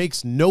 it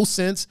makes no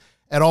sense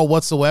at all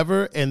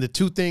whatsoever. And the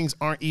two things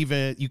aren't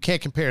even, you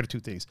can't compare the two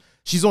things.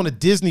 She's on a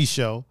Disney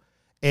show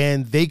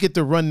and they get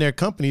to run their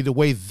company the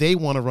way they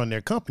want to run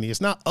their company.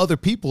 It's not other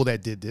people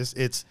that did this.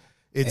 It's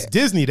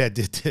Disney that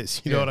did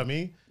this. You know what I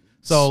mean?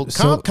 So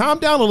calm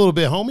down a little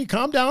bit, homie.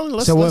 Calm down. And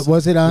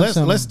was it on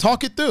some? Let's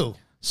talk it through.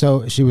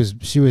 So she was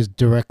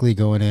directly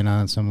going in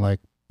on some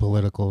like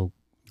political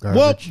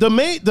garbage. Well,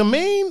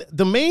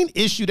 the main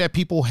issue that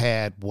people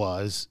had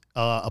was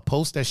a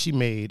post that she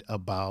made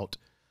about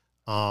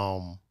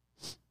the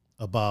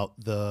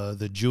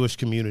Jewish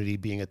community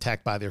being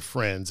attacked by their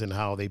friends, and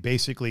how they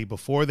basically,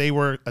 before they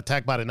were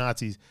attacked by the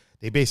Nazis,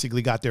 they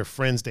basically got their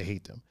friends to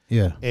hate them.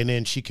 Yeah. And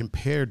then she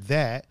compared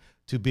that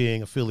to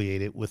being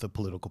affiliated with a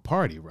political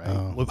party,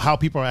 right? With how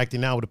people are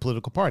acting now with a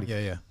political party.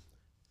 Yeah.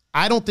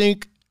 I don't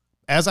think,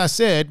 as I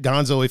said,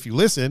 Gonzo, if you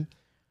listen,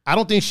 I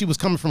don't think she was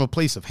coming from a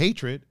place of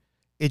hatred.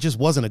 It just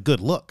wasn't a good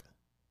look.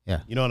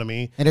 Yeah. You know what I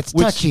mean? And it's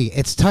touchy.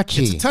 It's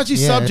touchy. It's a touchy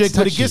Yeah, subject, it's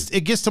but touchy.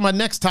 it gets to my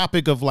next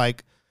topic of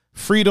like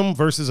freedom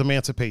versus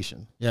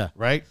emancipation. Yeah.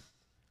 Right?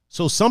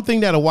 So something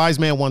that a wise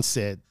man once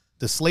said,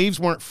 the slaves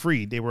weren't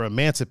freed, they were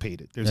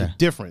emancipated. There's a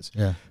difference.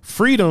 Yeah.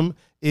 Freedom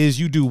is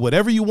you do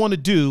whatever you want to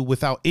do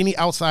without any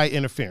outside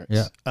interference.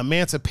 Yeah.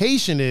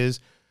 Emancipation is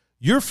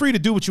you're free to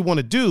do what you want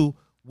to do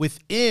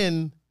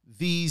within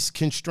these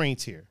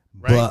constraints here.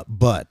 Right?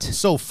 But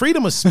So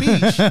freedom of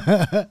speech,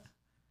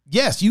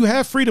 yes, you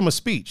have freedom of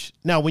speech.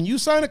 Now, when you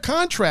sign a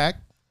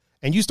contract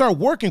and you start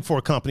working for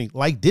a company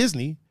like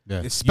Disney,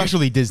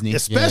 especially Disney.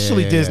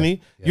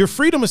 Disney, your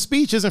freedom of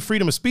speech isn't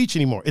freedom of speech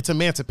anymore. It's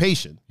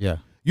emancipation. yeah.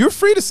 You're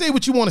free to say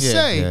what you want to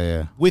say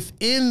yeah.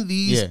 within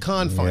these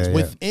confines, Yeah.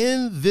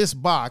 within this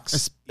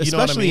box. You know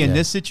what I Especially mean? in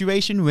this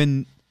situation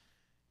when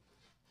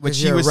what 'Cause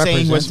she you're was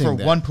saying was for representing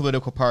that. one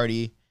political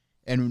party,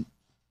 and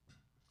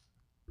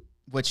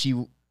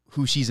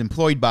who she's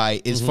employed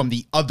by is from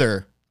the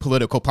other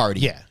political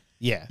party.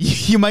 Yeah.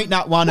 You might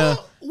not want to,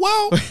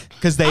 Well,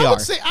 because they I are.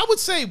 would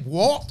say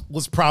Walt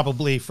was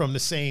probably from the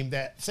same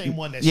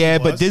one that she Yeah,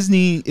 was. but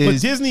Disney is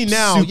But Disney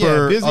now,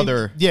 super Disney,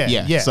 other.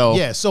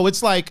 So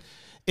it's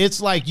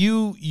like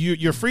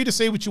you're free to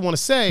say what you want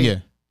to say. Yeah.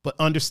 But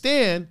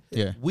understand,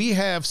 Yeah. we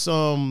have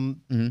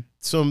some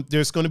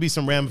there's going to be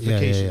some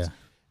ramifications, Yeah.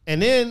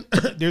 and then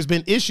there's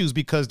been issues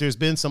because there's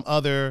been some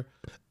other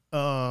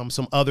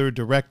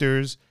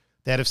directors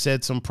that have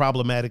said some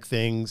problematic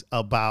things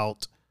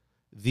about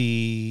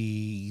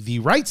the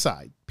right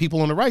side,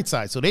 people on the right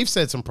side. So they've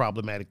said some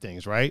problematic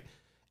things, right?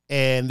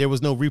 And there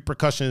was no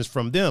repercussions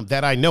from them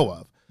that I know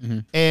of.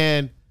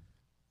 And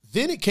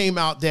then it came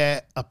out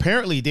that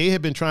apparently they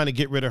had been trying to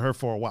get rid of her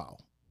for a while.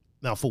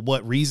 Now, for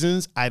what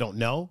reasons, I don't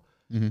know.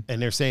 And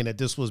they're saying that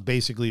this was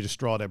basically the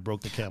straw that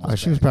broke the camel's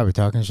She was back. probably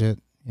talking shit.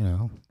 You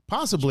know.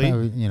 Possibly,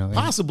 probably,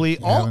 possibly.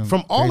 having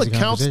From all crazy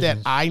accounts that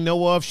conversations. I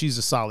know of, she's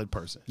a solid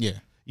person. Yeah.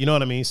 You know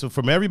what I mean? So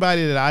from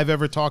everybody that I've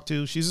ever talked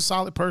to, she's a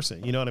solid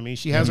person. You know what I mean?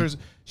 She has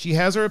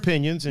her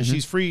opinions, and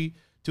she's free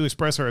to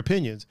express her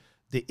opinions.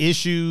 The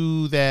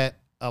issue that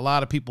a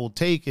lot of people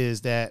take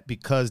is that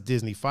because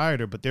Disney fired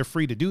her, but they're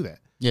free to do that.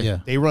 Yeah.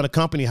 They run a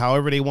company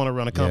however they want to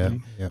run a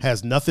company. Yeah.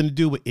 Has nothing to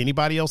do with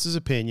anybody else's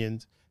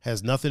opinions.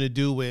 Has nothing to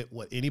do with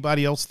what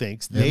anybody else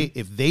thinks.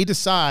 If they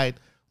decide,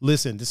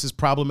 listen, this is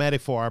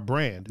problematic for our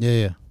brand,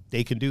 Yeah.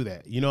 they can do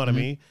that. You know what I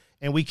mean?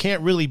 And we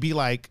can't really be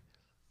like,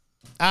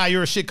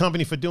 you're a shit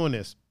company for doing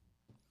this.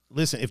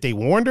 Listen, if they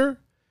warned her,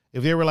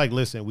 if they were like,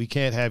 listen, we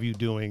can't have you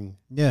doing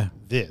Yeah.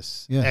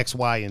 this, Yeah. X,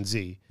 Y, and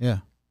Z, Yeah.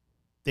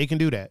 they can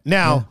do that.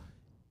 Now,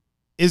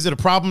 Is it a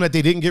problem that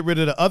they didn't get rid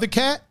of the other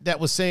cat that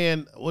was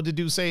saying, what did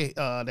dude say,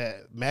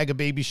 that MAGA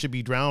baby should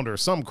be drowned or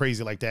something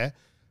crazy like that?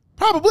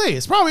 Probably.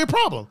 It's probably a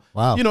problem.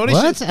 Wow. You know, they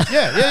What? should.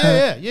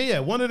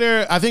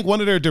 Yeah. I think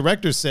one of their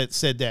directors said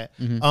that.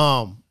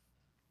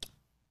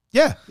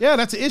 Yeah,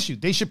 that's an issue.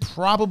 They should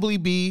probably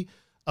be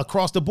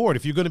across the board.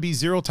 If you're going to be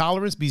zero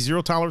tolerance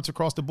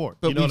across the board.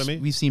 But You know what I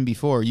mean? We've seen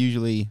before,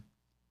 usually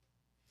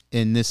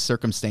in this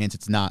circumstance,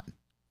 it's not.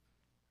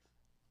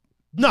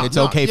 No, It's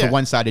okay for yeah.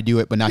 one side to do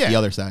it, but not the Yeah,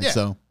 other side. yeah.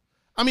 So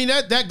I mean,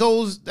 that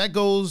goes,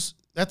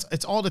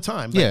 it's all the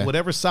time. Like, Yeah.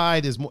 whatever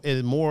side is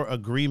in more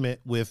agreement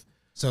with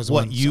So it's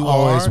what one- you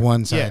always are.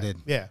 one-sided.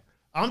 Yeah.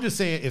 I'm just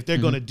saying, if they're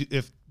going to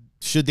do,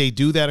 should they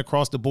do that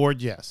across the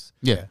board? Yes.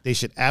 yeah, They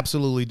should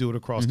absolutely do it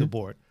across the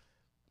board.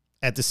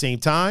 At the same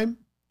time,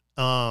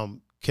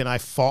 can I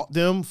fault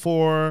them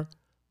for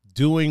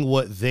doing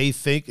what they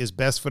think is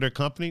best for their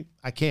company?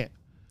 I can't.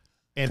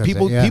 And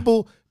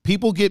 'Cause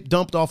people get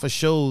dumped off of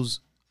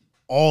shows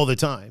all the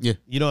time. Yeah.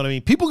 You know what I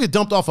mean? People get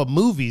dumped off of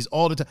movies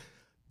all the time.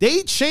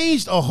 They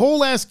changed a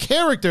whole ass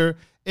character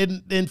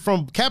in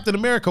from Captain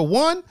America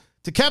 1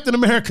 to Captain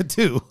America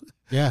 2.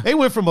 Yeah. They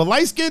went from a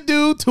light-skinned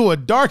dude to a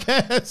dark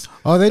ass.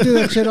 Oh, they do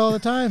that shit all the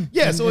time.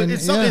 Yeah, And- so and-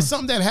 it's yeah.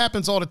 something that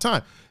happens all the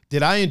time.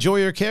 Did I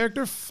enjoy her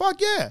character?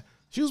 Fuck yeah.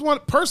 She was one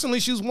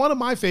of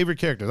my favorite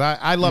characters.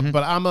 I love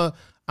but I'm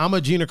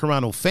a Gina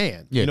Carano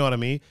fan. Yeah. You know what I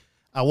mean?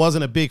 I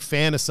wasn't a big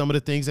fan of some of the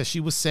things that she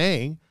was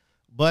saying,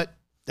 but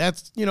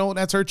that's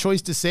her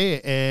choice to say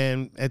it,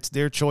 and it's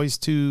their choice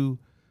to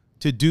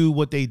do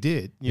what they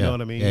did. You know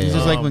what I mean? Yeah, it's yeah.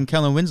 just like when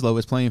Kellen Winslow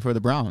was playing for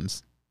the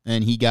Browns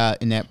and he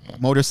got in that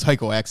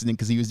motorcycle accident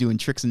because he was doing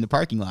tricks in the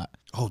parking lot.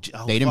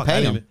 They didn't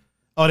pay him.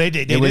 They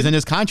did. It was in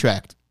his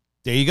contract.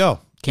 There you go.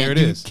 There it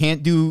is.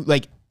 Can't do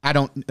like I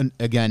don't.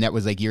 Again, that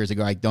was like years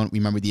ago. I don't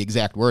remember the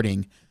exact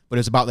wording, but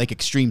it's about like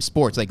extreme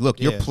sports. Like, look,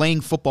 you're Yeah.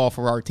 playing football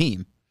for our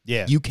team.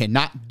 Yeah. You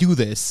cannot do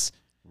this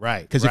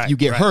Right. because if you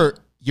get hurt,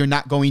 you're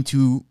not going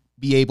to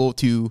be able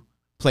to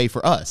play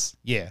for us.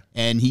 Yeah.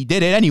 And he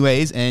did it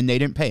anyways, and they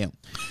didn't pay him.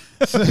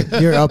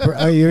 You're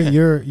upper.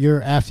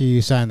 You're after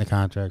you sign the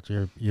contract.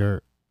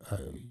 You're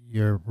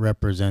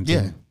representing.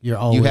 Yeah. You're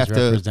always have to-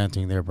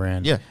 representing their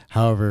brand. Yeah.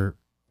 However,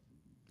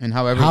 And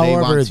however they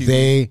want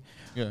to.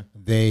 Yeah.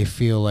 they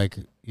feel like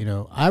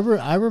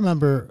I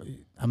remember.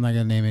 I'm not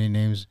gonna name any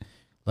names.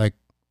 Like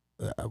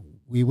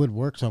we would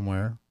work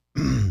somewhere,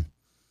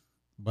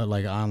 but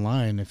like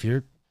online, if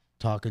you're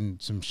talking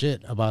some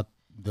shit about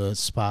the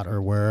spot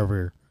or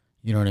wherever,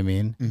 you know what I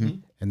mean. Mm-hmm.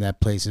 And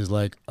that place is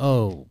like,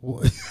 oh,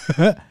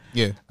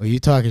 Yeah. are you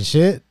talking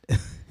shit?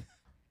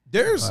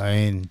 There's I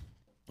mean,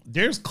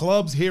 there's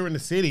clubs here in the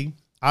city.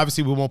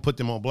 Obviously, we won't put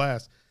them on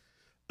blast.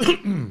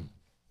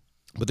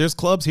 But there's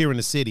clubs here in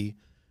the city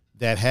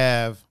that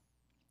have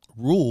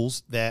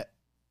rules that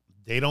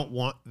they don't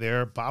want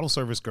their bottle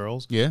service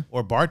girls Yeah.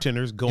 or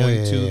bartenders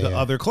going to the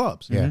other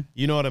clubs. Yeah.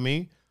 You know what I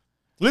mean?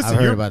 Listen, I've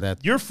heard you're, about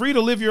that. You're free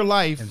to live your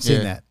life, and seen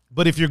Yeah. that.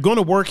 but if you're going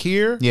to work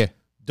here, Yeah.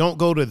 don't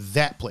go to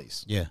that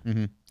place. Yeah.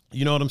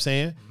 You know what I'm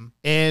saying?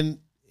 And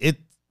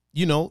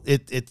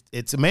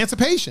it's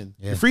emancipation.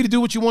 Yeah. You're free to do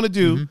what you want to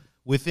do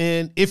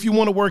within, if you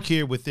want to work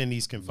here within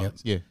these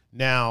confines. Yeah.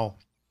 Now,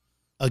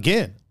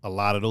 again, a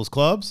lot of those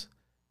clubs,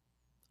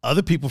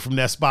 other people from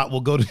that spot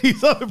will go to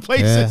these other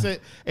places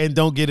and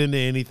don't get into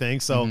anything.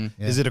 So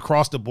is it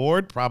across the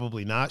board?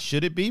 Probably not.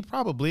 Should it be?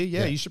 Probably.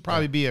 Yeah, you should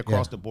probably be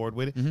across the board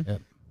with it. Yeah.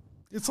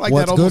 It's like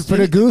What's that good almost for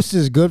the goose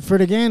is good for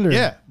the gander.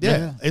 yeah.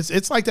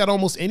 It's like that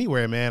almost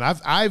anywhere, man.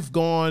 I've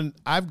gone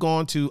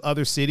to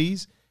other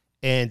cities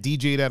and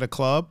DJ'd at a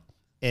club,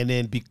 and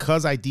then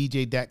because I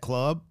DJ'd that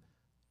club,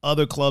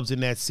 other clubs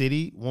in that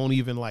city won't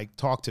even like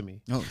talk to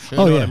me. Oh, You shit.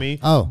 know yeah. what I mean?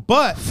 Oh,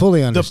 but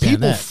fully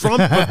understand the people that. from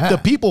the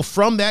people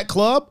from that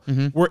club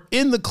were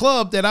in the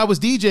club that I was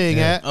DJing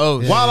at Oh,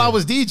 while yeah. I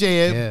was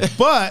DJing. Yeah.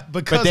 But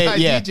because they- I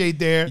yeah. DJ'd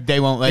there, They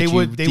won't let they you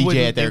would DJ they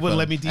wouldn't at their they wouldn't club.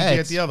 let me DJ Hey,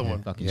 at the other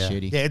one. Fucking Yeah.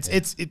 shitty.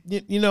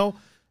 Yeah,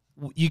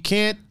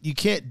 you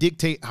can't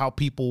dictate how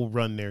people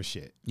run their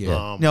shit.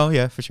 Yeah. No,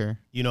 yeah, for sure.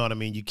 You know what I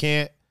mean? You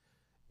can't,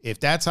 if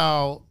that's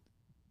how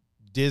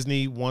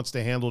Disney wants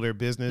to handle their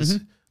business,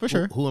 For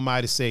sure. who am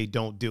I to say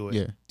don't do it?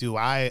 Yeah. Do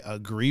I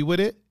agree with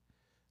it?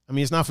 I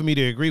mean, it's not for me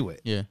to agree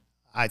with. Yeah.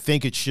 I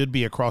think it should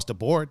be across the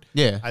board.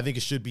 Yeah. I think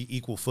it should be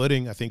equal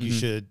footing. I think you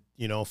should,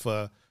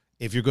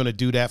 if you're going to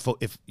do that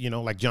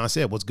like John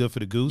said, what's good for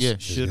the goose Yeah.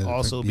 should good for-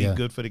 also be yeah.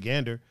 good for the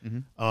gander.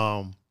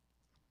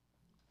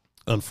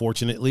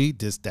 Unfortunately,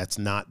 that's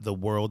not the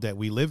world that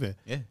we live in.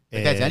 Yeah.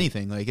 Like that's And-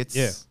 anything. Like it's.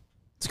 Yeah.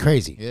 It's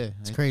crazy. Yeah.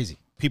 It's crazy.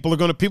 People are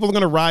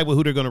gonna ride with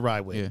who they're gonna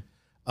ride with. Yeah.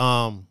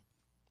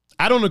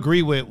 I don't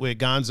agree with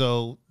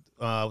Gonzo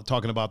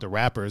talking about the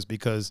rappers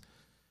because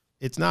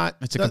it's not.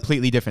 It's a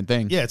completely different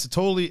thing. Yeah, it's a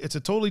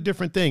totally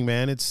different thing,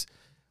 man. It's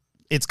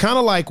kind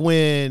of like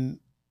when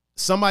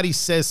somebody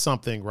says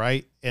something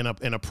right in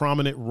a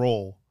prominent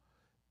role,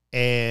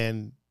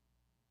 and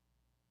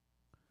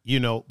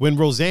when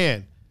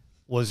Roseanne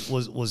was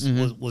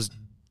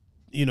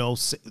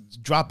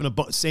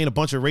saying a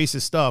bunch of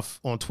racist stuff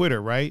on Twitter,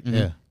 right?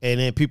 Yeah. And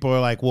then people are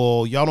like,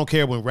 well, y'all don't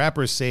care when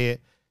rappers say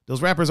it.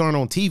 those rappers aren't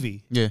on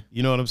TV. Yeah.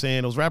 You know what I'm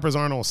saying? Those rappers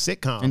aren't on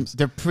sitcoms. And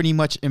they're pretty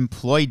much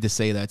employed to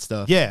say that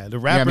stuff. yeah, the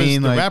rappers,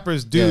 mean? Like,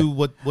 rappers do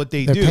what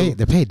they They're do. paid.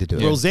 They're paid to do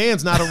it.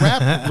 Roseanne's not a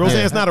rapper.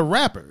 Roseanne's not a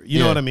rapper. You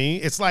know Yeah. what I mean?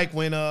 It's like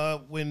when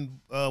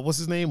what's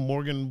his name?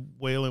 Morgan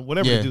Whalen,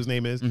 whatever Yeah. the dude's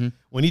name is,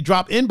 when he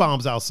dropped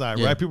N-bombs outside,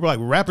 Yeah. right? People are like,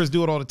 rappers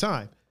do it all the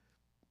time.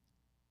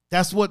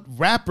 That's what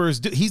rappers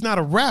do. He's not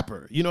a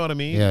rapper. You know what I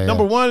mean? Yeah, yeah.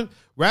 Number one,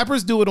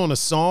 rappers do it on a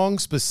song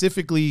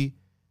specifically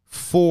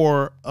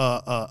for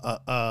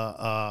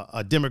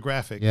a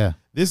demographic. Yeah.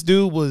 This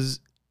dude was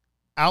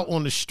out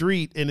on the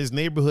street in his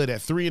neighborhood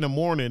at 3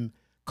 a.m,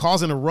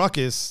 causing a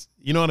ruckus.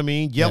 You know what I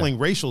mean? Yelling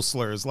racial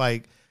slurs.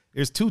 Like,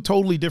 there's two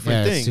totally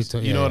different Yeah, it's things. two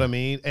You know what I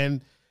mean?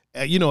 And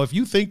you know, if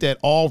you think that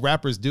all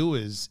rappers do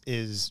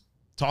is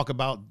talk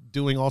about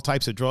doing all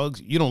types of drugs,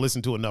 you don't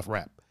listen to enough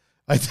rap.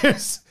 Like,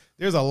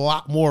 there's a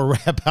lot more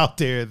rap out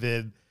there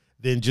than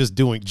just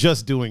doing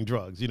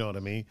drugs. You know what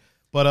I mean?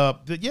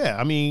 But yeah,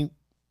 I mean,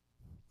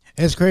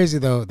 It's crazy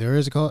though. There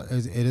is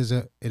it is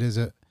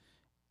a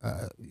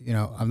you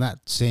know, I'm not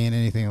saying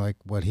anything like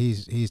what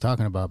he's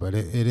talking about, but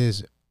it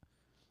is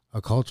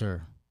a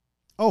culture.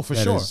 oh, for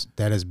that sure.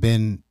 that has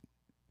been,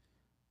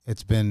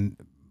 it's been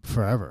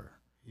forever.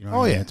 You know what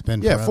Oh I mean? yeah, It's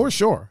been yeah,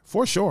 forever.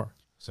 for sure.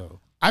 So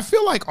I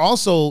feel like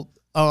also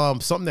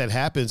something that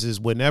happens is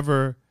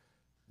whenever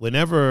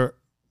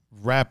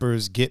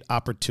rappers get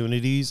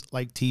opportunities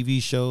like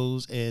TV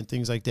shows and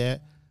things like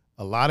that,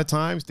 a lot of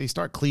times they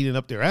start cleaning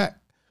up their act.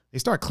 They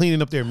start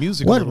cleaning up their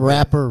music. a what little bit.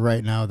 rapper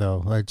right now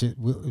though? Like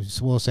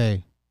we'll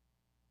say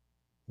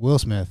Will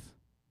Smith,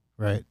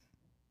 right?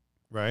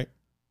 Right?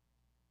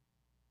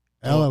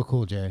 LL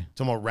Cool J.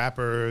 Talking about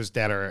rappers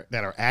that are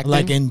acting,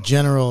 Like in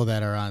general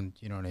that are on,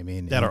 you know what I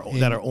mean? that are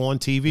on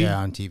TV. Yeah,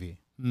 on TV.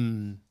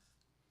 Mm.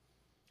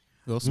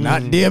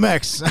 Not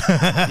DMX.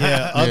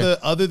 Yeah.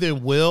 Other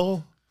than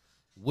Will,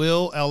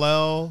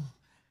 LL,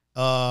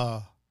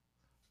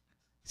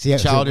 See,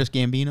 Childish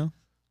Gambino.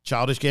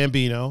 Childish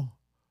Gambino,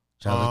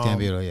 Childish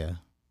Gambino, yeah.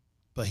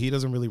 but he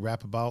doesn't really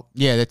rap about.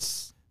 Yeah,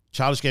 that's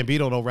Childish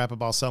Gambino don't rap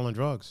about selling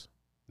drugs.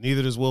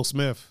 Neither does Will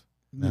Smith.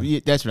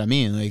 that's what I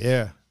mean. Like,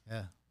 Yeah.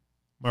 Yeah.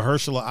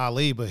 Mahershala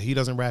Ali, but he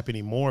doesn't rap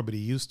anymore, but he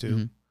used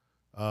to.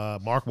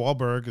 Mark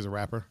Wahlberg is a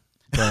rapper.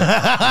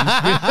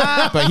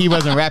 but he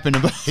wasn't rapping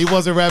about. He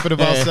wasn't rapping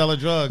about Yeah. selling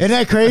drugs. Isn't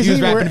that crazy? He was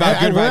rapping about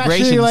good we're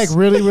actually vibrations. like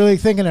really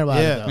thinking about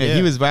Yeah. it though. Yeah,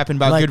 he was rapping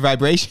about Like- good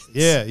vibrations.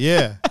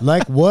 Yeah.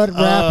 Like what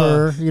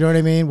rapper, you know what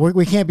I mean?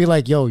 We can't be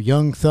like, yo,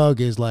 Young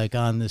Thug is like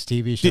on this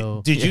TV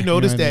show. Did you know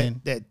notice what I that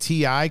mean? that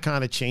T.I.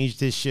 kind of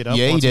changed his shit up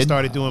Yeah, he once he did.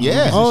 started doing Yeah.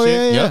 movies and Oh,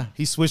 shit? yeah.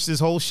 He switched his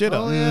whole shit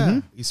up. Oh, yeah.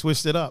 Mhm. He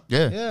switched it up.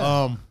 Yeah.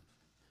 Yeah.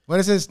 What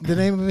is this? The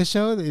name of his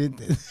show?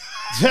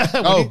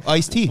 Oh,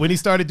 Ice-T. when he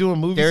started doing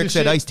movies, Eric and said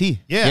shit. Ice-T.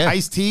 Yeah, Yeah.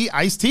 Ice-T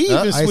even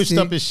Ice-T. switched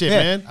up his shit, Yeah.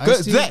 man. Good.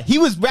 Ice-T. That- he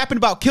was rapping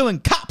about killing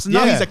cops, and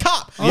now Yeah. he's a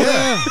cop.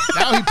 Yeah.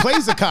 Now he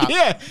plays a cop.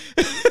 Yeah.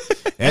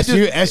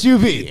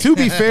 SUV. To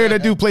be fair,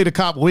 that dude played a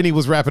cop when he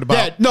was rapping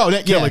about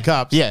killing yeah.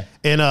 cops. Yeah.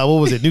 And what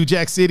was it? New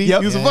Jack City?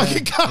 Yep. He was a Yeah.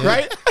 fucking cop, Yeah.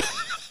 right?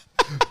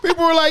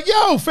 People were like,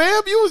 yo,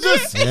 fam, you was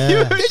just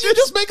Yeah. did you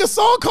just make a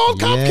song called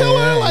Cop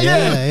Killer? Like,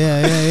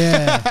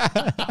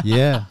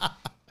 Yeah.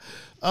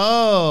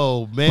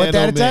 Oh man. But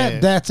oh, man.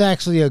 that's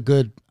actually a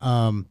good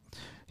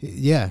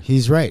yeah,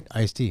 he's right,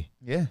 Ice-T.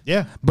 Yeah.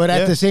 Yeah. But Yeah.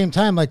 at the same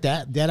time, like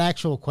that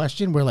actual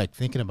question, we're like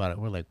thinking about it.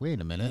 We're like, wait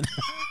a minute.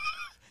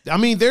 I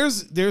mean,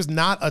 there's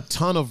not a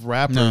ton of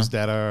rappers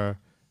that are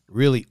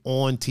really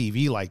on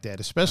TV like that,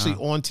 especially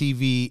on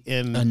TV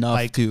in Enough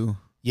like to.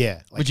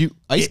 yeah. Like Would you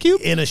Ice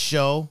Cube? in a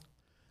show?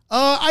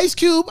 Ice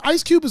Cube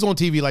is on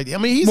TV like that. I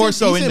mean, he's More in,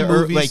 so he's in the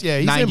movies. like yeah,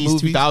 he's 90s, in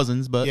movies.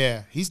 2000s, but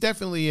Yeah, he's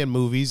definitely in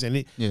movies,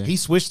 and Yeah. he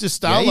switched his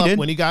style Yeah, he up did.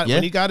 when he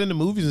got into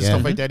movies and Yeah.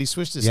 stuff like that. He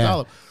switched his Yeah. style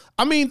up.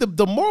 I mean,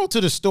 the moral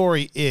to the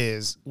story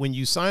is when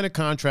you sign a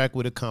contract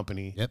with a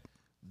company, Yep.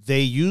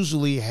 they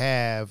usually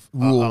have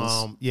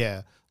Rules.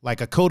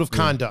 like a code of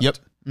conduct. Yep.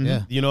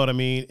 Yeah. You know what I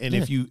mean? And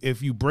if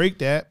you break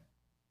that,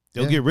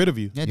 they'll Yeah. get rid of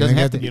you. Yeah, it You doesn't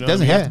ain't have got to. to- It you know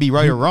doesn't what I have to be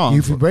right or wrong.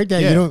 If you break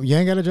that, Yeah. you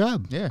ain't got a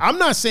job. Yeah. I'm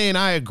not saying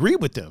I agree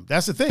with them.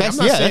 That's the thing. That's-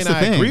 I'm not yeah, saying that's the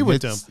I thing. agree with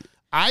It's- them.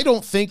 I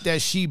don't think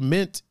that she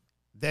meant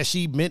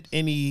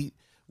any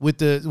with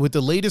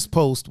the latest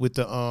post with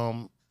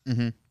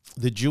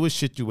the Jewish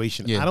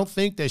situation. Yeah. I don't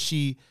think that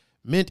she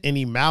meant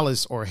any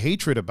malice or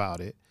hatred about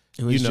it.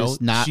 It was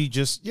just not- She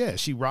just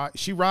she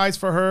rides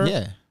for her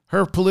Yeah.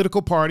 her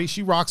political party.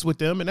 She rocks with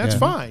them, and that's Yeah.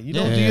 fine. You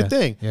know, Yeah, do your yeah.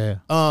 thing. Yeah.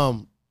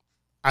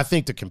 I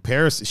think the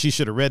comparison, she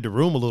should have read the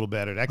room a little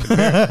better. That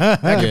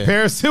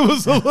comparison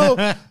was a little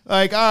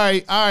like, all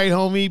right,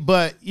 homie.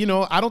 But, you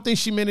know, I don't think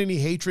she meant any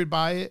hatred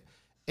by it.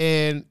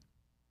 And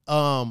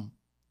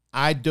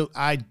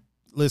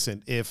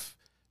listen, if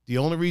the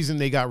only reason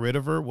they got rid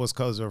of her was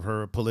because of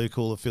her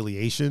political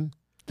affiliation,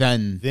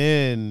 Then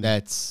then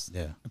that's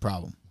a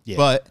problem. Yeah.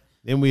 But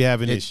we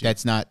have an issue.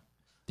 that's not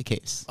the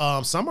case.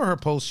 Some of her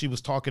posts, she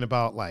was talking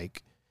about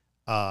like,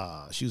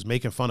 she was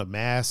making fun of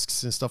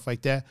masks and stuff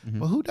like that.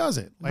 Well, who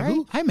doesn't? Like, Right?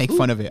 who? I make who-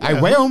 fun of it. yeah,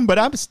 I wear them, but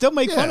I still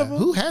make fun Yeah, of them.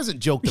 who hasn't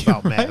joked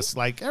about masks?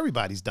 Like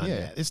everybody's done Yeah.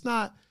 that. It's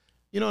not,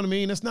 you know what I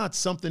mean? It's not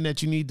something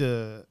that you need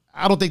to.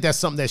 I don't think that's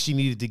something that she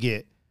needed to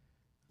get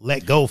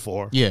let go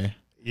for. Yeah.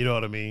 You know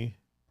what I mean?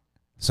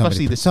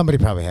 Somebody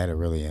probably had it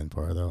really in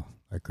for her though,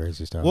 like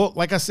crazy stuff. Well,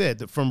 like I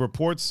said, from the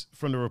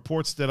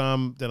reports that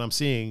I'm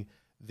seeing,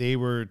 they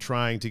were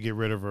trying to get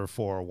rid of her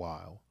for a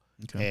while,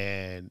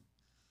 and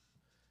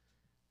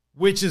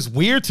which is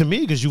weird to me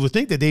because you would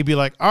think that they'd be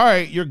like, "All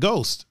right, you're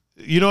Ghost."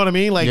 You know what I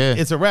mean? Like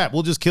it's a wrap.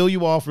 We'll just kill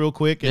you off real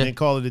quick and then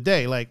call it a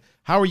day. Like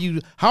how are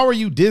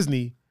you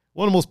Disney,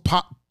 one of the most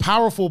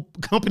powerful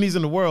companies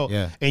in the world,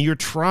 and you're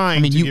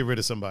trying to get rid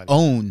of somebody?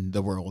 Own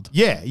the world.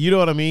 Yeah, you know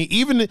what I mean?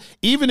 Even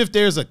if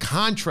there's a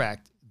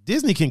contract,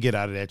 Disney can get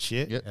out of that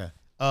shit. Yeah.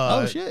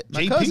 Oh shit,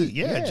 my JP, cousin.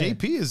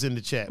 JP is in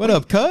the chat. What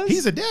up, cuz?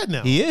 He's a dad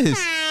now. He is.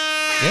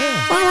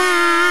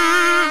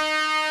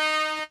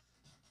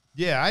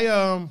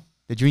 Yeah,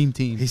 the dream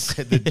team. he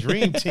said the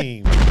dream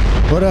team.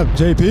 What up,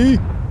 JP?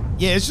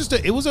 Yeah, it's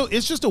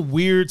just a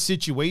weird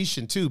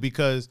situation too,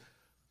 because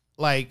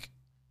like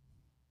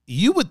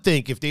you would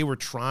think if they were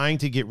trying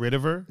to get rid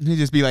of her, He'd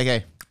just be like,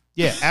 hey.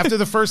 yeah, after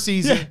the first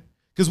season,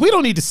 because we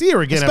don't need to see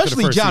her again. Especially after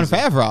the first Jon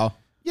season. Favreau.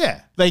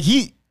 Yeah, Like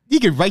he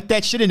could write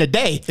that shit in a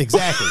day.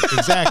 exactly.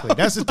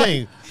 That's the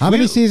thing. How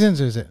many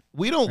seasons is it?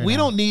 We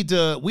don't need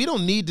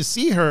to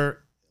see her.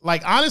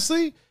 Like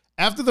honestly,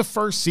 after the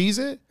first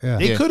season,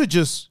 they could have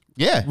just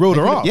wrote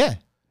her off. Yeah.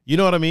 You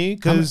know what I mean?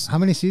 Because How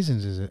many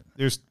seasons is it?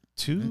 there's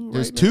two.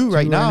 There's right two now?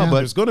 right now, but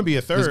There's going to be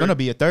a third. there's gonna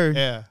be a third.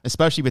 Yeah.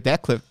 Especially with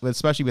that clip,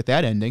 especially with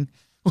that ending.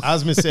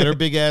 Osmond said her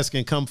big ass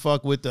can come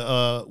fuck with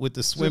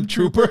the swim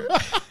trooper.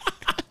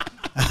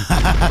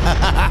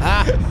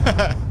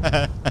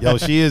 Yo,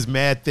 she is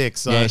mad thick,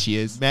 son. Yeah, she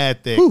is.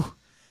 Mad thick.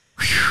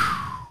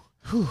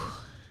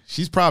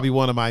 She's probably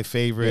one of my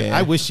favorite. Yeah.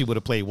 I wish she would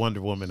have played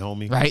Wonder Woman,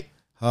 homie. Right?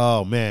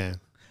 Oh man.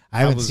 I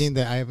haven't seen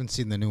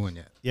the new one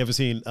yet. You ever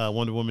seen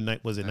Wonder Woman?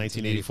 Was it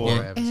 1984? I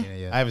haven't seen it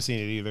yet. I haven't seen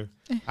it either.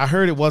 I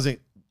heard it wasn't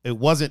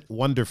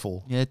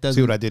wonderful. Yeah, it doesn't.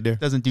 See what I did there?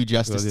 Doesn't do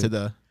justice to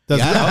the. Hey,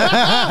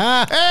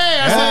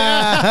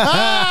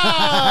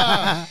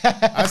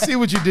 I see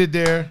what you did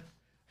there.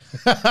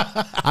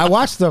 I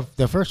watched the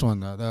first one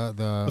though.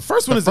 The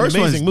first one is an first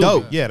amazing one's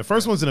movie. dope. Yeah, the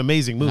first one's an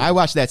amazing movie. I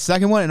watched that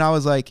second one and I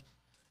was like,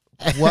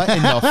 what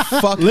in the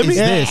fuck is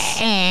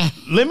this?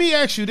 Let me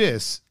ask you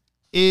this: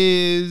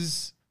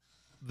 is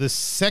the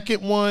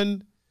second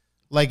one,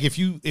 like if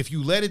you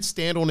let it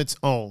stand on its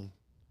own,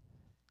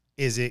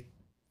 is it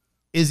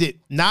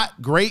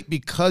not great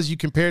because you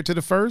compare it to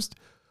the first,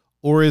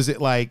 or is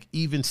it like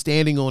even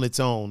standing on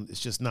its own, it's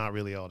just not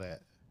really all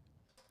that?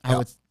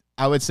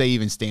 I would say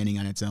even standing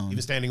on its own.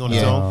 Even standing on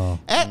its own.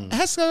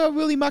 Ask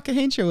Willie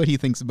Makahincha what he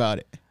thinks about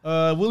it.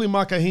 Willie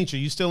Makahincha,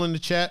 you still in the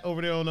chat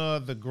over there on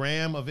the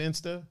gram of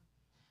Insta?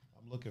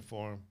 I'm looking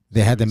for him.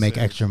 They had to make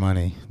extra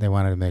money. They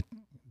wanted to make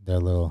their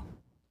little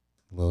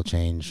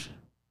change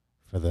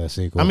for the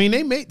sequel. I mean,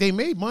 they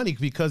made money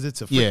because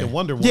it's a freaking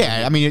Wonder Woman.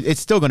 Yeah, I mean,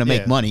 it's still going to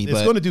make money, It's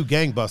but going to do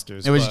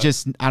gangbusters. it was but-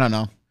 just, I don't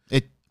know.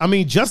 I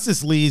mean,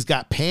 Justice League's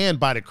got panned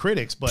by the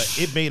critics, but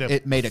it made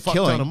a fuck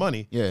killing. ton of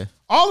money. Yeah.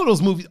 All of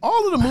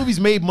the movies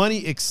made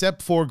money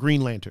except for Green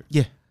Lantern.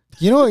 Yeah.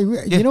 You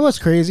know what's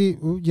crazy?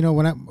 You know,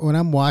 when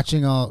I'm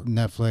watching all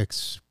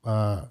Netflix,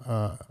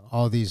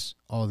 all these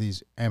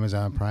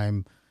Amazon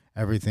Prime,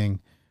 everything,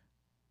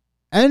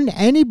 and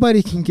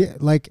anybody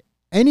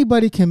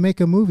can make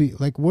a movie.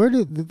 Like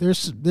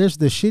there's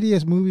the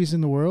shittiest movies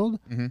in the world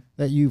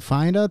that you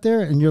find out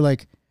there, and you're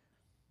like,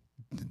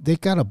 they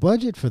got a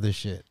budget for this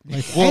shit.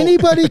 Like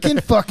anybody can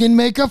fucking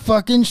make a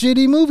fucking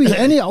shitty movie,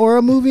 or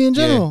a movie in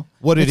general.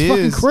 What it's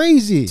fucking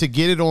crazy to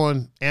get it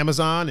on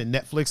Amazon and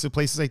Netflix and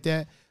places like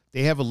that.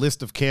 They have a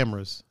list of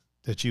cameras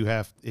that you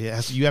have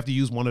to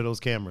use one of those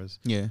cameras.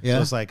 Yeah.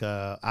 So it's like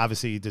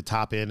obviously the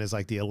top end is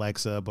like the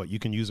Alexa, but you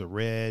can use a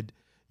Red.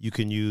 You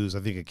can use I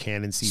think a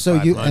Canon C500. So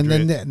you and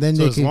then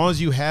so you as can, long as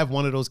you have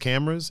one of those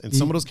cameras, and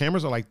some of those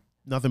cameras are like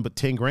nothing but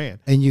 $10,000,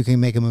 and you can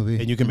make a movie.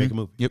 and you can make a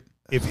movie. Yep.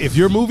 If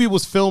your movie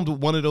was filmed with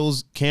one of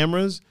those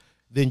cameras,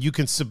 then you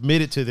can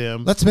submit it to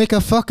them. Let's make a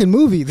fucking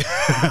movie.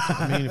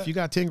 I mean, if you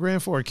got $10,000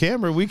 for a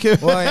camera, we can.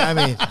 Well,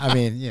 I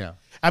mean, you know.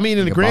 I mean,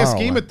 in the can grand borrow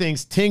scheme one. of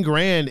things,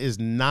 $10,000 is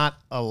not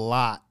a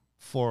lot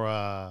for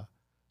a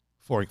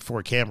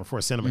camera, for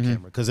a cinema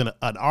camera, because an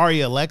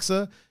Arri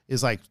Alexa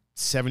is like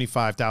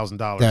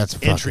 $75,000. That's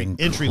fucking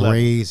entry level.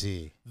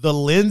 crazy. The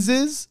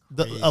lenses,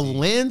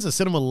 a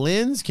cinema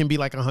lens can be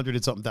like $100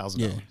 and something thousand.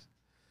 Yeah.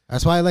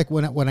 That's why I like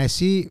when I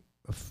see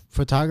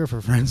photographer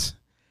friends,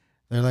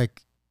 they're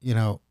like, you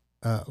know,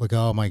 look at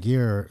all my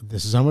gear.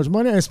 This is how much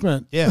money I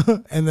spent. Yeah.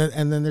 and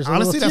then there's a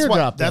Honestly, little that's why-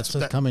 teardrop that's-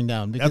 that's coming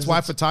down. That's why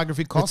it's-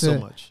 photography costs so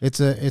much. It's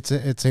an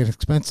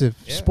expensive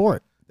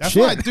sport. That's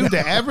Shit. why, dude.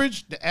 The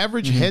average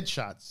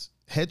headshots,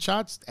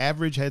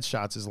 average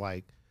headshots is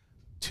like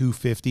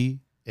 $250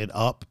 and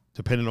up,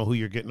 depending on who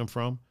you're getting them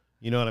from.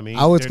 You know what I mean?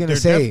 I was gonna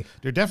say-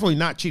 they're definitely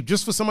not cheap.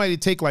 Just for somebody to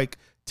take like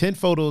 10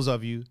 photos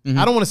of you.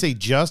 I don't want to say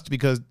just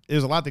because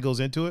there's a lot that goes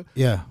into it.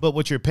 Yeah. But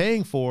what you're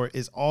paying for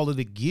is all of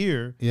the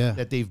gear Yeah.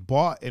 that they've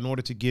bought in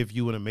order to give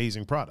you an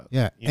amazing product.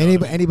 Yeah. You know what I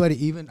mean?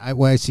 Anybody, even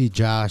when I see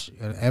Josh,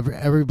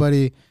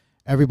 everybody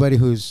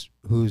who's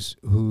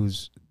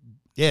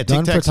Yeah,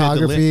 gun Tic Tac said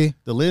photography.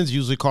 the lens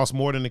usually costs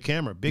more than the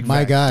camera. Big My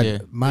facts. God, Yeah.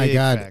 my Big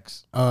God.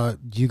 facts.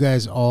 You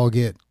guys all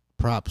get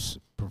props,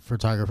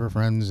 photographer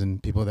friends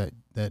and people that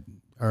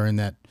are in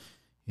that,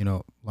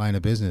 line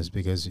of business,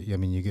 because I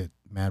mean, you get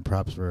mad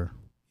props for,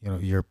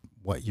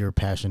 what you're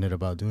passionate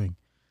about doing.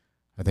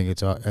 I think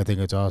it's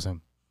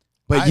awesome.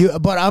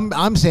 But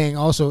I'm saying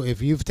also,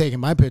 if you've taken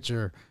my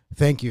picture,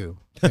 thank you.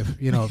 If,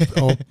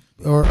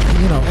 or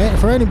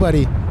for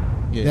anybody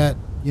that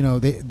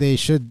they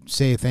should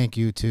say thank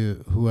you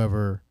to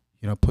whoever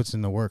puts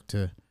in the work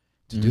to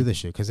do this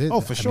shit, because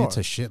for sure, it's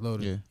a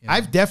shitload. Of,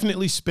 I've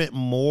definitely spent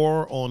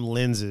more on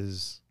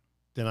lenses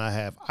than I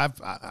have.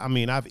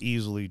 I've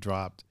easily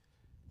dropped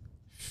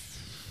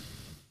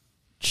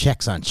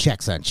checks on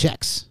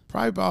checks.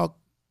 probably about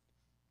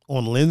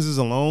on lenses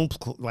alone,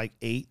 like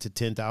 8,000 to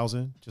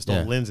 10,000 just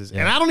on lenses,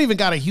 and I don't even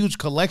got a huge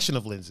collection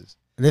of lenses.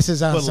 This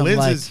is on But some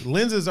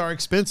lenses are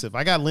expensive.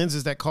 I got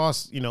lenses that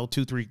cost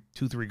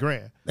 $2-3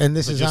 grand. and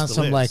this but is just on the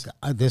some lens.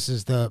 this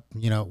is the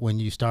when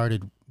you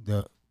started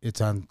it's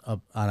on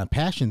a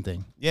passion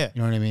thing. Yeah.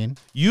 You know what I mean?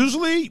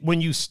 Usually, when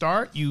you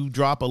start, you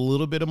drop a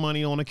little bit of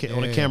money on a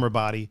camera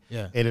body,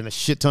 Yeah. and then a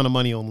shit ton of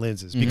money on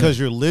lenses because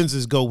your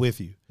lenses go with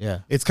you. Yeah.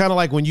 It's kind of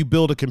like when you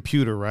build a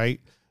computer,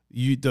 right?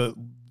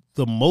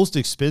 The most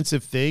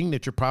expensive thing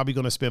that you're probably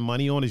going to spend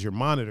money on is your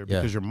monitor,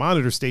 because your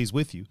monitor stays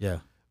with you. Yeah.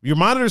 Your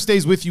monitor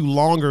stays with you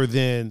longer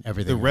than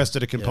Everything the rest else. of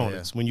the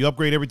components. When you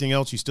upgrade everything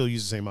else, you still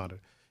use the same monitor.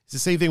 It's the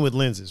same thing with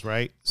lenses,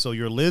 right? So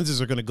your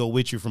lenses are going to go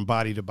with you from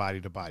body to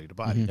body to body to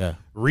body. Yeah.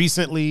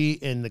 Recently,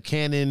 in the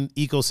Canon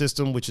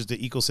ecosystem, which is the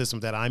ecosystem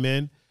that I'm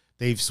in,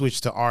 they've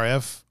switched to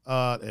RF.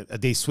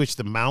 They switched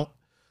the mount,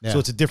 so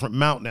it's a different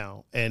mount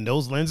now. And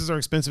those lenses are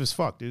expensive as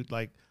fuck, dude.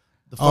 Like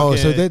the fucking,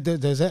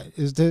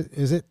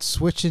 is it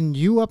switching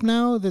you up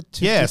now?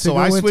 So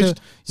I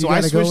switched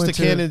to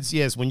Canons.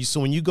 Yes, when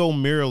you go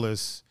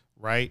mirrorless,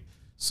 right?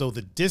 So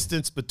the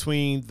distance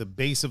between the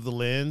base of the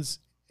lens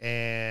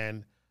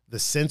and the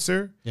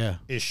sensor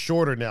is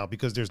shorter now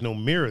because there's no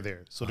mirror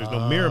there. So there's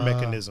no mirror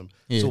mechanism.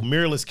 Yeah. So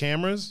mirrorless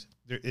cameras,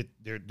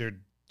 they're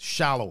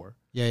shallower.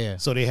 Yeah.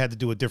 So they had to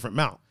do a different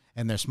mount.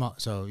 And they're small.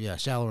 So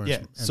shallower. Yeah.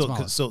 And So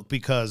smaller.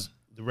 because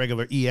the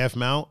regular EF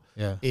mount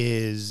Yeah.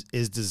 is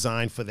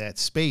designed for that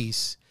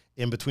space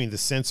in between the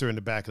sensor and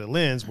the back of the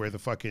lens where the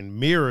fucking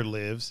mirror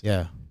lives.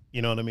 Yeah.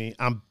 You know what I mean?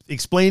 I'm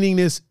explaining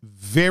this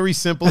very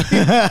simply.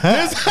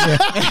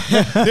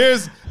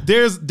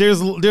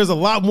 There's a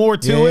lot more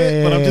to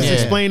it, but I'm just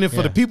explaining it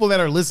for the people that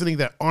are listening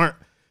that aren't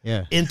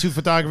into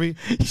photography.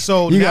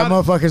 So You now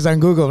got motherfuckers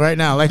on Google right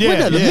now, like,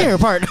 where's the mirror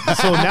part?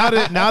 so now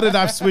that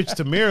I've switched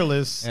to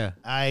mirrorless, Yeah.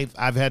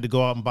 I've had to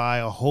go out and buy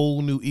a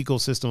whole new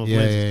ecosystem of Yeah,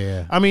 lenses.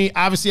 yeah. I mean,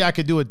 obviously I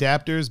could do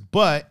adapters,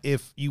 but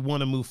if you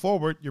want to move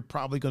forward, you're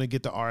probably going to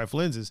get the RF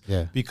lenses.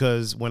 Yeah.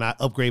 Because when I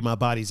upgrade my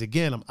bodies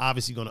again, I'm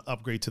obviously going to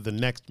upgrade to the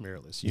next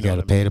mirrorless. You know got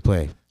to what I mean? pay to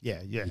play.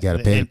 Yeah. You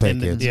gotta pay to play,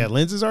 kids. Yeah,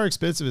 lenses are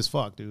expensive as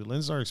fuck, dude.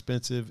 Lenses are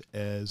expensive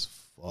as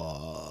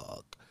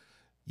fuck.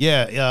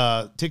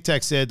 Yeah, Tic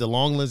Tac said the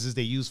long lenses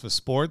they use for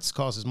sports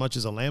cost as much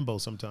as a Lambo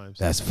sometimes.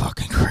 That's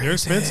fucking crazy. They're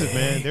expensive,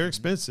 man. They're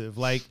expensive.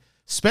 Like,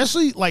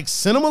 especially like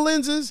cinema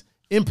lenses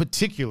in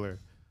particular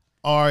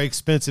are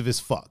expensive as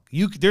fuck.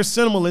 There's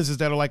cinema lenses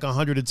that are like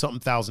 $100 and something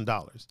thousand.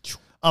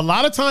 A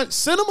lot of times,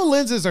 cinema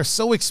lenses are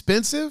so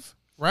expensive,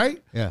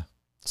 right? Yeah.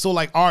 So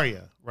like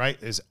Aria,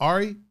 right? Is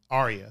Aria.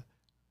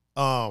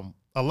 A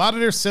lot of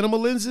their cinema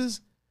lenses,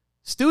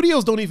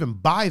 studios don't even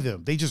buy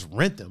them. They just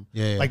rent them.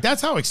 Yeah. Like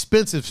that's how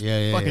expensive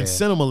fucking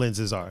cinema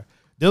lenses are.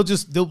 They'll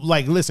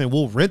like, listen,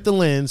 we'll rent the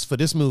lens for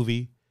this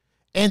movie,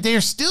 and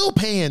they're still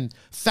paying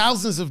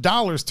thousands of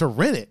dollars to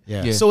rent it.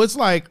 Yeah. So it's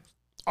like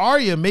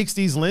Aria makes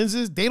these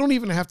lenses. They don't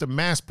even have to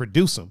mass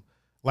produce them.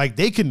 Like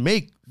they can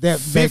make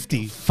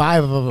 50.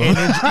 5 of them. And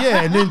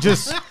then, and then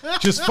just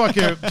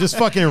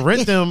fucking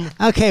rent them.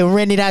 Okay, we'll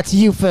rent it out to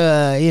you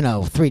for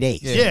 3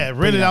 days. Yeah,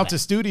 rent it out to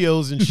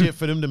studios and shit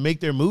for them to make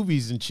their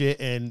movies and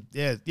shit. And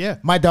yeah.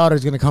 My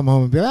daughter's gonna come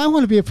home and be like, I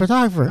want to be a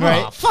photographer.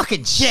 Right. Oh,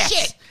 fucking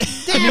shit.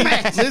 Damn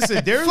it.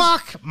 Listen, there's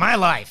Fuck my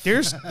life.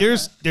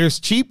 there's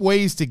cheap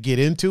ways to get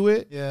into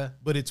it. Yeah.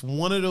 But it's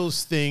one of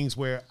those things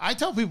where I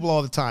tell people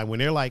all the time when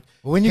they're like,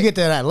 When you get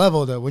to that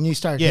level, though, when you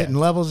start Yeah. hitting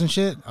levels and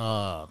shit,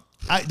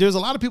 there's a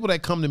lot of people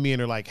that come to me and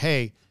they're like,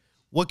 hey,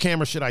 what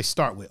camera should I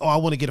start with? Oh, I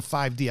want to get a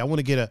 5D. I want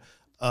to get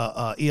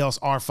a EOS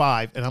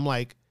R5. And I'm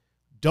like,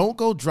 don't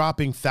go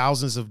dropping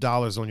thousands of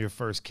dollars on your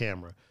first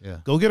camera. Yeah.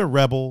 Go get a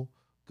Rebel.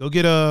 Go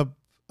get a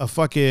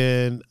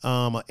fucking a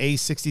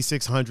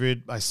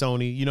A6600 by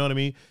Sony. You know what I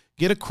mean?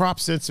 Get a crop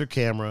sensor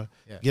camera.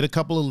 Yeah. Get a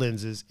couple of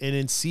lenses, and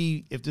then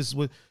see if this is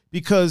what,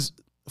 because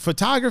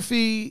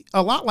photography,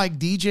 a lot like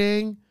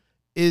DJing,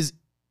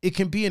 it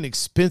can be an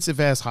expensive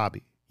ass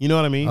hobby. You know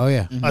what I mean? Oh,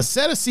 yeah. A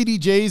set of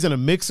CDJs and a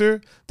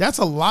mixer, that's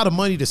a lot of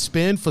money to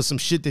spend for some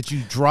shit that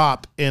you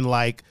drop in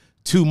like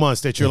 2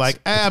 months that you're like,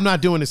 I'm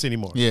not doing this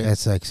anymore. Yeah.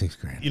 That's like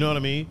 $6,000. You know what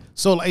I mean?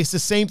 So like, it's the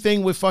same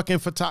thing with fucking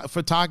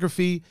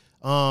photography,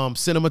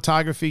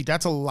 cinematography.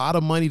 That's a lot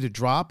of money to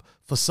drop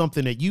for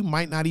something that you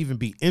might not even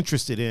be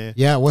interested in.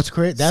 Yeah, what's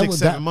great? That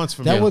 6-7 months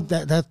from that now. would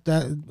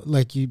that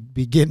like you'd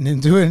be getting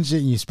into it and shit,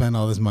 and you spend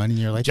all this money,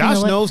 and you're like, Josh you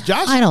know what? knows.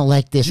 Josh, I don't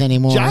like this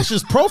anymore.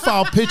 Josh's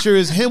profile picture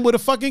is him with a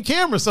fucking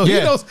camera, so he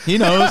knows. He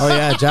knows. Oh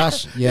yeah,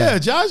 Josh. Yeah, Yeah.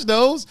 Josh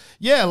knows.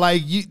 Yeah,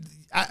 like you.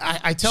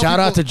 I tell Shout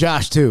people, out to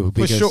Josh too.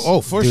 Because, sure.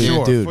 Oh, for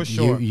sure, dude, for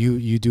sure.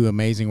 You do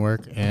amazing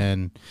work,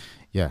 and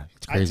yeah,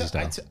 it's crazy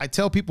stuff. I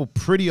tell people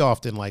pretty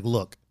often, like,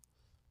 look,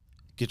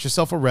 get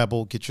yourself a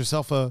Rebel, get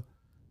yourself a,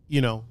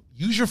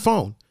 use your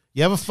phone.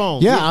 You have a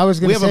phone. Yeah, I was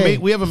gonna say,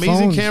 we have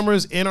amazing phones.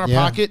 cameras in our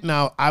Yeah. pocket.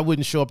 Now, I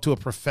wouldn't show up to a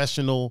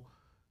professional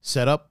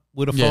setup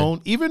with a Yeah. phone,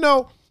 even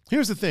though,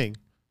 here's the thing,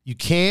 you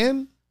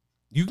can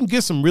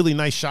get some really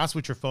nice shots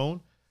with your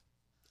phone.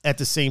 At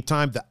the same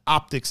time, the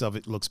optics of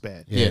it looks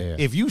bad. Yeah.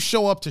 If you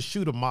show up to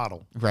shoot a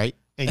model Right.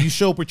 and you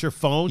show up with your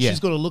phone, Yeah. she's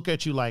going to look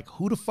at you like,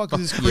 who the fuck is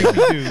this creepy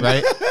dude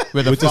Right.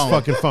 With with this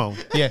fucking phone?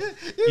 Yeah.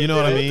 You know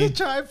what I mean?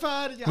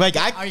 Tripod. Like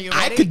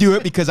I could do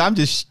it because I'm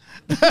just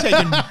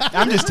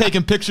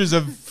taking pictures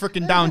of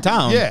freaking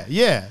downtown.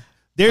 Yeah.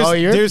 There's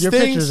your things.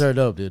 pictures are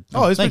dope, dude.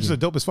 Oh, his Thank pictures you. are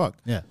dope as fuck.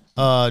 Yeah.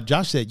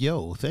 Josh said,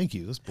 "Yo, thank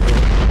you."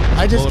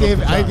 I just Blow it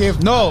gave. up I the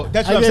gave. No,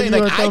 that's what I I'm gave saying. you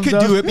Like a I thumbs could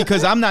up. do it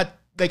because I'm not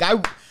like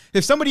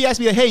if somebody asked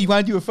me, like, hey, you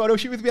want to do a photo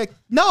shoot with me? Like,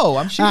 no,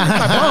 I'm shooting with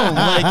my phone.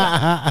 Like,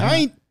 I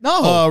ain't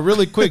no.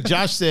 Really quick,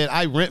 Josh said,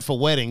 "I rent for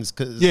weddings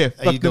because Yeah, he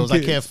fuck them goes, I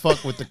kids." can't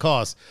fuck with the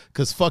cost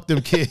because fuck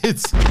them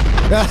kids."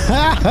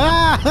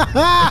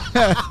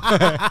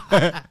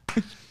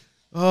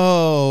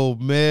 Oh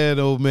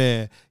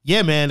man,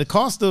 yeah, man. The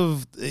cost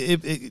of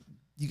it,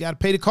 you got to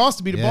pay the cost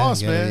to be the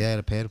boss, man. Yeah,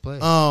 to pay to play.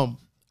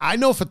 I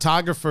know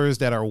photographers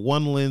that are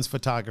one lens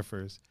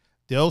photographers.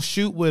 They'll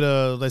shoot with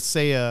let's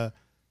say a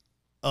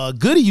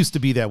Goody used to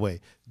be that way.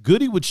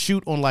 Goody would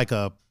shoot on like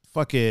a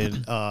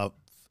fucking a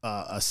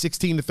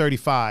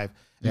 16-35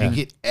 and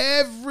get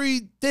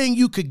everything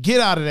you could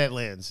get out of that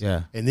lens.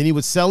 Yeah. And then he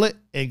would sell it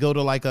and go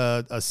to like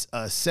a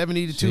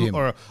 70-2 him.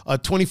 or a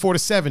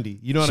 24-70.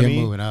 You know what See I him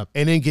mean? moving up.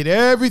 And then get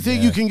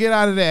everything you Yeah. can get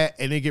out of that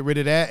and then get rid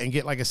of that and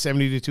get like a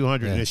 70-200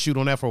 and then shoot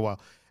on that for a while.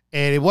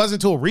 And it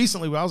wasn't until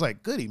recently where I was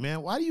like, Goody,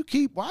 man, why are you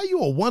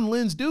a one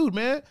lens dude,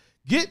 man?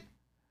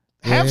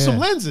 Have some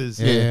lenses.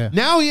 Yeah.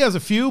 Now he has a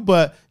few,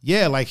 but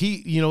yeah, like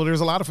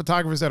there's a lot of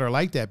photographers that are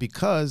like that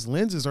because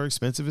lenses are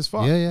expensive as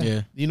fuck.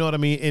 Yeah. You know what I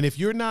mean? And if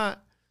you're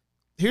not,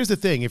 here's the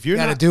thing, if you're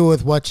You got to not, do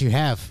with what you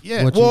have.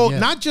 yeah, What well, you,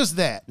 not just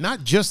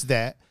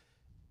that.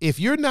 If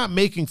you're not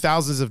making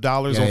thousands of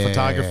dollars on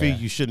photography,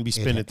 you shouldn't be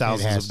spending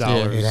thousands of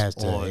dollars. It has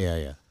to. on.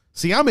 Yeah.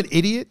 See, I'm an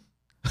idiot.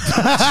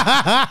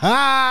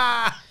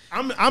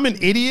 I'm an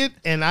idiot,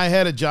 and I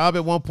had a job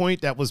at one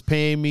point that was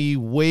paying me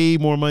way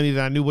more money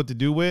than I knew what to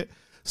do with.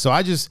 So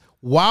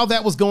while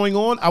that was going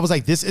on, I was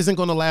like, this isn't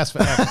going to last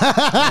forever,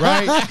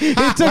 right? He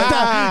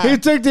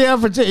took the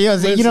opportunity. He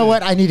was like, you know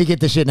what? I need to get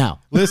this shit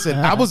now. Listen,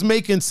 I was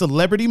making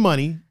celebrity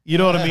money. You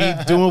know what I mean?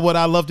 Doing what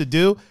I love to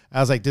do. I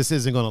was like, this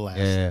isn't going to last.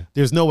 Yeah.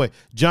 There's no way.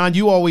 John,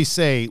 you always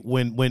say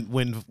when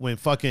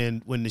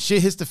the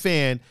shit hits the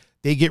fan,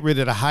 they get rid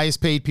of the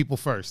highest paid people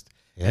first.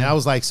 And Yeah. I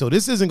was like, so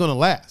this isn't going to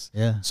last.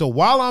 Yeah. So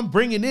while I'm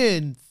bringing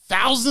in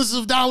thousands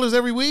of dollars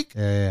every week,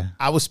 Yeah.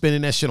 I was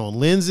spending that shit on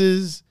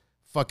lenses,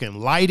 fucking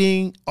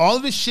lighting, all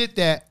of the shit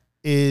that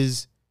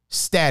is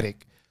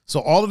static. So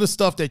all of the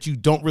stuff that you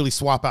don't really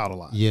swap out a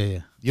lot. Yeah.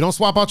 You don't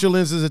swap out your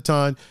lenses a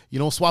ton. You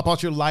don't swap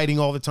out your lighting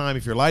all the time.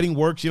 If your lighting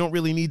works, you don't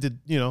really need to,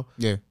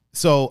 Yeah.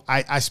 So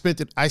I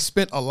spent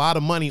a lot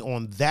of money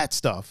on that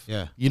stuff.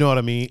 Yeah. You know what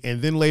I mean?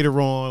 And then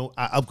later on,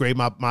 I upgrade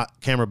my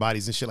camera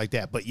bodies and shit like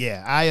that. But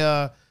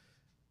yeah,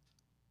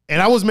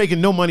 and I was making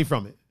no money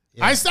from it.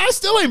 Yeah. I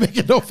still ain't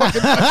making no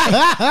fucking money.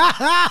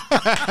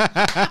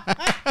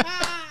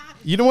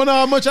 You don't want to know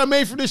how much I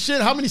made from this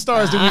shit? How many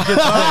stars did we get?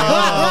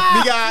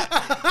 I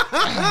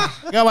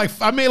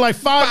made like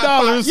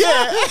 $5.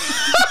 Yeah.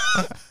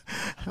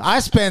 I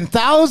spent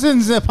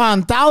thousands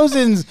upon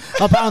thousands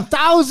upon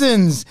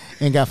thousands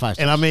and got 5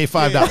 stars. And I made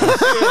 $5.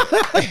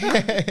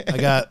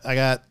 I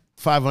got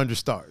 500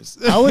 stars.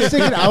 I was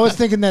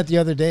thinking that the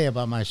other day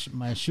about my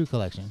shoe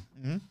collection.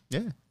 Yeah.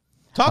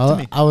 Talk to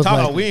me. I was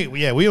like, we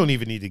don't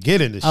even need to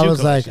get into. I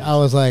was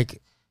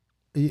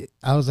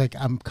like,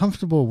 I'm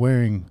comfortable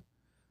wearing.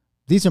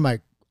 These are my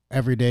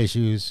everyday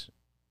shoes.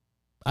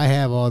 I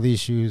have all these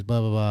shoes,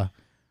 blah blah blah.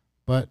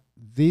 But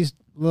these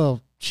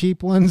little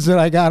cheap ones that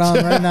I got on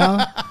right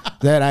now,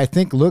 that I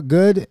think look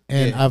good,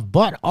 and I've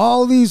bought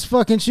all these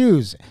fucking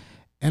shoes,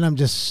 and I'm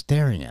just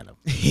staring at them.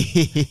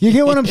 You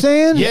get what I'm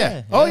saying?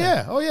 Yeah. Oh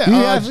yeah.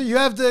 You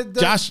have to.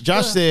 Josh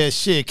said,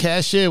 "Shit,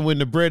 cash in when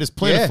the bread is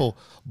plentiful."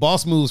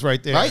 Boss moves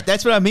right there. Right?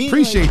 That's what I mean.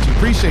 Appreciate you.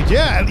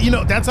 Yeah,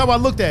 that's how I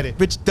looked at it.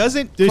 Which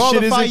doesn't This shit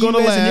qualify isn't you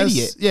going to as last. an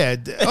idiot. Yeah.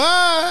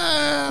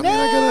 I'm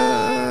not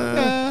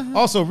gonna.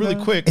 Also, really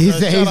quick, He's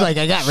shout like,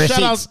 I got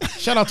receipts.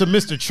 Shout out to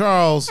Mr.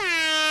 Charles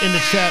in the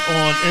chat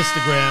on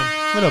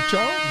Instagram. What up,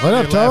 Charles? What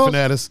up, They're Charles? laughing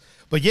at us.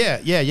 But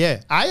yeah.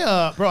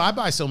 I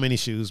buy so many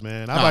shoes,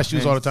 man. I buy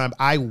shoes all the time.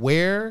 I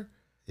wear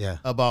Yeah.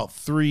 about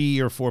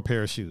 3 or 4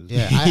 pair of shoes.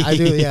 Yeah, I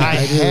do. Yeah,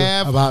 I do.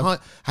 have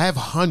about I have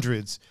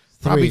hundreds,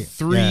 probably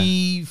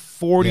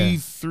 340,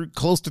 Yeah.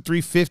 close to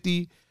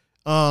 350.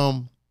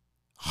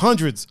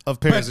 Hundreds of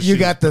pairs of shoes. you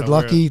got the that I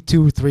wear. lucky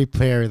 2-3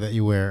 pair that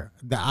you wear.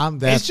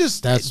 It's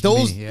just that's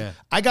those. me, yeah.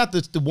 I got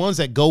the ones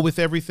that go with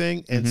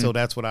everything, and so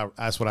that's what I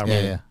roll.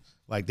 yeah.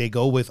 Like they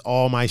go with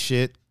all my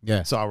shit.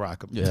 Yeah. So I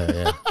rock them.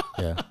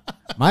 Yeah.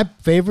 My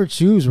favorite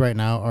shoes right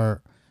now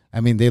are,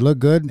 I mean, they look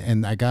good,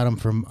 and I got them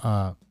from,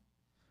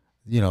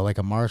 like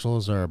a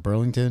Marshalls or a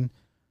Burlington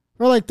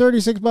for like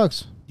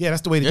 $36. Yeah,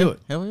 that's the way to do it.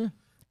 Hell yeah.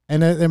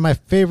 And they're my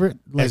favorite.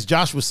 Like, As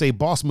Josh would say,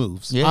 boss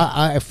moves. Yeah.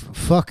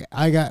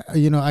 I got,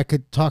 I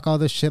could talk all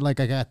this shit like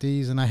I got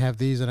these and I have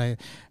these and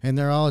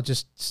they're all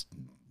just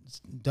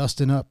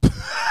dusting up.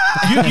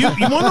 you want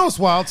to know what's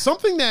wild?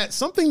 Something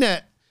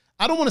that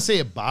I don't want to say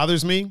it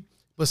bothers me,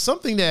 but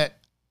something that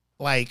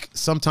like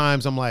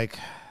sometimes I'm like,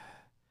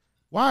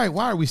 why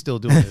are we still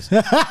doing this?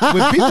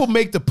 When people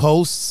make the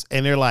posts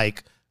and they're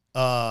like,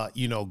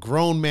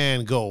 grown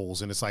man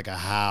goals, and it's like a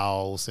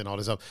house and all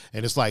this stuff,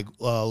 and it's like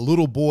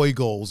little boy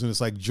goals, and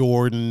it's like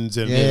Jordans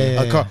and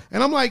a car,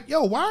 and I'm like,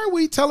 yo, why are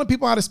we telling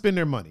people how to spend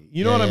their money?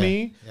 You know what I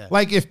mean? Yeah.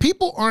 Like if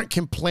people aren't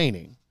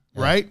complaining,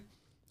 right?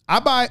 I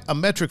buy a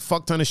metric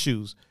fuck ton of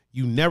shoes.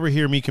 You never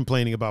hear me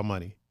complaining about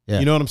money. Yeah.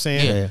 You know what I'm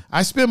saying? Yeah.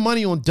 I spend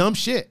money on dumb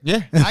shit.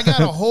 Yeah. I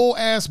got a whole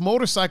ass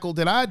motorcycle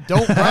that I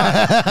don't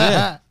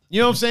ride. You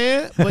know what I'm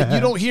saying? But you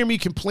don't hear me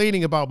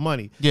complaining about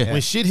money. Yeah.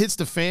 When shit hits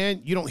the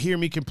fan, you don't hear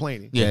me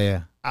complaining.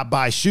 Yeah. I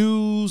buy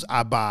shoes.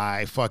 I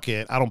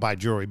don't buy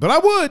jewelry, but I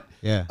would.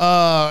 Yeah.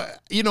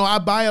 I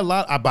buy a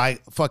lot. I buy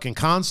fucking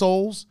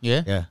consoles.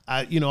 Yeah. Yeah.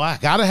 I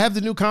gotta have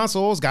the new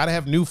consoles. Gotta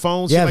have new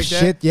phones. You shit have like that.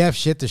 shit. You have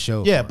shit to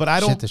show. Yeah, for but it. I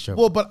Shit don't. to show.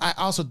 Well, but I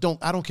also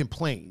don't. I don't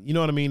complain. You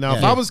know what I mean? Now,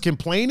 if Yeah. I was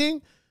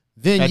complaining,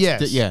 then That's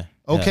yes. yeah.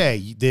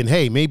 Okay, then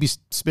hey, maybe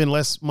spend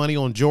less money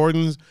on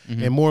Jordans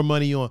and more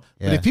money on.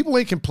 But Yeah. if people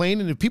ain't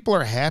complaining, if people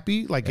are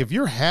happy, like if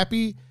you're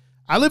happy,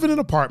 I live in an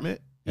apartment.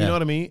 You Yeah. know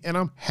what I mean? And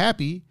I'm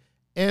happy,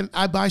 and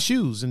I buy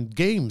shoes and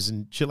games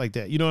and shit like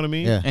that. You know what I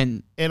mean? Yeah.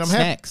 And And I'm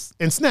snacks.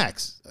 happy. And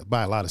snacks. I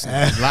buy a lot of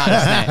snacks. A lot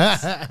of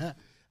snacks.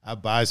 I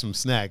buy some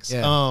snacks.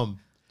 Yeah.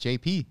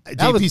 JP.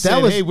 JP was- said,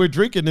 that was- "Hey, we're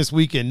drinking this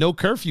weekend. No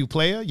curfew,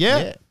 player.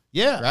 Yeah.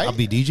 Right? I'll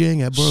be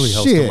DJing at Burley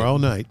House Shit. tomorrow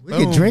night. We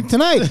can drink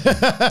tonight. We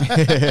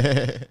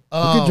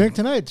Um, can drink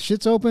tonight.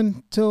 Shit's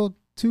open till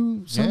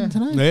 2 something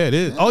tonight. Yeah, it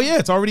is. Oh yeah,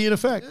 it's already in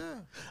effect.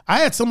 I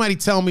had somebody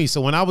tell me,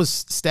 so when I was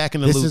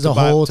stacking the This loot is to a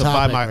buy whole to buy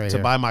topic my right to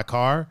here. buy my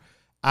car,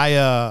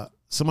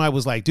 somebody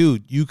was like,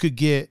 dude, you could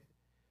get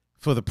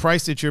for the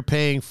price that you're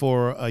paying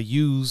for a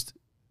used.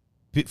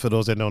 For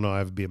those that don't know, I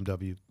have a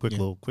BMW. Quick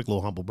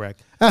little humble brag.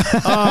 No,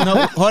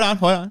 hold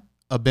on.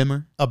 A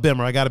Bimmer. A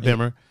Beamer. I got a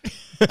Beamer.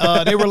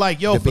 They were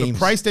like, yo, The for the Beams.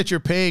 price that you're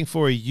paying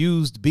for a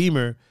used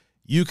Beamer,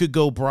 you could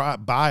go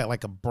buy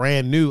like a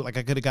brand new, like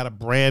I could have got a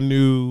brand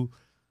new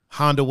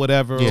Honda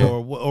whatever Yeah.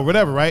 or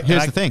whatever, right?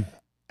 Here's And the thing.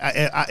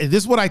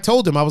 this is what I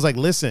told them. I was like,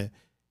 listen,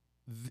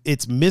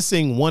 it's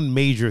missing one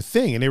major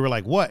thing. And they were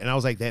like, what? And I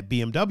was like, that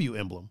BMW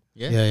emblem.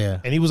 Yeah.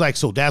 And he was like,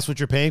 so that's what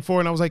you're paying for?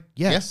 And I was like,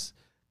 yes. Yes.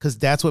 Because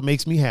that's what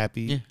makes me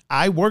happy. Yeah.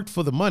 I worked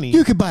for the money.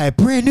 You could buy a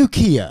brand new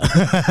Kia.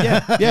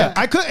 Yeah.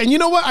 I could. And you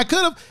know what? I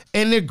could have.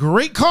 And they're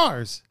great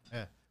cars.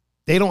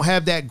 They don't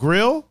have that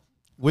grill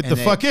with the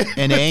fucking.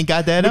 And they ain't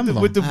got that emblem.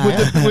 with the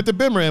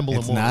Bimmer emblem.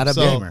 It's on not it. a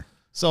Bimmer.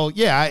 So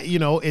yeah,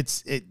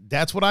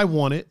 that's what I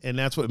wanted, and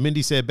that's what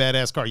Mindy said.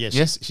 Badass car. Yeah,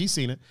 she's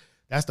seen it.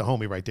 That's the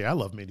homie right there. I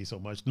love Mindy so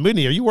much.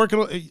 Mindy, are you working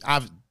on?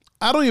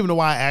 I don't even know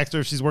why I asked her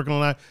if she's working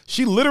on that.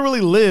 She literally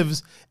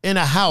lives in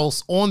a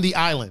house on the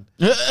island.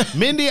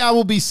 Mindy, I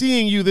will be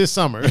seeing you this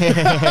summer.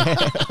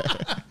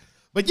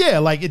 But yeah,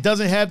 like it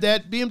doesn't have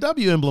that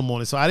BMW emblem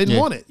on it, so I didn't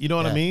want it. You know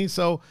what I mean?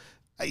 So,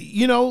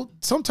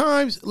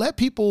 sometimes let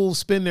people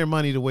spend their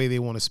money the way they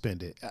want to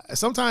spend it.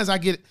 Sometimes I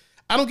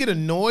don't get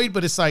annoyed,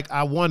 but it's like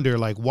I wonder,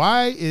 like,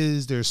 why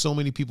is there so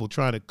many people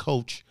trying to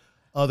coach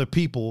other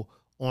people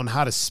on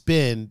how to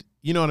spend?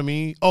 You know what I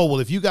mean? Oh, well,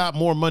 if you got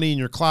more money in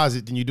your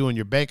closet than you do in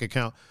your bank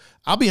account,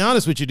 I'll be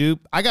honest with you, dude.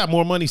 I got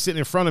more money sitting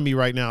in front of me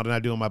right now than I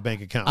do in my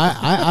bank account.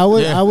 I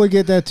would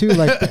get that too.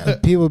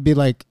 Like people would be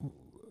like,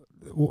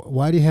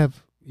 why do you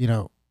have,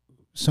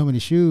 so many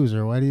shoes,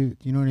 or why do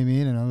you know what I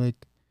mean? And I'm like,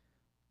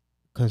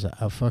 because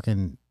I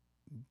fucking,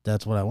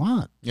 that's what I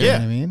want. You know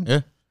what I mean? Yeah.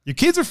 Your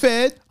kids are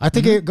fed. I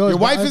think it goes. Your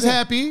wife is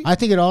happy. I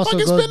think it also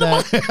Fucking goes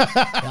spend the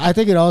back. I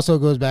think it also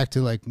goes back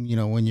to like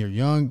when you're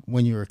young,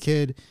 when you're a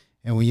kid,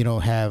 and when you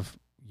don't have,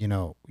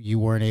 you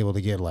weren't able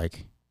to get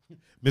like.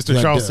 Mr.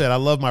 Like Charles the- said, "I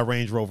love my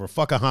Range Rover.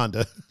 Fuck a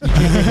Honda."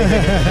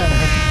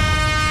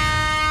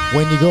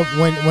 When you go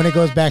when it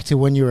goes back to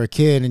when you were a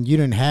kid and you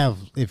didn't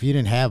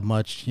have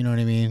much, you know what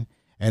I mean,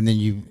 and then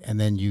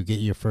you get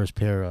your first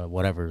pair of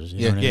whatevers,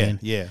 you know what I mean,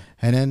 yeah.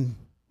 and then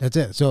that's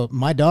it. So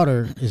my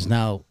daughter is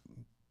now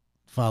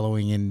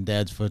following in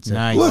Dad's footsteps.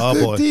 Nice. Look,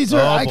 Oh, boy. these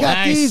are Oh, I boy. got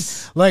Nice.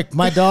 these. Like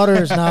my daughter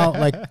is now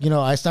like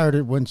I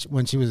started when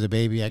she was a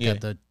baby. I got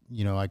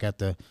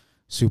the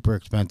super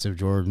expensive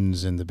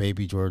Jordans and the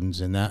baby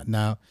Jordans, and that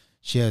now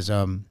she has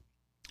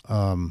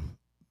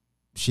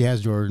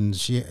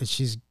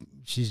Jordans.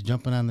 She's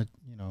jumping on the,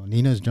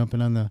 Nina's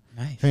jumping on the.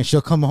 Nice. And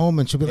she'll come home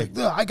and she'll be like,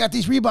 "Ugh, I got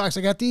these Reeboks,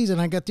 I got these, and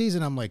I got these,"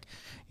 and I'm like,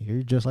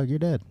 "You're just like your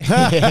dad."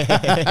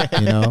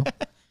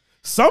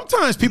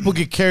 Sometimes people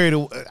get carried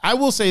away. I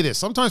will say this.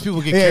 Sometimes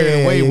people get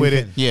carried away with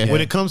it when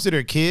it comes to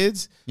their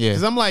kids. Yeah.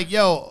 Because I'm like,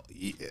 yo,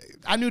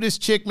 I knew this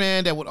chick,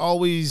 man, that would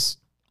always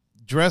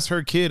dress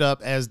her kid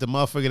up as the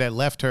motherfucker that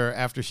left her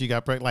after she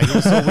got pregnant. Like, it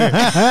was so weird.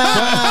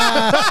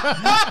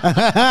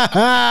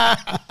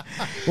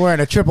 Wearing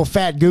a triple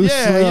fat goose.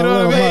 Yeah, you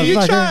know what I mean?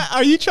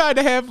 Are you trying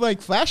to have like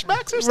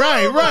flashbacks or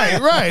something?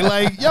 Right.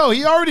 Like, yo,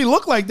 he already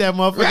looked like that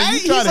motherfucker.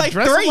 Right? You trying He's to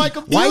dress him like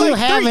him?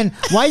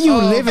 Why you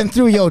living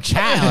through your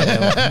child,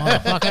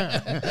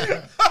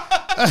 motherfucker?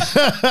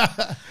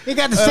 He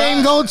got the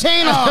same gold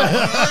chain on.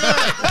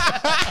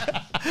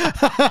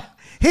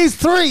 He's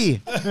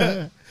 3.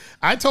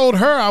 I told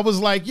her, I was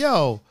like,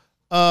 yo,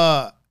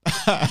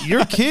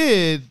 your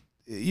kid,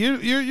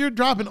 you're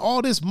dropping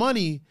all this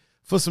money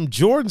for some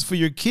Jordans for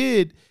your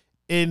kid,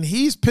 and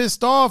he's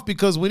pissed off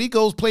because when he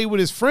goes play with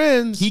his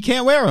friends, He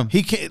can't wear them.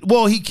 he can't.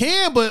 Well, he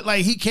can, but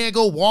like he can't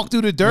go walk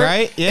through the dirt.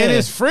 Right, yeah. And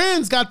his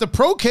friends got the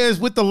Pro-Cats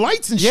with the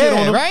lights and shit Yeah,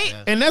 on them. right.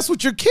 And that's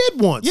what your kid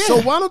wants. Yeah.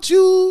 So why don't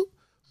you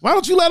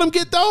let him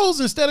get those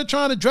instead of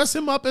trying to dress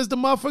him up as the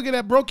motherfucker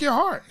that broke your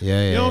heart?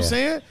 Yeah, You know what I'm yeah.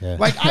 saying? Yeah.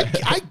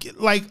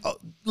 Like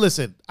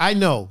listen, I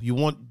know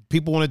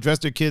people want to dress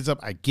their kids up.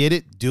 I get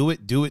it. Do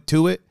it to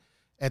it.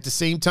 At the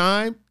same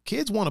time,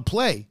 kids want to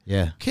play.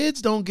 Yeah.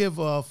 Kids don't give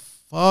a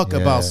fuck Yeah,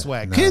 about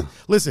swag. no.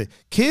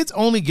 Kids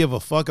only give a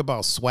fuck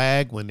about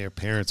swag when their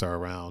parents are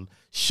around,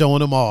 showing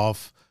them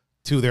off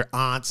to their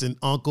aunts and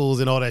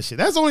uncles and all that shit.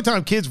 That's the only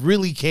time kids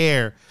really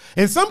care.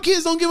 And some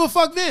kids don't give a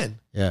fuck then.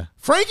 Yeah.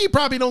 Frankie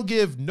probably don't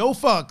give no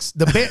fucks.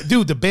 The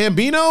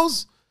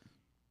Bambinos,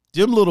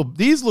 these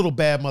little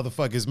bad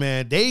motherfuckers,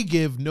 man. They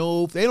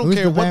don't Who's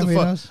care the what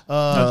Bambinos? the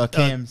fuck.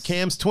 Cam's.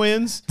 Cam's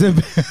twins.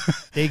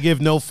 They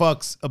give no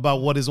fucks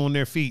about what is on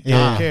their feet. They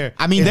Yeah. don't care.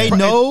 I mean, It's they pro-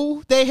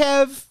 know they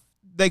have.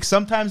 Like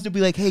sometimes they'll be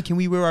like, "Hey, can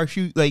we wear our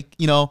shoes?" Like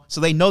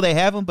so they know they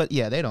have them, but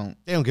yeah, they don't.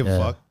 They don't give Yeah. a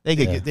fuck. They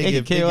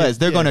could care less.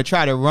 They're gonna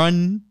try to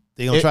run.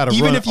 They gonna try to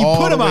even run if you all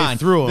put the them way on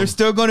through 'em. They're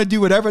still gonna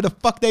do whatever the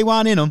fuck they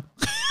want in them.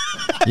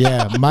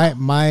 Yeah,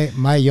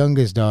 my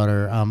youngest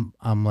daughter,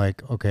 I'm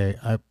like, okay,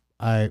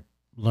 I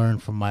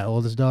learned from my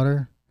oldest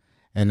daughter,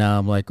 and now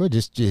I'm like, oh,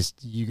 just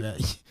you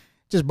guys,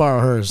 just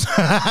borrow hers.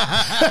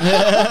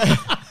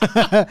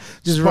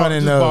 just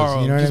running those,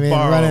 borrow, you know what I just mean?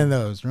 borrow. Running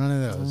those.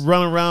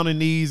 Run around in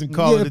these and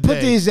call it a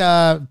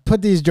day.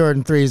 Put these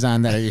Jordan 3s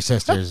on that are your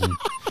sisters, and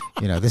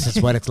this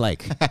is what it's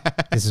like.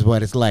 This is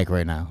what it's like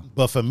right now.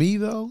 But for me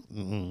though,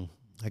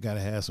 I gotta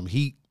have some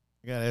heat.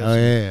 I gotta have Oh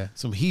yeah.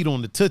 some heat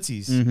on the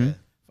tootsies.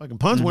 Fucking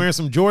Pun's wearing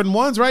some Jordan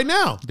 1s right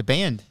now. The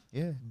band,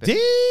 yeah. Damn.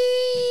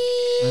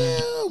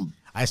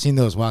 I seen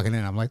those walking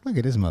in. I'm like, look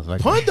at this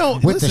motherfucker. Pun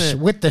don't with listen.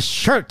 with the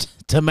shirt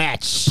to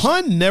match.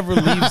 Pun never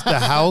leaves the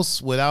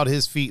house without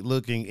his feet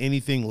looking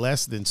anything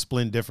less than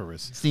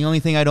splendiferous. It's the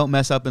only thing I don't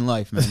mess up in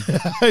life, man.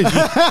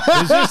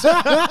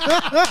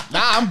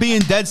 I'm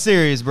being dead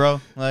serious, bro.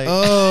 Like,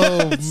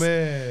 Oh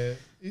man,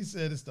 he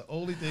said it's the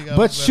only thing.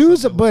 But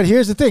shoes. But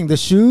here's the thing: the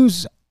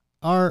shoes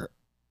are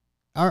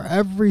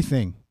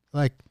everything.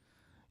 Like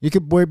you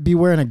could be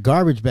wearing a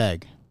garbage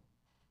bag on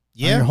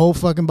your whole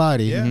fucking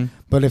body. Yeah.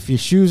 But if your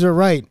shoes are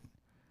right,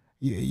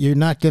 you're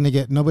not gonna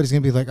get. Nobody's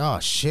gonna be like, oh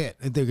shit.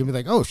 They're gonna be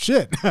like, oh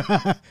shit.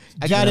 I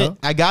got it.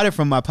 I got it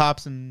from my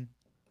pops and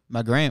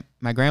my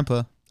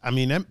grandpa. I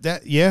mean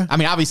that yeah. I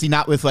mean, obviously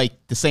not with like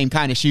the same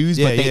kind of shoes,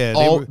 Yeah, but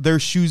yeah, their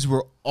shoes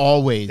were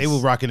always They were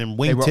rocking them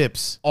wing were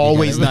tips.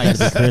 always They gotta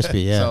nice. be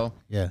crispy. Yeah. So,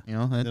 Yeah. you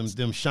know,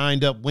 Them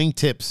shined up wing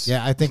tips.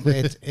 Yeah. I think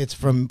it's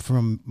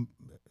from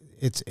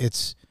it's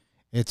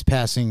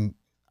passing.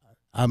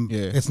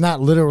 It's not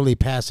literally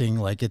passing.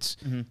 Like it's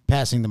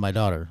passing to my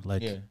daughter.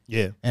 Like. yeah.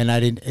 Yeah. And I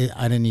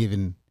didn't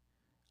even.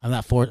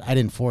 I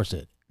didn't force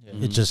it.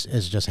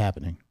 It's just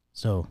happening.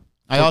 So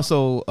I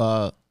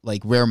also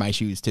like wear my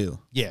shoes too.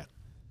 Yeah.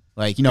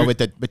 Like with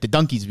the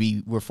Dunkies,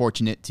 we were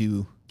fortunate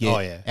to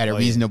get at a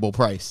reasonable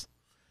price.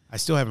 I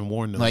still haven't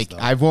worn those. Like though.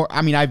 I'm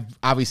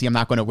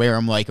not going to wear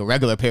them like a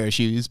regular pair of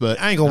shoes, but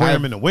I ain't gonna wear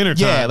them in the winter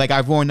time. Yeah, like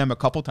I've worn them a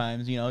couple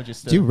times.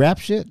 Just do you wrap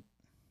shit?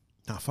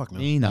 Nah, fuck no.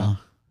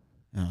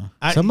 No.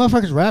 Some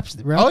motherfuckers wrap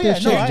Oh, their yeah,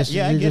 shit. no, I Just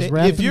get it.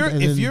 wrap If them you're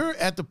and if then- you're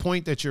at the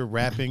point that you're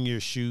wrapping your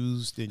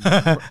shoes,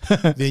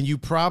 then you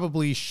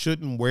probably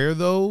shouldn't wear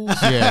those.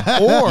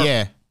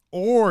 Yeah.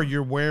 Or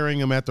you're wearing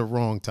them at the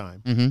wrong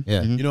time.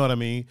 yeah. You know what I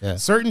mean? Yeah.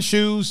 Certain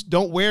shoes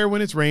don't wear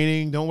when it's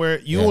raining. Don't wear.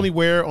 You only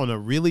wear on a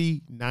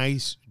really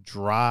nice,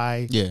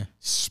 dry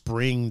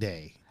spring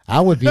day.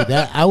 I would be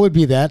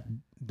that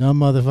dumb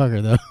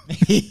motherfucker though.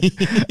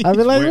 I'd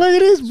be like, look at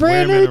this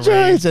brand wear 'em new in the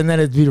rain. joints, and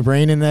then it'd be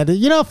raining that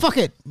day. Fuck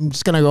it. I'm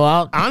just gonna go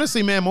out.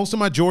 Honestly, man, most of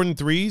my Jordan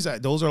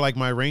 3s, those are like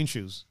my rain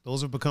shoes.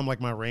 Those have become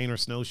like my rain or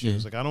snow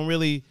shoes. Like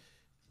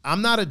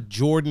I'm not a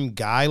Jordan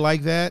guy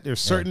like that. There's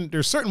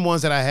certain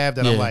ones that I have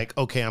that I'm like,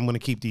 okay, I'm gonna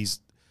keep these.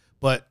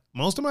 But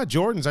Most of my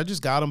Jordans, I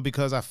just got them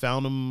because I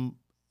found them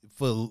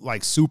for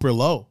like super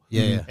low.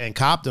 Yeah. And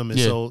copped them. And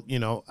Yeah. so,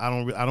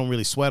 I don't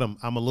really sweat them.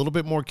 I'm a little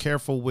bit more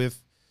careful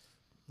with.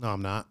 No,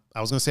 I'm not.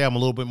 I was gonna say I'm a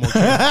little bit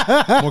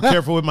more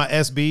careful with my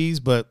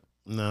SBs, but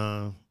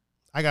no,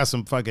 I got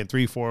some fucking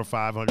 $300,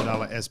 $400,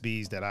 $500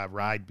 SBs that I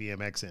ride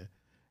BMX in.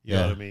 You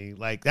know what I mean?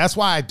 Like that's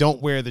why I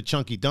don't wear the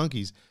chunky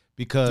dunkies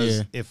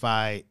because if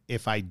I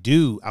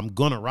do, I'm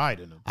gonna ride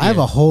in them. I have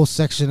a whole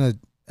section of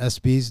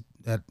SBs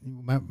that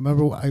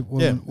remember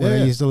when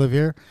I used to live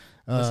here.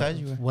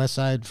 West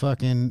Side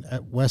fucking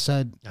West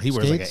Side. He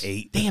wears like an skates.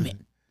 8. Damn it.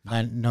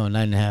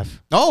 9.5.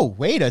 Oh,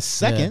 wait a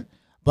second.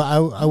 But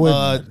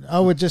I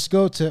would just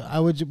go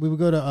to we would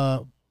go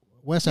to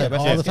West Side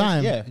all the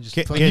time. Yeah. Just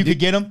Can't- fucking You could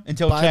get them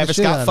until buy the Travis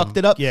shit out Scott of fucked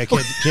them. it up. Yeah,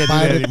 can't do buy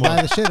that the, anymore.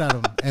 buy the shit out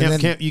of them,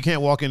 and You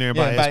can't walk in there and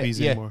buy Yeah, SBs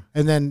yeah. anymore.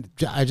 then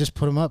I just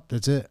put them up.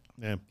 That's it.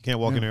 Yeah, you can't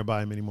walk in there and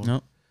buy them anymore.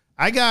 No.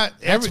 I got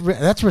That's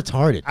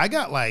retarded. I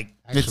got like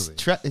It's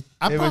Actually,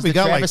 I it was probably the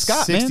got like Travis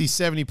Scott, 60, man.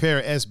 70 pair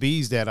of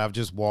SBs that I've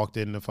just walked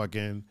in the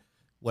fucking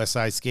West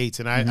Side Skates.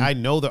 And I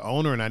know the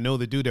owner and I know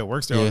the dude that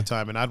works there all the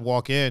time. And I'd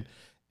walk in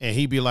and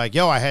he'd be like,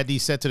 yo, I had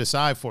these set to the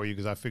side for you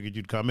because I figured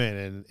you'd come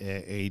in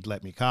and he'd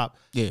let me cop.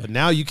 Yeah. But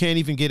now you can't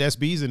even get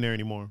SBs in there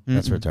anymore.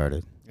 that's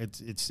retarded.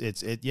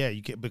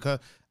 You can't because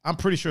I'm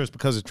pretty sure it's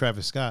because of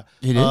Travis Scott.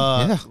 It is,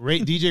 yeah.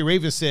 DJ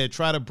Raven said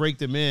try to break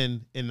them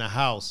in the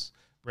house.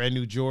 Brand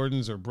new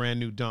Jordans or brand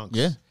new Dunks.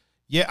 Yeah.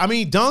 Yeah, I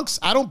mean Dunks.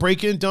 I don't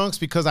break in Dunks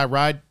because I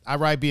ride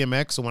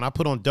BMX. So when I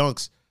put on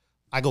Dunks,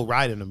 I go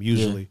riding them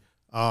usually.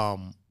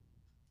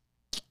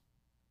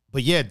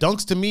 But yeah,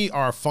 Dunks to me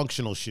are a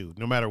functional shoe.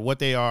 No matter what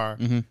they are,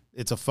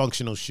 it's a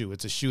functional shoe.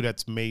 It's a shoe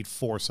that's made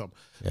for something.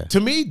 Yeah. To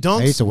me, I used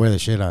Dunks. to wear the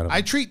shit out of them.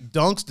 I treat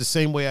Dunks the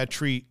same way I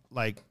treat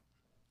like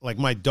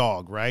my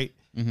dog, right?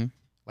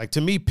 Like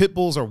to me, pit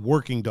bulls are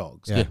working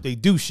dogs. Yeah. They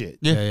do shit.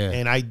 yeah.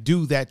 And I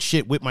do that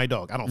shit with my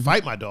dog. I don't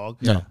fight my dog,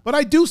 Yeah. but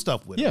I do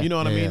stuff with him. Yeah. You know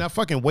what I mean? yeah. I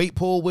fucking weight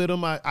pull with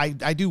him.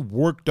 I do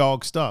work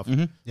dog stuff.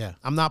 Yeah.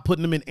 I'm not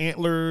putting them in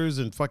antlers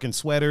and fucking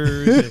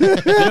sweaters. And,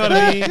 you know what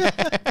I mean?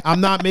 I'm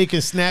not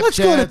making Snapchats. Let's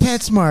go to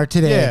PetSmart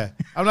today. Yeah.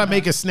 I'm not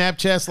making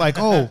Snapchats like,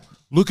 oh,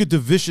 look at the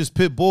vicious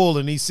pit bull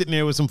and he's sitting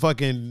there with some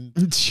fucking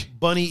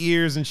bunny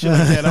ears and shit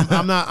like that.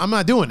 I'm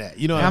not doing that.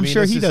 You know what I I'm mean?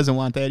 sure It's he just- doesn't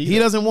want that either. He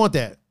doesn't want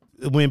that.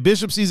 When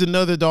Bishop sees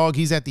another dog,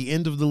 he's at the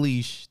end of the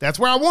leash. That's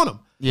where I want him.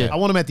 Yeah. I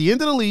want him at the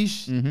end of the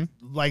leash,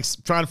 like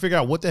trying to figure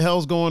out what the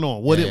hell's going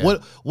on.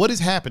 What is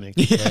happening?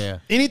 Yeah.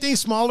 Anything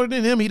smaller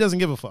than him, he doesn't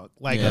give a fuck.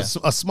 Like Yeah.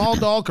 a small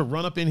dog could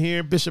run up in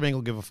here. Bishop ain't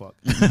gonna give a fuck.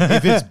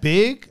 If it's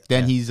big,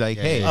 Then he's like,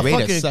 hey, a wait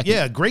fucking a second.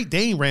 a Great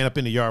Dane ran up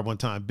in the yard one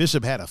time.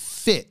 Bishop had a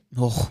fit.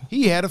 Oh.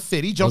 He had a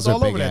fit. He jumped Those are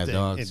all over that big-ass thing.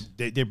 dogs.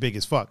 And they're big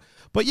as fuck.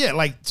 But yeah,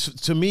 like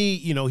to me,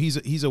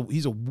 he's a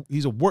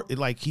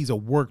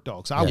work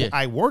dog. So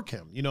I work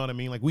him. You know what I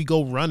mean? Like we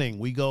go running,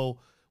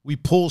 we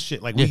pull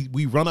shit. Like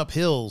we run up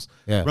hills,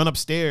 run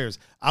upstairs.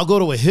 I'll go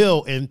to a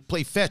hill and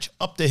play fetch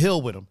up the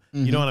hill with him.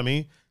 You know what I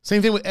mean?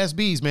 Same thing with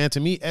SBs, man.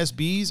 To me,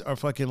 SBs are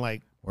fucking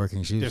like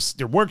Working shoes.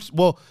 they're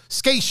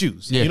skate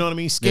shoes. You know what I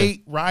mean?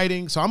 Skate,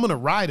 riding. So I'm gonna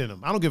ride in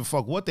them. I don't give a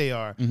fuck what they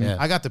are. Yeah.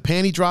 I got the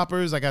panty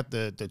droppers. I got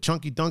the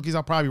chunky dunkies.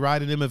 I'll probably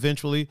ride in them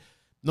eventually.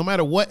 No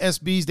matter what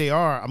SBs they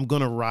are, I'm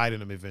gonna ride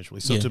in them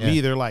eventually. So to me,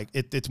 they're like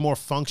it's more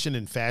function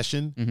and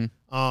fashion.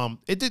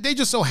 They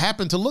just so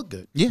happen to look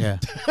good. Yeah.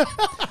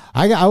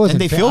 I was. And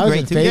they feel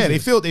great, too. Yeah, they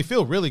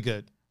feel really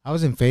good. I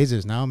was in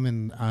phases. Now I'm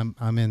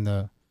in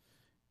the.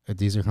 If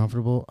these are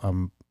comfortable,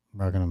 I'm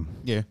rocking them.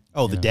 Yeah.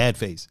 Oh, the dad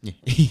face.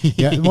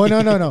 Yeah. Well,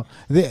 no.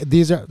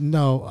 These are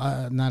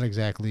not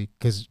exactly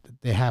because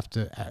they have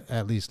to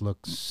at least look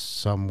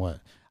somewhat.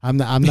 I'm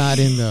not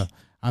in the.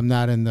 I'm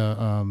not in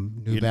the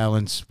New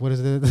Balance. What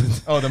is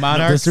it? Oh, the The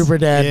Monarchs? Super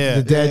Dad, Yeah.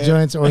 the dad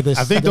joints, or the.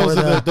 I think those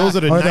are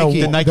the or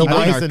Nike. the Nike white,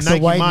 Monarchs. the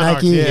white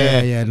Monarchs, Nike.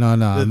 yeah. Yeah. No,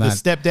 The I'm not.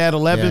 stepdad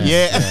 11.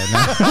 Yeah.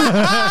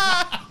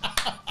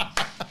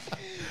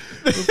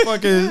 The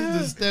fucking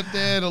the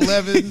stepdad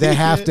 11. They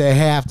have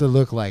to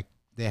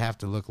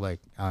look like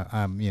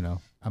I'm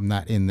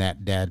not in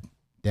that dad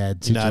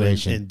Not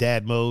situation. in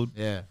dad mode.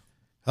 Yeah.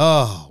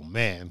 Oh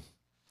man.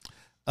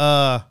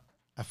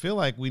 I feel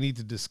like we need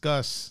to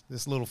discuss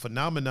this little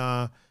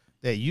phenomenon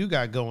that you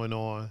got going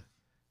on.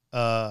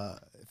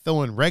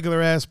 Throwing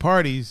regular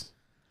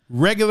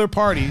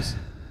parties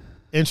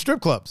in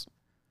strip clubs.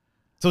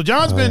 So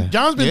John's been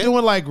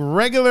doing like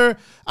regular.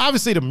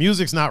 Obviously, the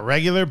music's not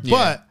regular,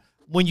 but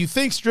when you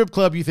think strip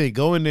club, you think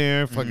go in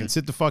there, fucking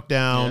sit the fuck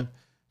down,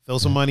 throw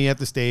some money at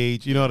the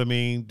stage. You know what I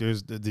mean?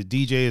 There's the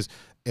DJ is,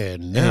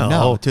 and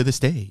now to the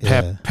stage.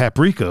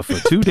 paprika for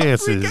 2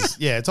 dances.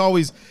 Yeah, it's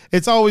always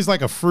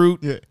like a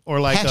fruit or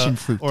like Passion a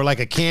fruit. or like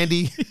a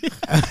candy,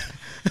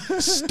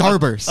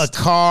 Starburst. a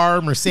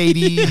car,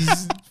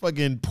 Mercedes,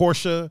 fucking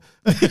Porsche,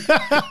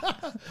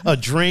 a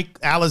drink,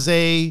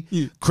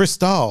 Alizé,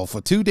 Cristal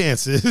for 2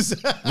 dances.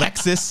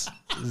 Lexus.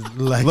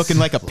 Looking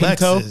like a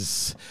Pinto.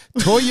 Lexus,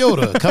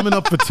 Toyota coming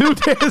up for 2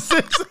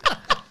 dances.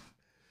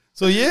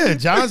 So yeah,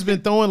 John's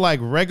been throwing like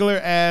regular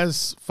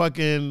ass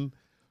fucking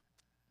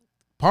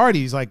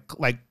parties like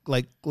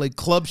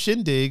club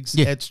shindigs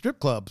Yeah. at strip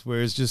clubs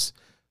where it's just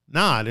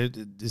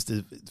it's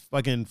the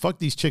fucking fuck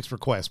these chicks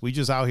requests. We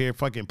just out here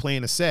fucking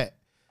playing a set.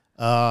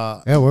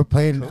 Yeah, we're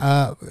playing.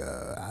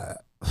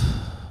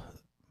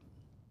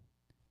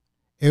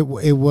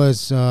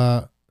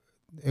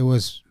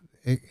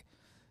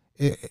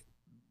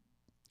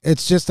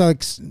 It's just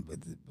like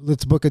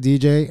let's book a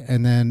DJ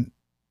and then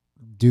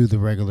do the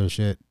regular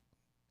shit.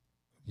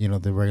 You know,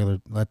 the regular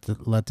let the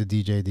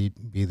DJ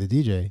be the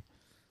DJ,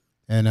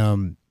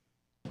 and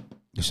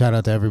shout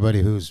out to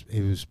everybody who's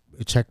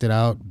checked it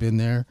out, been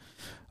there.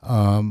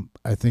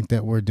 I think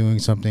that we're doing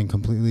something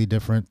completely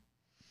different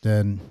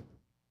than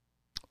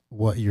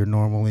what you're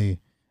normally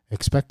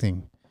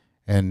expecting,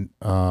 and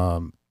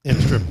in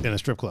a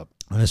strip club.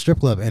 On a strip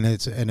club, and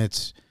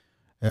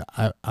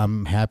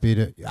I'm happy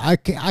to. I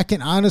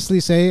can honestly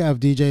say I've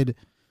DJ'd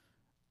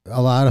a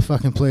lot of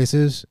fucking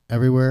places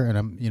everywhere, and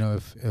I'm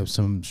if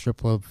some strip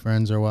club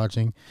friends are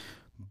watching,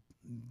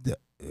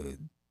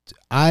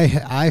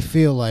 I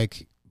feel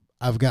like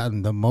I've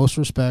gotten the most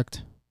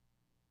respect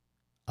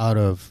out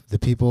of the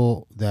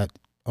people that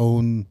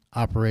own,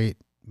 operate,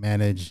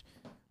 manage,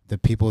 the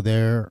people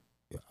there.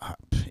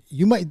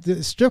 The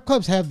strip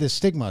clubs have this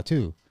stigma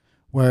too,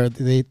 where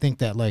they think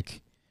that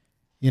like,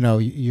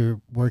 you're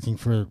working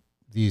for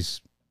these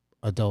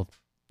adult,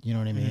 you know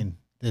what I mean,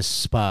 this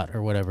spot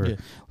or whatever,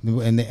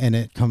 and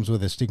it comes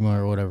with a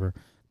stigma or whatever.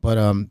 But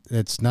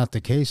it's not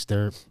the case.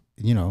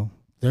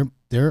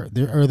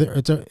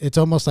 It's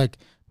almost like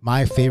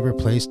my favorite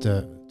place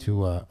to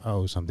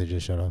something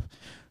just shut off.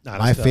 Nah,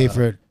 my that's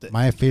favorite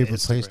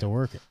Instagram. place to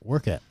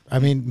work at. I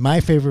mean, my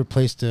favorite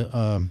place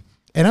to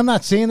and I'm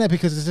not saying that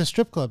because it's a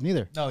strip club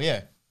neither. No,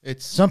 yeah.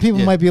 It's Some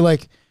people might be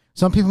like,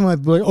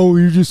 oh,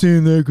 you're just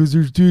saying that because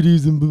there's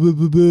titties and blah, blah,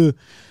 blah, blah.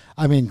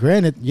 I mean,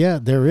 granted, yeah,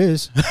 there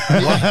is.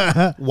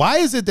 Why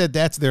is it that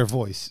that's their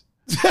voice?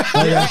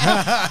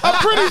 I'm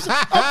pretty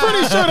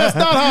sure that's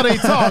not how they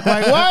talk.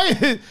 Like,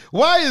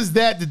 why is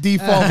that the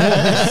default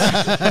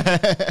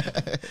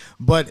voice?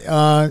 But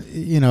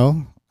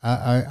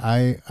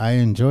I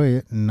enjoy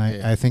it, and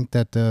I think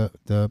that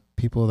the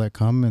people that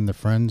come and the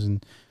friends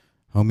and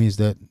homies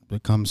that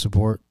come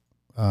support,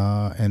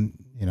 and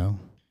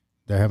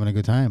they're having a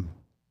good time,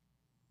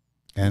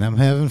 and I'm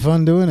having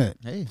fun doing it.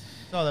 Hey,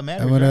 that's all that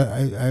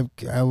matters.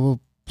 I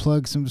will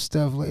plug some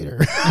stuff later.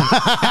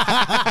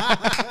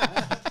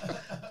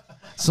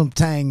 Some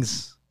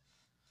tangs.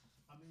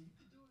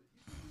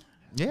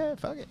 Yeah,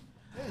 fuck it.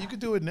 Yeah, you could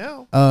do it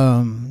now.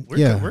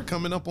 We're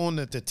coming up on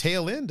the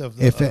tail end of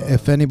the.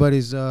 If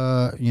anybody's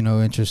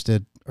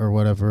interested or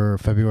whatever,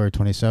 February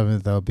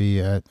 27th, I'll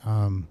be at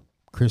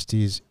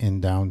Christie's in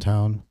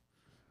downtown.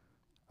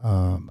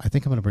 I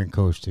think I'm gonna bring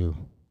Coach too.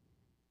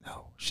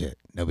 No shit,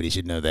 nobody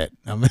should know that.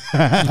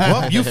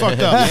 Well, you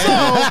fucked up.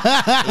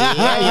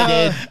 Yeah, you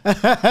did.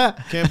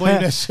 Can't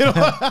blame that shit on.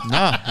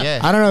 No, yeah.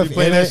 I don't know You if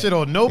blame that shit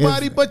on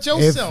nobody but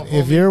yourself.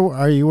 If homie.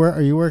 are you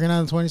working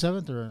on the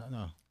 27th or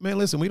no? Man,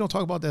 listen, we don't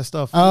talk about that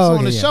stuff. Oh, It's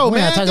on the show, we're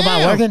man. not talking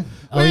Damn. about working.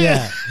 Oh Man.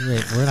 yeah,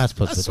 wait, we're not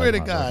supposed I to. swear to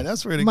talk about God. working. I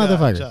swear to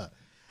Motherfucker. God.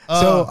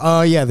 So,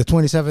 the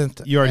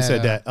 27th. You already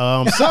said that.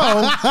 Oh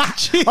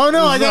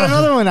no, I got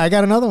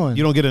another one.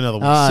 You don't get another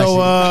one.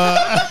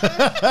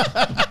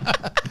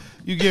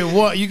 You get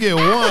one. You get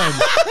one.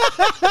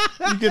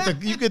 You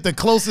get the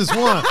closest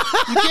one.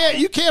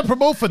 You can't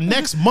promote for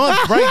next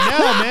month right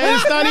now, man.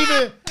 It's not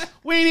even.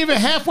 We ain't even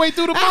halfway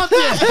through the month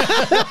yet.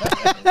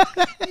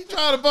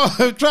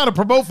 You try to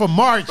promote for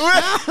March.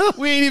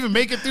 We ain't even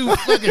make it through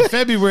fucking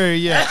February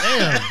yet.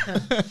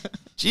 Damn.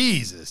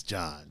 Jesus,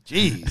 John.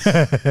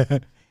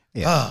 Jeez.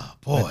 Yeah. Oh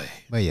boy.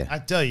 But yeah. I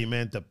tell you,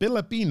 man, the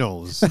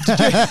Filipinos.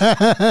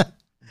 The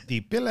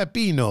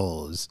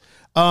Filipinos.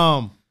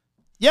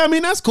 Yeah, I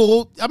mean, that's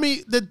cool. I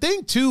mean, the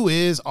thing too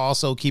is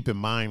also keep in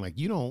mind, like,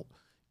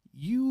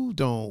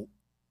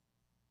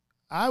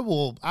 I'm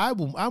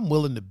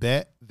willing to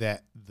bet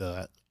that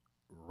the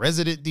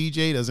resident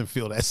DJ doesn't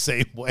feel that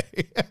same way.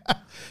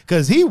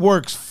 Cause he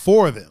works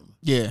for them.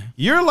 Yeah.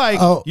 You're like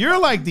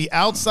the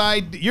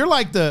outside, you're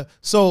like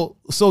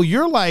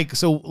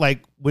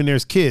when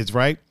there's kids,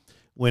 right?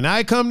 When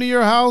I come to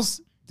your house,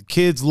 the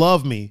kids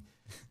love me.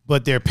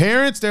 But their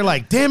parents, they're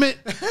like, damn it,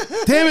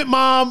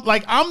 mom.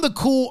 Like, I'm the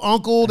cool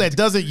uncle that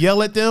doesn't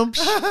yell at them.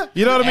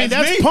 You know what I mean?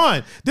 That's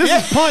pun. This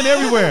is pun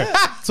everywhere.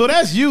 So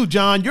that's you,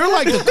 John. You're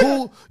like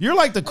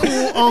the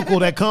cool uncle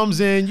that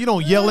comes in. You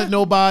don't yell at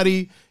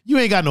nobody. You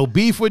ain't got no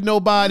beef with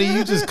nobody.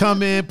 You just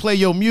come in, play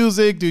your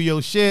music, do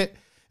your shit.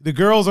 The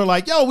girls are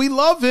like, yo, we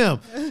love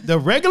him. The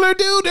regular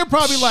dude, they're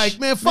probably like,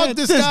 man, fuck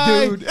this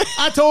guy. dude.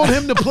 I told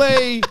him to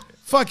play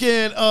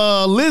fucking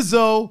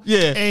Lizzo.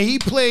 Yeah. And he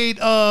played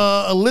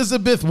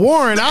Elizabeth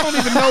Warren. I don't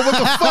even know what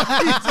the fuck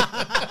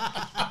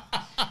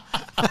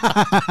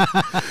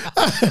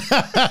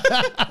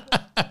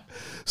he's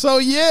So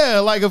yeah,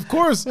 like of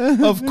course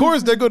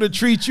they're gonna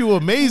treat you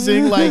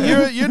amazing. Like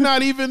you're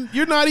not even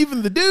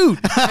the dude.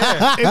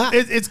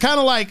 It's kind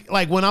of like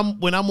when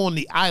I'm on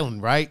the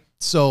island, right?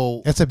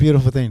 So It's a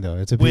beautiful thing, though.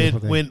 It's a beautiful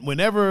thing.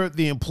 whenever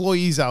the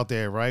employees out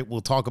there, right, will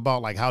talk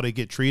about like how they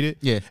get treated,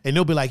 Yeah. and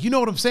they'll be like, you know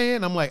what I'm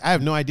saying? I'm like, I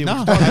have no idea what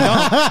you're talking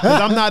about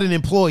because I'm not an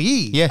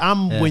employee.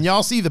 Yeah. When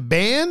y'all see the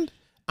band,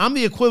 I'm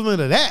the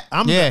equivalent of that.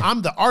 I'm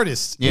the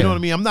artist. You Yeah. know what I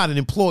mean? I'm not an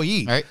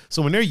employee. Right.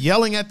 So when they're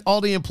yelling at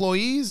all the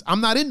employees,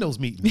 I'm not in those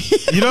meetings.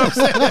 You know what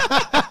I'm saying?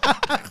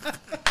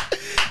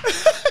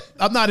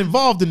 I'm not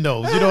involved in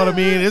those. You know what I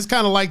mean? It's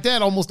kind of like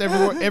that almost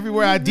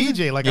everywhere I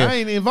DJ. Like I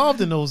ain't involved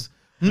in those.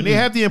 When they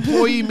have the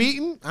employee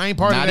meeting, I ain't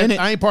part Not of in that. it.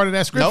 I ain't part of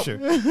that scripture.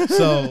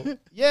 So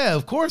yeah,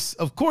 of course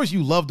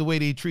you love the way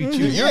they treat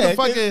you. You're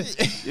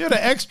you're the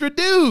extra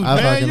dude, I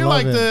man. fucking You're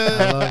love like it. the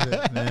I love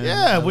it, man.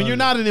 yeah. When you're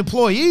not an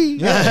employee,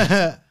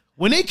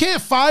 when they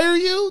can't fire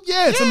you,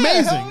 it's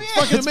amazing. hell It's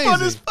yeah. fucking It's fun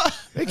amazing. as fuck.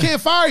 They can't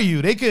fire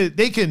you. They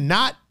could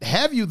not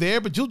have you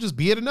there, but you'll just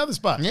be at another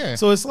spot. Yeah.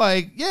 So it's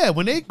like,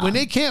 when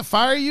they can't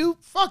fire you,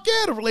 fuck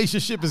yeah, the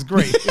relationship is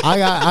great.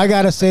 I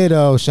gotta say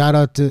though, shout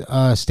out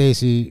to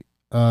Stacy,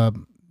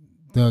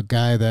 the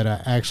guy that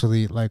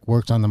actually like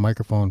works on the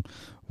microphone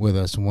with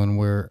us when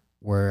we're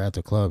at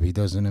the club. He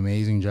does an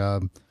amazing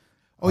job.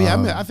 Oh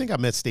yeah, I think I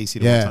met Stacy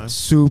the one time.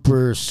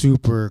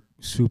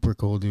 super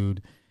cool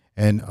dude.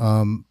 And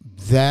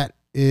that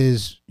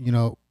is,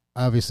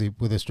 obviously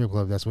with a strip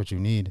club, that's what you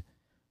need.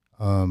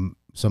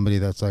 Somebody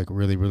that's like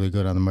really, really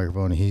good on the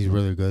microphone. And he's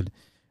really good.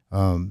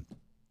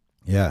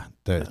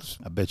 That's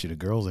I bet you the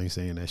girls ain't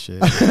saying that shit.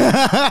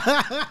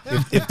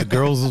 if the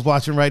girls was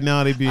watching right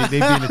now, they'd be in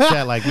the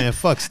chat like, man,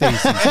 fuck Stacy.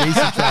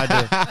 Stacy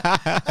tried.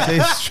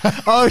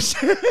 Oh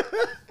shit!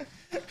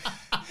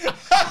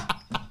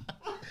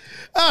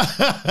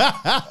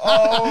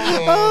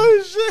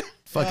 Oh shit!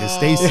 Fucking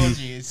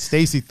Stacy.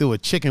 Stacy threw a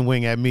chicken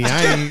wing at me.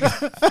 I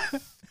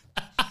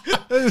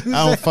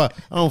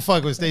don't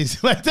fuck with Stacy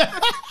like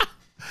that.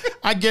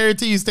 I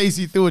guarantee you,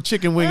 Stacy threw a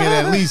chicken wing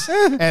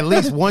at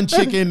least one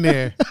chick in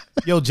there.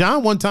 Yo,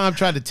 John one time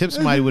tried to tip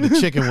somebody with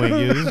a chicken wing.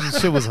 Yo, this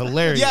shit was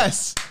hilarious.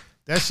 Yes.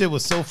 That shit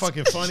was so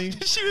fucking funny.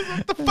 She was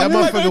what the fuck That am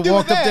I gonna motherfucker do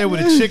walked with up that? there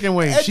with a chicken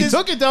wing. And She this-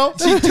 took it though.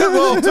 She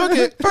took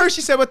it. First,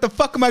 she said, "What the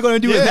fuck am I going to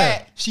do Yeah. with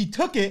that?" She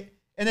took it,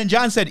 and then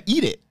John said,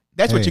 "Eat it.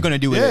 That's what Hey. you're going to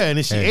do with Yeah, it." and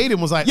then she Hey. ate it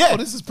and was like, Yeah. "Oh,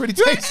 this is pretty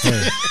tasty."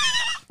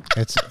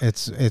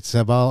 it's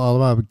all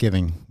about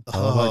giving.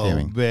 All about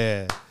giving.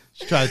 Man.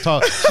 She tried to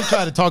talk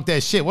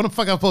that shit. What the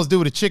fuck I'm supposed to do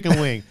with a chicken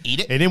wing?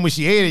 Eat it. And then when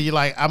she ate it,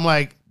 I'm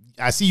like,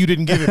 I see you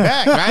didn't give it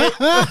back,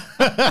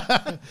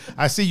 right?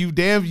 I see you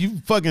you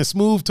fucking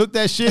smooth took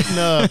that shit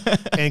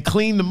and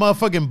cleaned the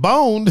motherfucking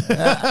bone.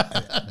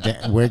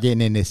 We're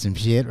getting into some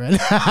shit right now.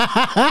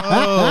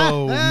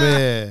 Oh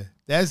man.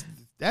 That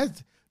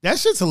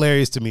shit's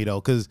hilarious to me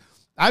though, because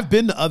I've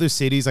been to other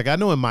cities. Like I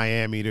know in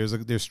Miami,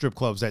 there's strip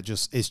clubs that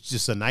it's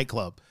just a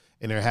nightclub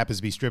and there happens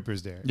to be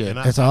strippers there. Yeah. And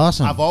That's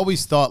awesome. I've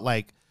always thought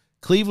like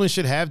Cleveland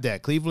should have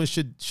that. Cleveland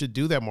should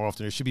do that more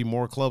often. There should be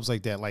more clubs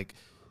like that. Like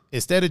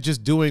instead of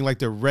just doing like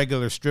the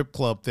regular strip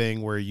club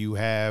thing where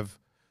the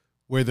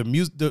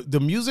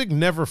music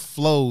never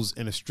flows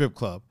in a strip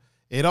club.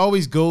 It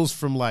always goes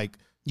from like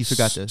You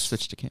forgot to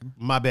switch the camera.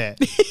 my bad.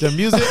 The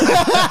music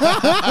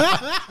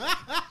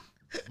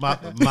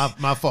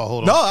my fault.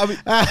 Hold on. No, I mean,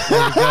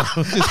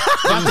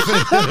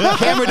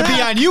 camera to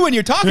be on you when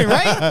you're talking,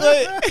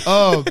 right?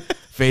 Oh,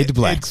 Fade to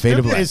black. Fade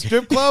to black. in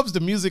strip clubs, the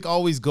music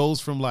always goes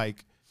from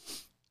like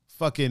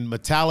fucking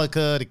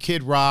Metallica to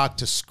Kid Rock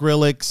to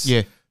Skrillex,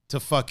 Yeah. to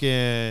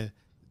fucking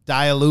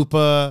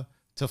Dialupa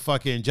to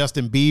fucking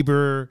Justin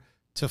Bieber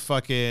to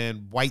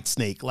fucking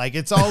Whitesnake. Like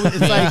it's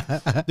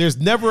like there's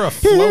never a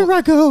flow. Here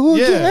I go.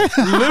 Yeah,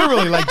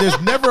 literally, like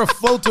there's never a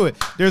flow to it.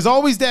 There's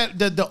always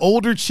the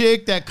older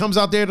chick that comes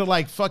out there to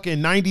like fucking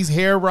 90s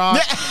hair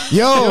rock. Yo,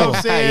 You know what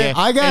I'm saying?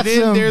 I got and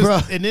then some, there's, bro.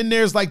 And then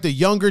there's like the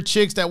younger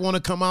chicks that want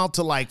to come out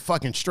to like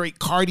fucking straight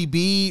Cardi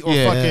B or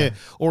Yeah. fucking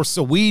or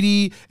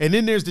Saweetie. And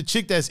then there's the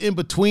chick that's in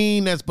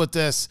between.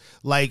 That's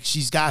like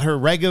she's got her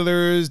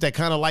regulars that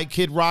kind of like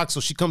Kid Rock, so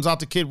she comes out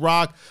to Kid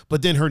Rock.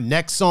 But then her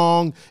next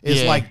song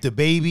is Yeah. like the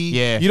baby.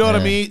 Yeah. You know what I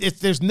Yeah. mean?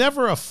 There's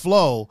never a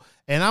flow.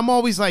 And I'm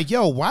always like,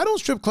 yo, why don't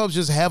strip clubs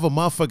just have a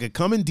motherfucker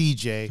come and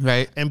DJ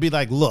Right. and be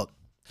like, look,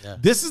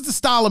 this is the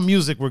style of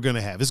music we're going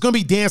to have. It's going to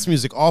be dance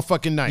music all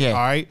fucking night, Yeah. all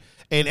right?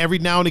 And every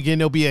now and again,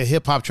 there'll be a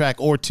hip hop track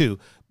or two.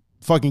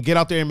 Fucking get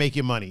out there and make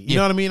your money. You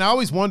know what I mean? I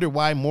always wonder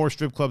why more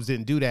strip clubs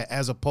didn't do that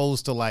as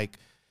opposed to like,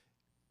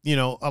 you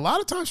know, a lot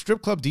of times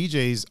strip club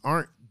DJs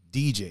aren't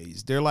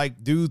DJs. They're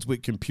like dudes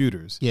with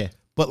computers. Yeah.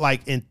 But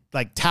like in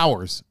like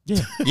towers.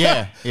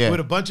 Yeah. With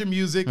a bunch of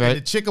music, Right. and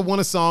the chick will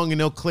want a song, and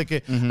they'll click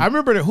it. I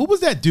remember who was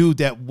that dude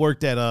that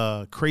worked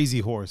at Crazy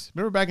Horse?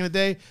 Remember back in the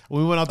day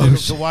when we went out there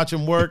to watch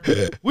him work?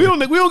 We don't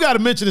got to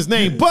mention his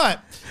name,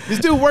 but this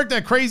dude worked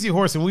at Crazy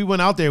Horse, and we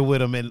went out there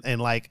with him,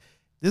 and like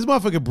this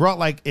motherfucker brought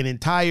like an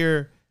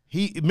entire.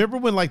 He remember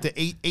when like the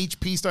 8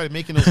 HP started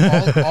making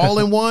those all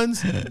in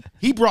ones?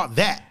 He brought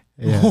that.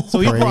 Yeah, So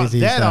he brought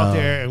crazy that out style.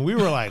 there, and we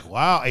were like,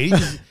 wow.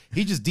 And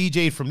he just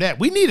DJ'd from that.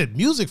 We needed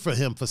music for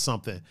him for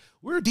something.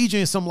 We were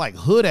DJing some like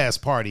hood ass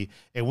party,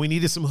 and we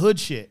needed some hood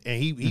shit.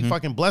 And he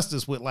fucking blessed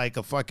us with like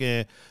a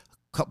fucking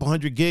couple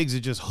hundred gigs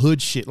of just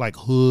hood shit, like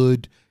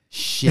hood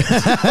shit.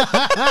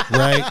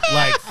 Right?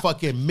 Like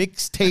fucking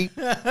mixtape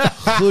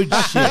hood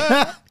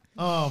shit.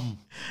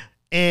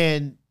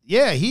 And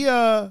yeah, he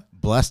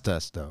Blessed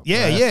us though.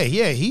 yeah,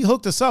 he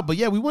hooked us up. But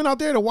yeah, we went out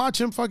there to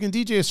watch him fucking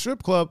DJ a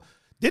strip club.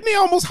 Didn't they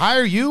almost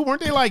hire you? Weren't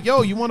they like,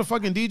 yo, you want to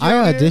fucking DJ?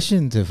 I there?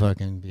 auditioned to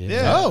fucking be.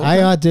 Yeah. Oh, okay. I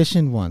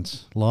auditioned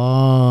once,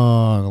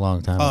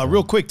 long time ago.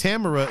 Real quick,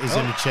 Tamara is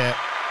in the chat.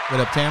 What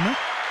up, Tamara?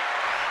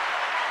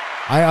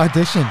 I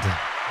auditioned.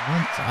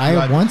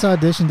 I once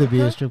auditioned to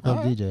be a strip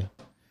club DJ.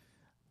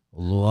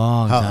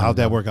 Long time How'd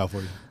that ago. work out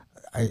for you?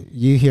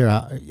 You hear?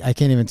 I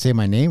can't even say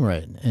my name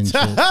right and shit.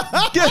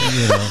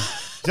 You know.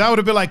 John would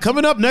have been like,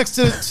 coming up next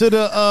to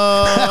the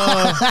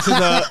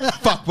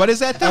Fuck, what is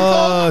that thing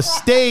called?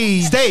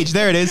 stage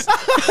There it is.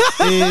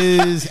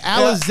 is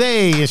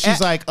Alizé, and she's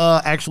like,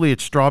 actually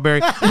it's strawberry.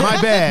 My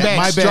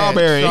bad.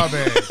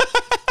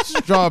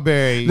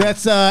 Strawberry.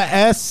 That's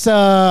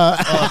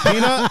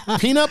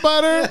Peanut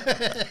butter.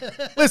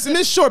 Listen,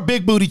 this short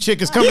big booty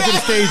chick is coming to the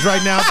stage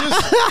right now.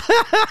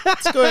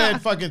 Just go ahead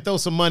and fucking throw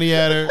some money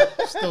at her.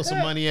 Just throw some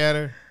money at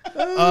her.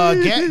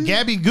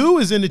 Gabby Goo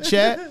is in the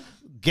chat.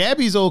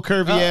 Gabby's old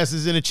curvy ass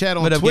is in the chat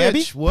on What up,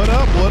 Twitch. Gabby? What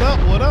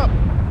up?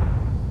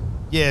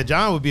 Yeah,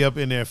 John would be up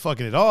in there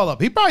fucking it all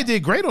up. He probably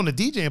did great on the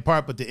DJing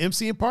part, but the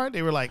MCing part,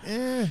 they were like,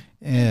 Yeah.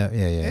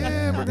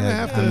 we're gonna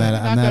have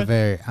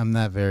to I'm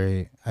not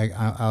very.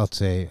 I'll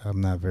say I'm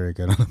not very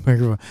good on the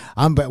microphone.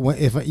 But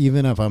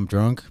even if I'm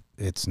drunk,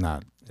 it's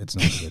not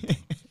good.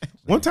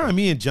 One time,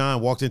 me and John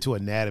walked into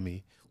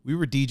Anatomy. We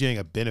were DJing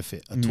a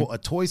benefit, a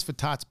Toys for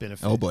Tots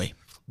benefit. Oh boy.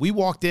 We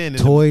walked in,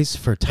 and Toys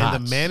for Tots.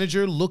 and the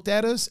manager looked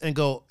at us and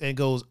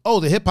goes, "Oh,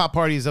 the hip hop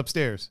party is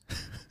upstairs,"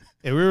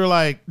 and we were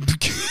like,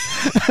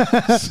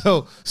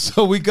 so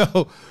we go,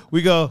 oh,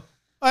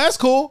 that's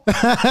cool.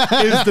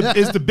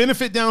 Is the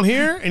benefit down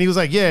here? And he was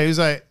like, yeah. He was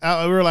like,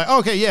 we were like,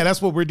 okay, yeah, that's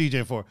what we're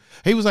DJing for.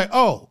 He was like,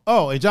 oh,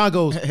 and John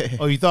goes,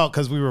 oh, you thought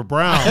because we were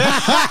brown?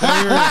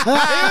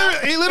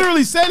 He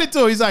literally said it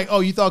to him. He's like, oh,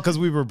 you thought because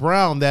we were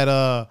brown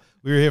that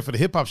we were here for the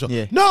hip hop show?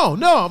 Yeah. No.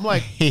 I'm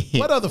like,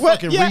 what other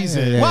fucking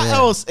reason? What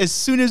else? As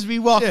soon as we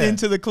walked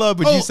into the club,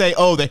 would you say,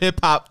 "Oh, the hip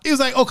hop"? He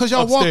was like, oh, because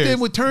y'all walked Upstairs. in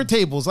with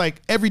turntables.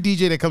 Like every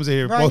DJ that comes in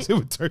here walks in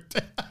with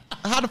turntables.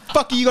 How the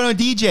fuck are you gonna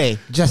DJ?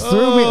 Just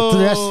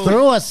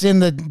throw us in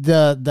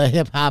the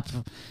hip hop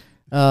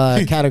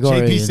category.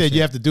 JP and said shit.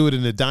 you have to do it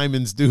in the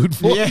Diamonds dude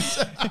voice.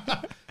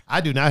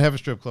 I do not have a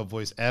strip club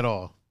voice at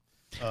all.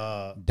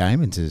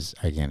 Diamonds is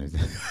I can't.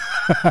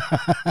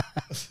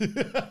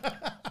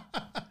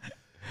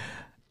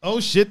 Oh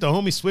shit, the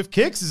homie Swift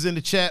Kicks is in the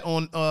chat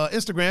on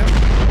Instagram.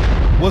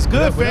 What's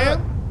good,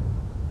 fam?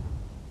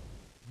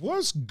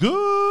 What's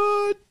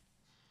good?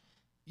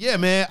 Yeah,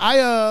 man.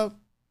 I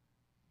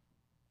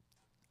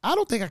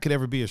don't think I could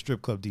ever be a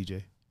strip club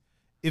DJ.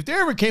 If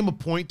there ever came a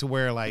point to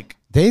where like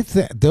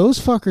Those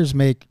fuckers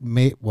make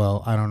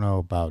well, I don't know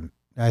about.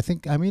 I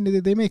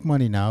mean they make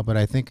money now, but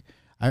I think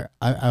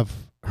I've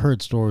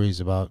heard stories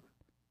about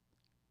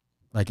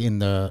like in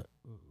the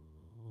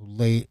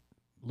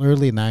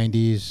early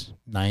 90s,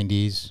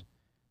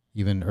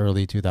 even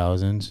early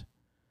 2000s,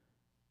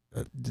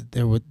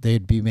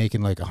 they'd be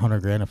making like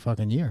 $100,000 a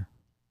fucking year.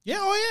 Yeah,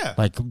 oh yeah.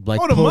 Like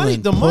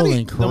the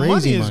money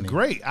crazy is money.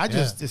 great.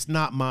 It's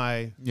not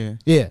my.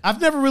 Yeah. I've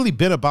never really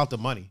been about the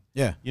money.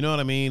 Yeah. You know what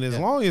I mean? As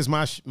long as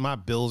my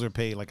bills are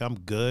paid, like I'm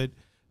good.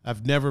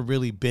 I've never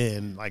really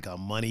been like a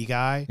money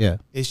guy. Yeah.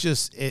 It's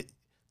just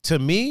to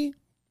me,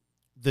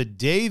 the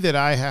day that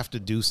I have to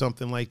do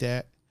something like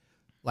that,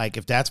 like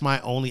if that's my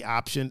only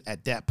option,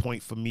 at that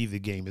point for me the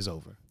game is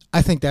over.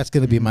 I think that's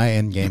going to be my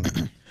end game. Is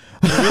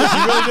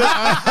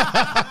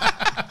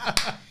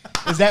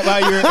that why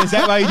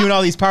you're doing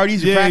all these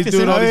parties? You're He's practicing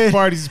doing all these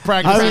parties. He's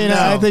practicing. I mean,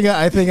 now.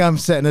 I think I'm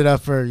setting it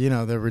up for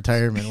the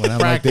retirement when I'm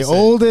like the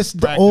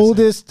Practicing.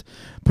 oldest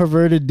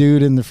perverted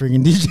dude in the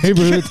freaking DJ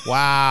booth.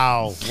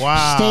 Wow.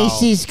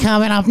 Stacy's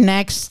coming up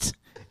next.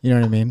 You know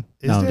what I mean?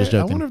 I'm just I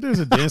joking. wonder if there's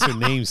a dancer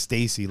named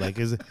Stacy. Like,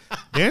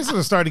 dancers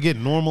are starting to get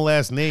normal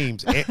ass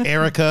names.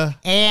 Erica.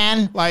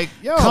 Anne, Like,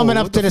 yo, coming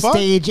up what to the fuck?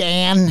 stage,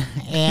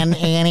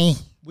 Annie.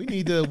 We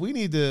need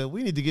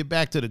to get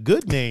back to the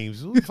good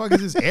names. Who the fuck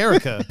is this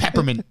Erica?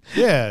 Peppermint.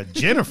 Yeah,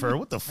 Jennifer.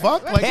 What the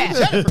fuck? Like,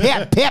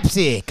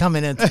 Pepsi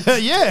coming in.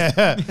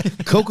 yeah,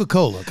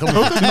 Coca-Cola coming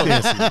for 2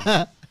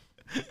 dances.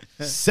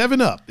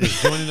 7-Up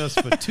is joining us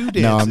for 2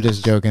 dances. No, I'm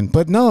just joking.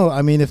 But no,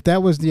 I mean, if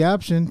that was the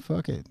option,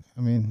 fuck it.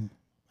 I mean,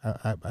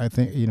 I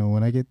think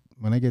when I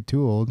get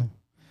too old,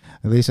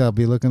 at least I'll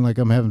be looking like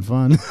I'm having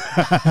fun.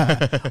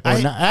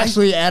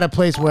 Actually, at a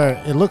place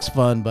where it looks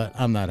fun, but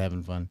I'm not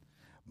having fun.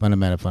 But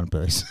I'm at a fun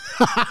place.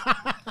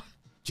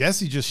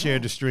 Jesse just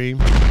shared the stream.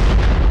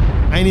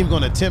 I ain't even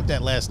going to attempt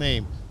that last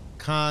name.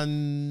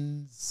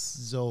 Konzos.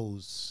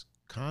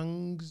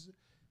 Kongs.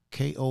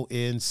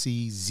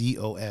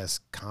 Konczos.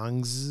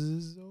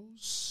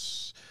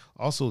 Konzos.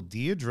 Also,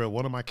 Deidre,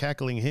 one of my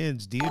cackling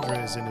hens.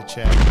 Deidre is in the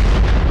chat.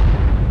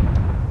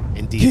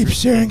 And Deidre, Keep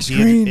sharing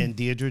screen. And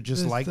Deidre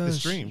just liked the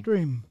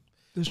stream.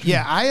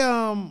 Yeah,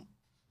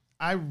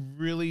 I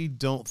really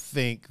don't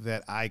think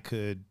that I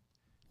could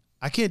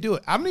I can't do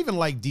it. I don't even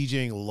like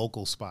DJing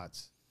local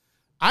spots.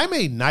 I'm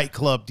a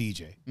nightclub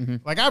DJ.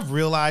 Like I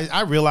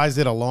realized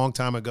it a long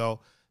time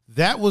ago.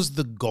 That was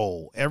the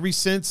goal. Ever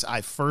since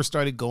I first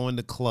started going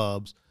to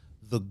clubs,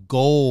 the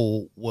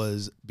goal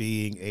was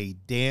being a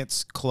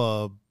dance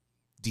club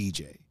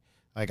DJ.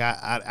 Like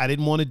I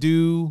didn't want to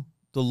do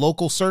the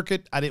local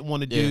circuit. I didn't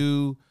want to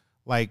do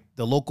like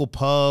the local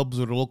pubs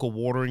or the local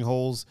watering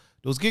holes.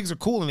 Those gigs are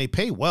cool and they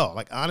pay well.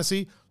 Like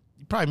honestly,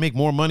 you probably make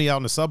more money out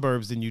in the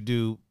suburbs than you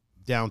do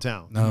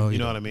downtown. No, you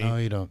know what I mean? No,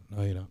 you don't.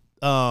 No, you don't.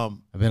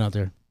 I've been out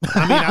there.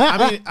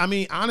 I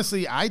mean,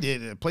 honestly, I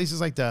did.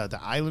 Places like the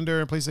Islander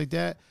and places like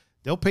that,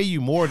 they'll pay you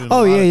more than.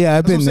 Oh, yeah,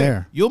 I've that's what been I'm saying.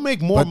 there. You'll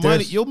make more But money.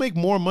 there's- You'll make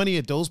more money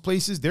at those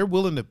places. They're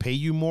willing to pay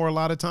you more a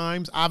lot of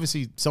times.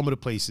 Obviously, some of the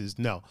places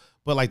no,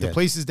 but like the Yeah.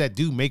 places that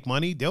do make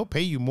money, they'll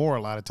pay you more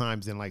a lot of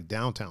times than like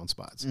downtown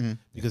spots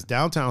because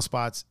downtown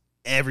spots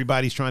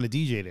everybody's trying to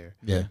DJ there.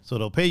 Yeah. so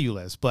they'll pay you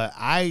less. But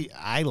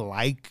I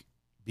like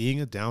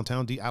being a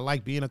downtown DJ. I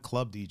like being a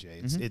club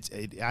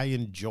DJ. I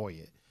enjoy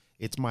it.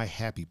 It's my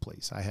happy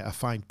place. I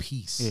find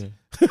peace.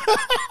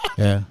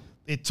 Yeah.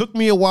 It took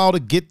me a while to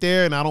get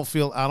there, and I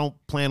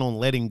don't plan on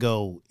letting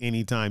go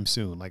anytime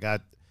soon. Like I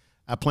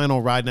plan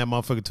on riding that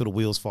motherfucker till the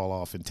wheels fall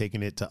off and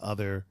taking it to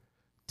others.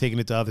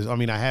 I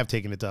mean, I have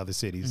taken it to other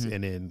cities,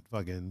 and then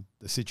fucking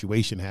the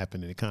situation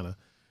happened, and it kind of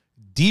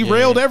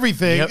derailed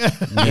everything.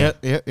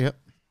 Yep.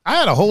 I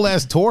had a whole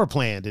ass tour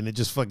planned, and it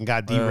just fucking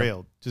got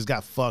derailed. Just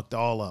got fucked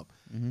all up,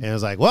 and I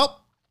was like,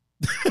 well.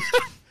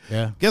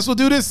 Yeah. Guess we'll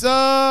do this. They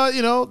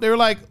were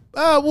like,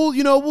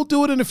 we'll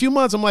do it in a few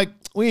months. I'm like,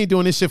 we ain't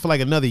doing this shit for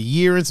like another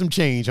year and some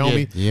change,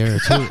 homie. Year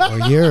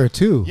or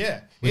two.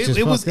 Yeah. Which It is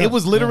fucked up.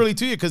 was literally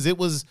 2 years because it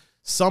was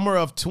summer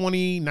of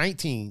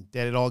 2019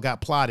 that it all got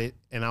plotted,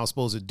 and I was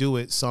supposed to do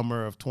it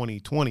summer of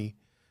 2020.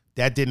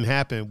 That didn't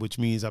happen, which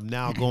means I'm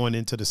now going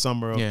into the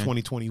summer of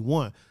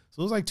 2021. So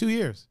it was like 2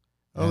 years.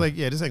 I was like,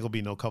 yeah, this ain't gonna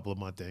be no couple of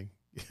month thing.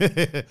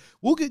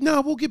 We'll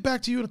get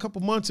back to you in a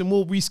couple months and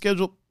we'll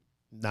reschedule.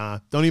 Nah,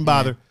 don't even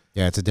bother.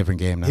 Yeah, it's a different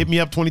game now. Hit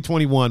me up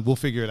 2021. We'll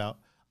figure it out.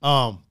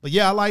 But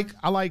yeah, I like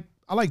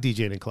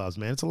DJing in clubs,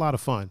 man. It's a lot of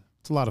fun.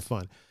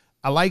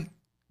 I like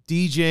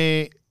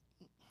DJ.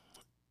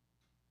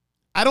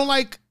 I don't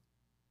like.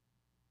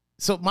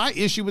 So my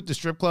issue with the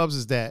strip clubs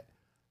is that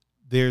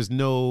there's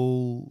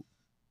no.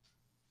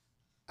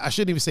 I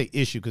shouldn't even say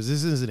issue because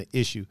this isn't an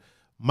issue.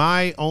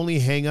 My only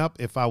hang up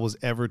if I was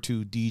ever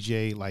to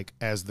DJ like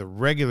as the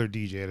regular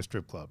DJ at a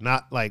strip club,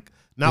 not like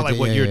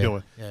what you're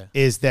doing,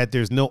 is that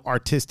there's no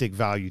artistic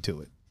value to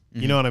it.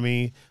 You know what I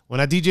mean?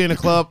 When I DJ in a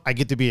club, I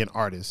get to be an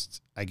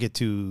artist. I get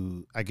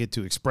to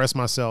express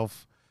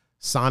myself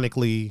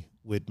sonically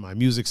with my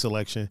music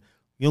selection.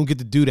 You don't get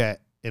to do that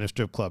in a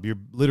strip club. You're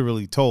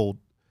literally told,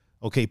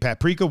 okay,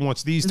 Paprika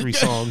wants these 3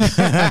 songs.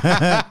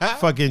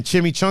 Fucking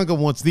Chimichanga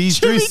wants these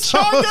 3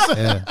 songs.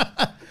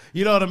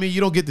 You know what I mean?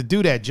 You don't get to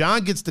do that.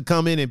 John gets to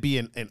come in and be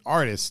an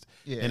artist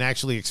and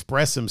actually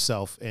express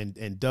himself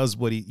and does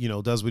what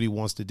he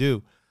wants to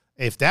do.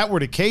 If that were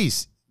the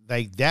case,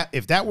 like that,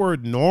 if that were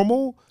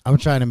normal, I'm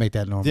trying to make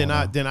that normal.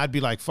 then I'd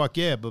be like, fuck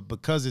yeah. But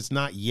because it's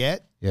not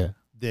yet,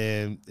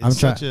 then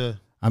it's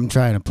I'm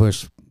trying to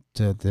push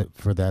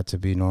for that to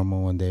be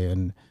normal one day.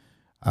 And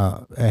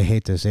I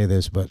hate to say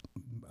this, but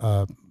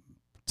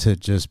to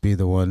just be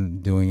the one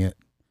doing it.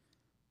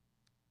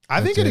 I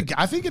think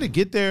it'll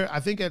get there. I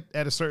think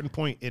at a certain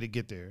point it'll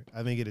get there.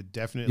 I think it'll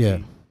definitely. Yeah,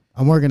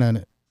 I'm working on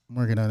it.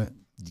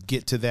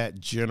 Get to that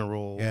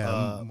general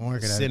I'm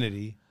working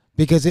vicinity.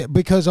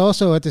 Because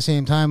also at the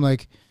same time,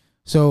 like,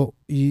 so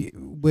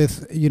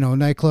with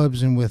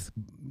nightclubs and with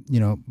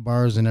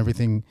bars and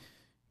everything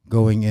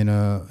going in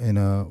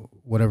a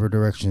whatever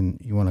direction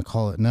you want to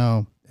call it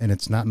now, and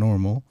it's not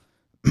normal.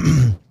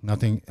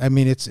 Nothing. I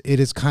mean, it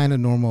is kind of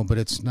normal, but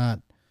it's not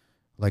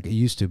like it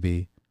used to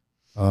be.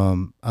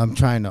 I'm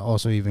trying to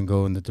also even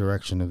go in the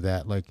direction of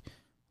that, like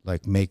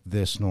make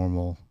this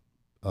normal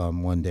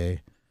one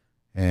day,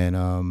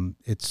 and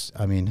it's.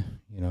 I mean,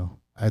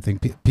 I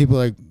think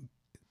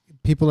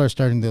people are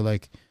starting to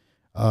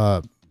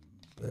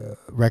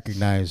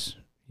recognize,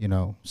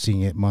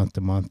 seeing it month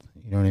to month.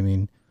 You know what I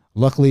mean?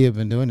 Luckily, I've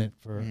been doing it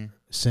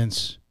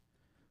since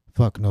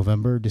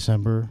November,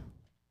 December,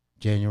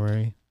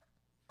 January,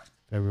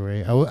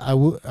 February.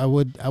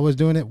 I was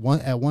doing it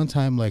at one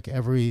time like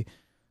every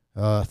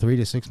 3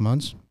 to 6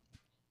 months,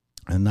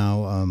 and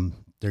now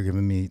they're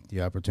giving me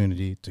the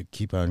opportunity to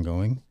keep on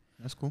going.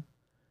 That's cool.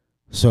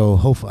 So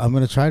hopefully, I'm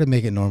gonna try to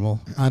make it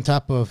normal. On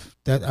top of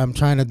that, I'm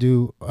trying to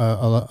do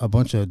a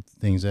bunch of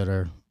things that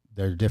are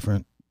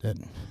different. That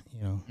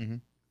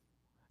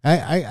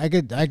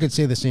I could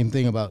say the same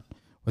thing about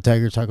what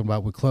Tiger's talking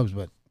about with clubs,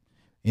 but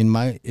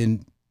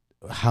in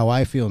how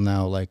I feel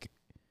now, like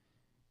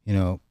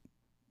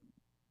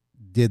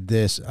did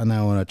this, and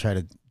now I want to try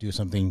to do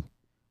something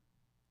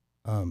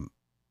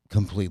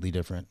completely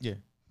different. Yeah,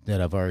 that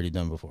I've already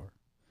done before,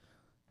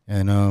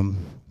 and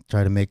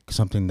try to make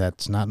something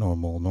that's not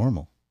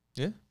normal.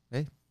 Yeah,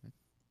 hey,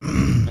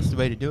 that's the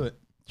way to do it.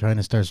 Trying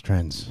to start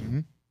trends.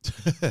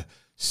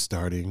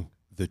 Starting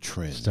the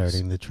trend.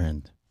 Starting the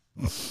trend.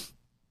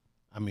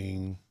 I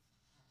mean,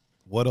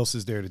 what else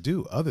is there to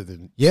do other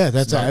than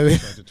that's start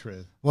the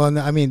trend? well,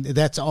 no, I mean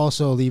that's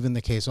also even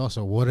the case.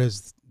 Also, what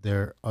is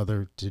there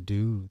other to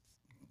do,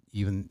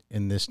 even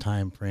in this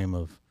time frame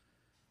of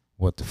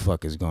what the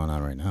fuck is going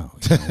on right now?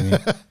 You know what I mean?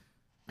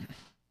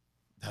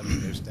 I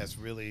mean, that's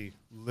really,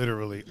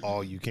 literally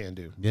all you can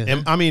do. Yeah.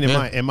 In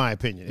my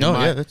opinion.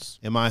 That's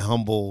In my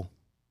humble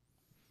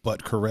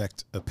but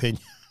correct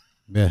opinion.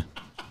 Yeah.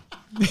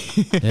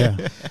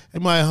 Yeah.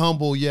 In my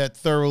humble yet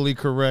thoroughly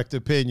correct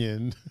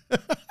opinion.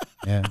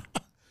 Yeah.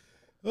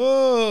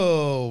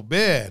 Oh,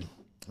 man.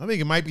 I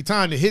think it might be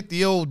time to hit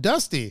the old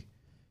Dusty.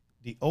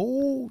 The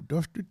old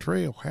Dusty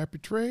Trail. Happy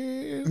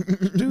trail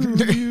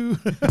to you.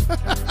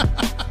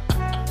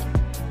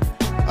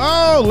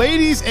 Oh,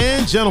 ladies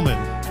and gentlemen.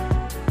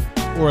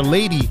 Or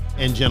lady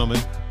and gentlemen.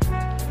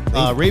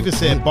 Raven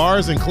said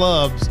bars and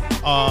clubs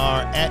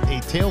are at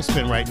a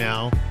tailspin right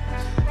now.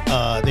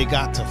 They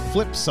got to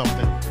flip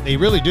something. They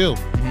really do.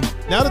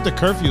 Mm-hmm. Now that the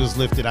curfew is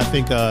lifted, I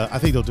think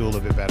they'll do a little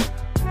bit better.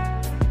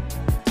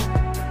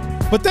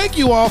 But thank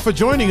you all for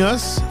joining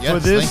us for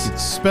this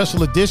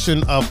special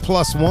edition of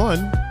Plus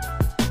One,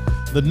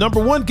 the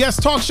 #1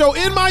 guest talk show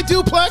in my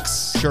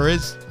duplex. Sure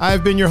is. I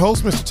have been your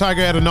host, Mr.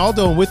 Tiger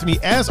Adonaldo, and with me,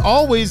 as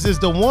always, is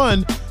the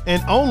one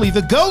and only,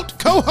 the GOAT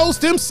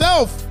co-host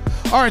himself,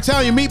 our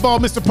Italian meatball,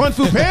 Mr. Pun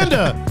Fu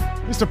Panda.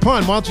 Mr.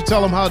 Pun, why don't you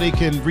tell them how they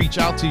can reach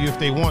out to you if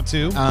they want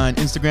to? On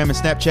Instagram and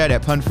Snapchat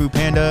at Pun Fu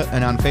Panda,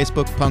 and on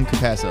Facebook, Pun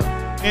Capasa.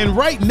 And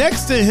right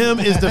next to him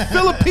is the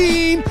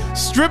Philippine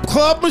strip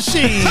club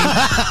machine,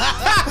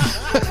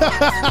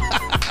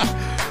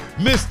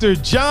 Mr.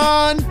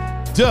 John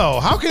Doe.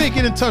 How can they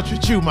get in touch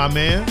with you, my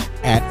man?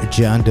 At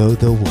John Doe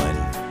the One.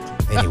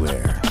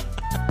 Anywhere.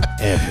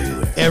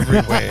 Everywhere.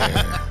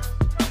 Everywhere.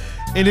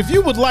 And if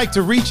you would like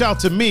to reach out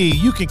to me,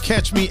 you can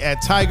catch me at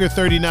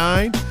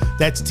Tiger39.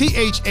 That's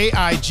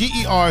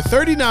THAIGER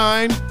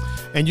 39.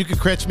 And you can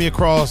catch me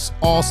across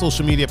all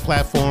social media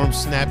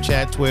platforms,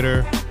 Snapchat,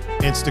 Twitter,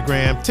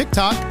 Instagram,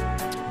 TikTok,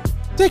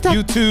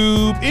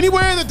 YouTube,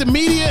 anywhere that the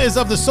media is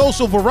of the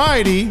social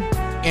variety.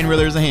 And where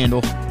there's a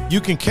handle. You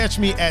can catch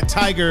me at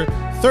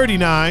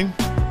Tiger39.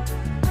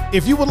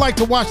 If you would like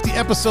to watch the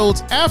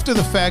episodes after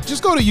the fact,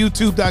 just go to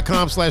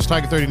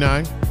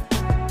youtube.com/Tiger39.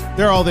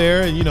 They're all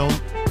there and,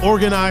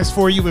 organized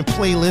for you in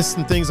playlists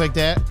and things like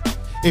that.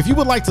 If you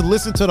would like to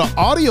listen to the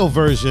audio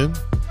version,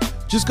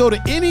 just go to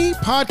any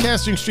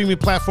podcasting streaming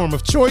platform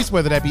of choice,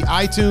 whether that be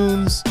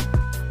iTunes,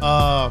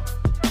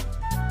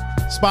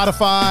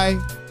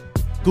 Spotify,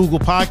 Google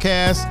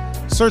Podcasts.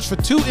 Search for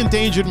 2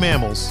 Endangered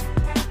Mammals.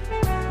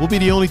 We'll be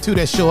the only 2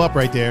 that show up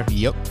right there.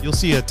 Yep. You'll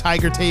see a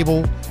tiger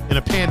table and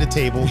a panda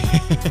table.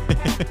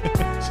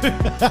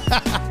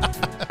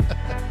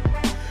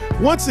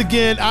 Once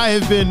again, I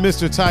have been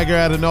Mr. Tiger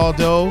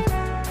Adonaldo.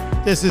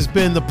 This has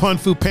been the Pun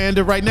Fu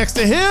Panda. Right next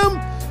to him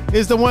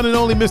is the one and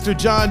only Mr.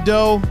 John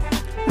Doe.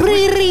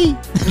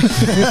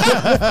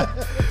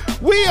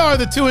 We are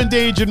the 2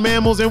 Endangered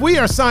Mammals, and we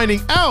are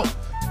signing out.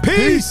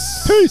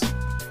 Peace. Peace.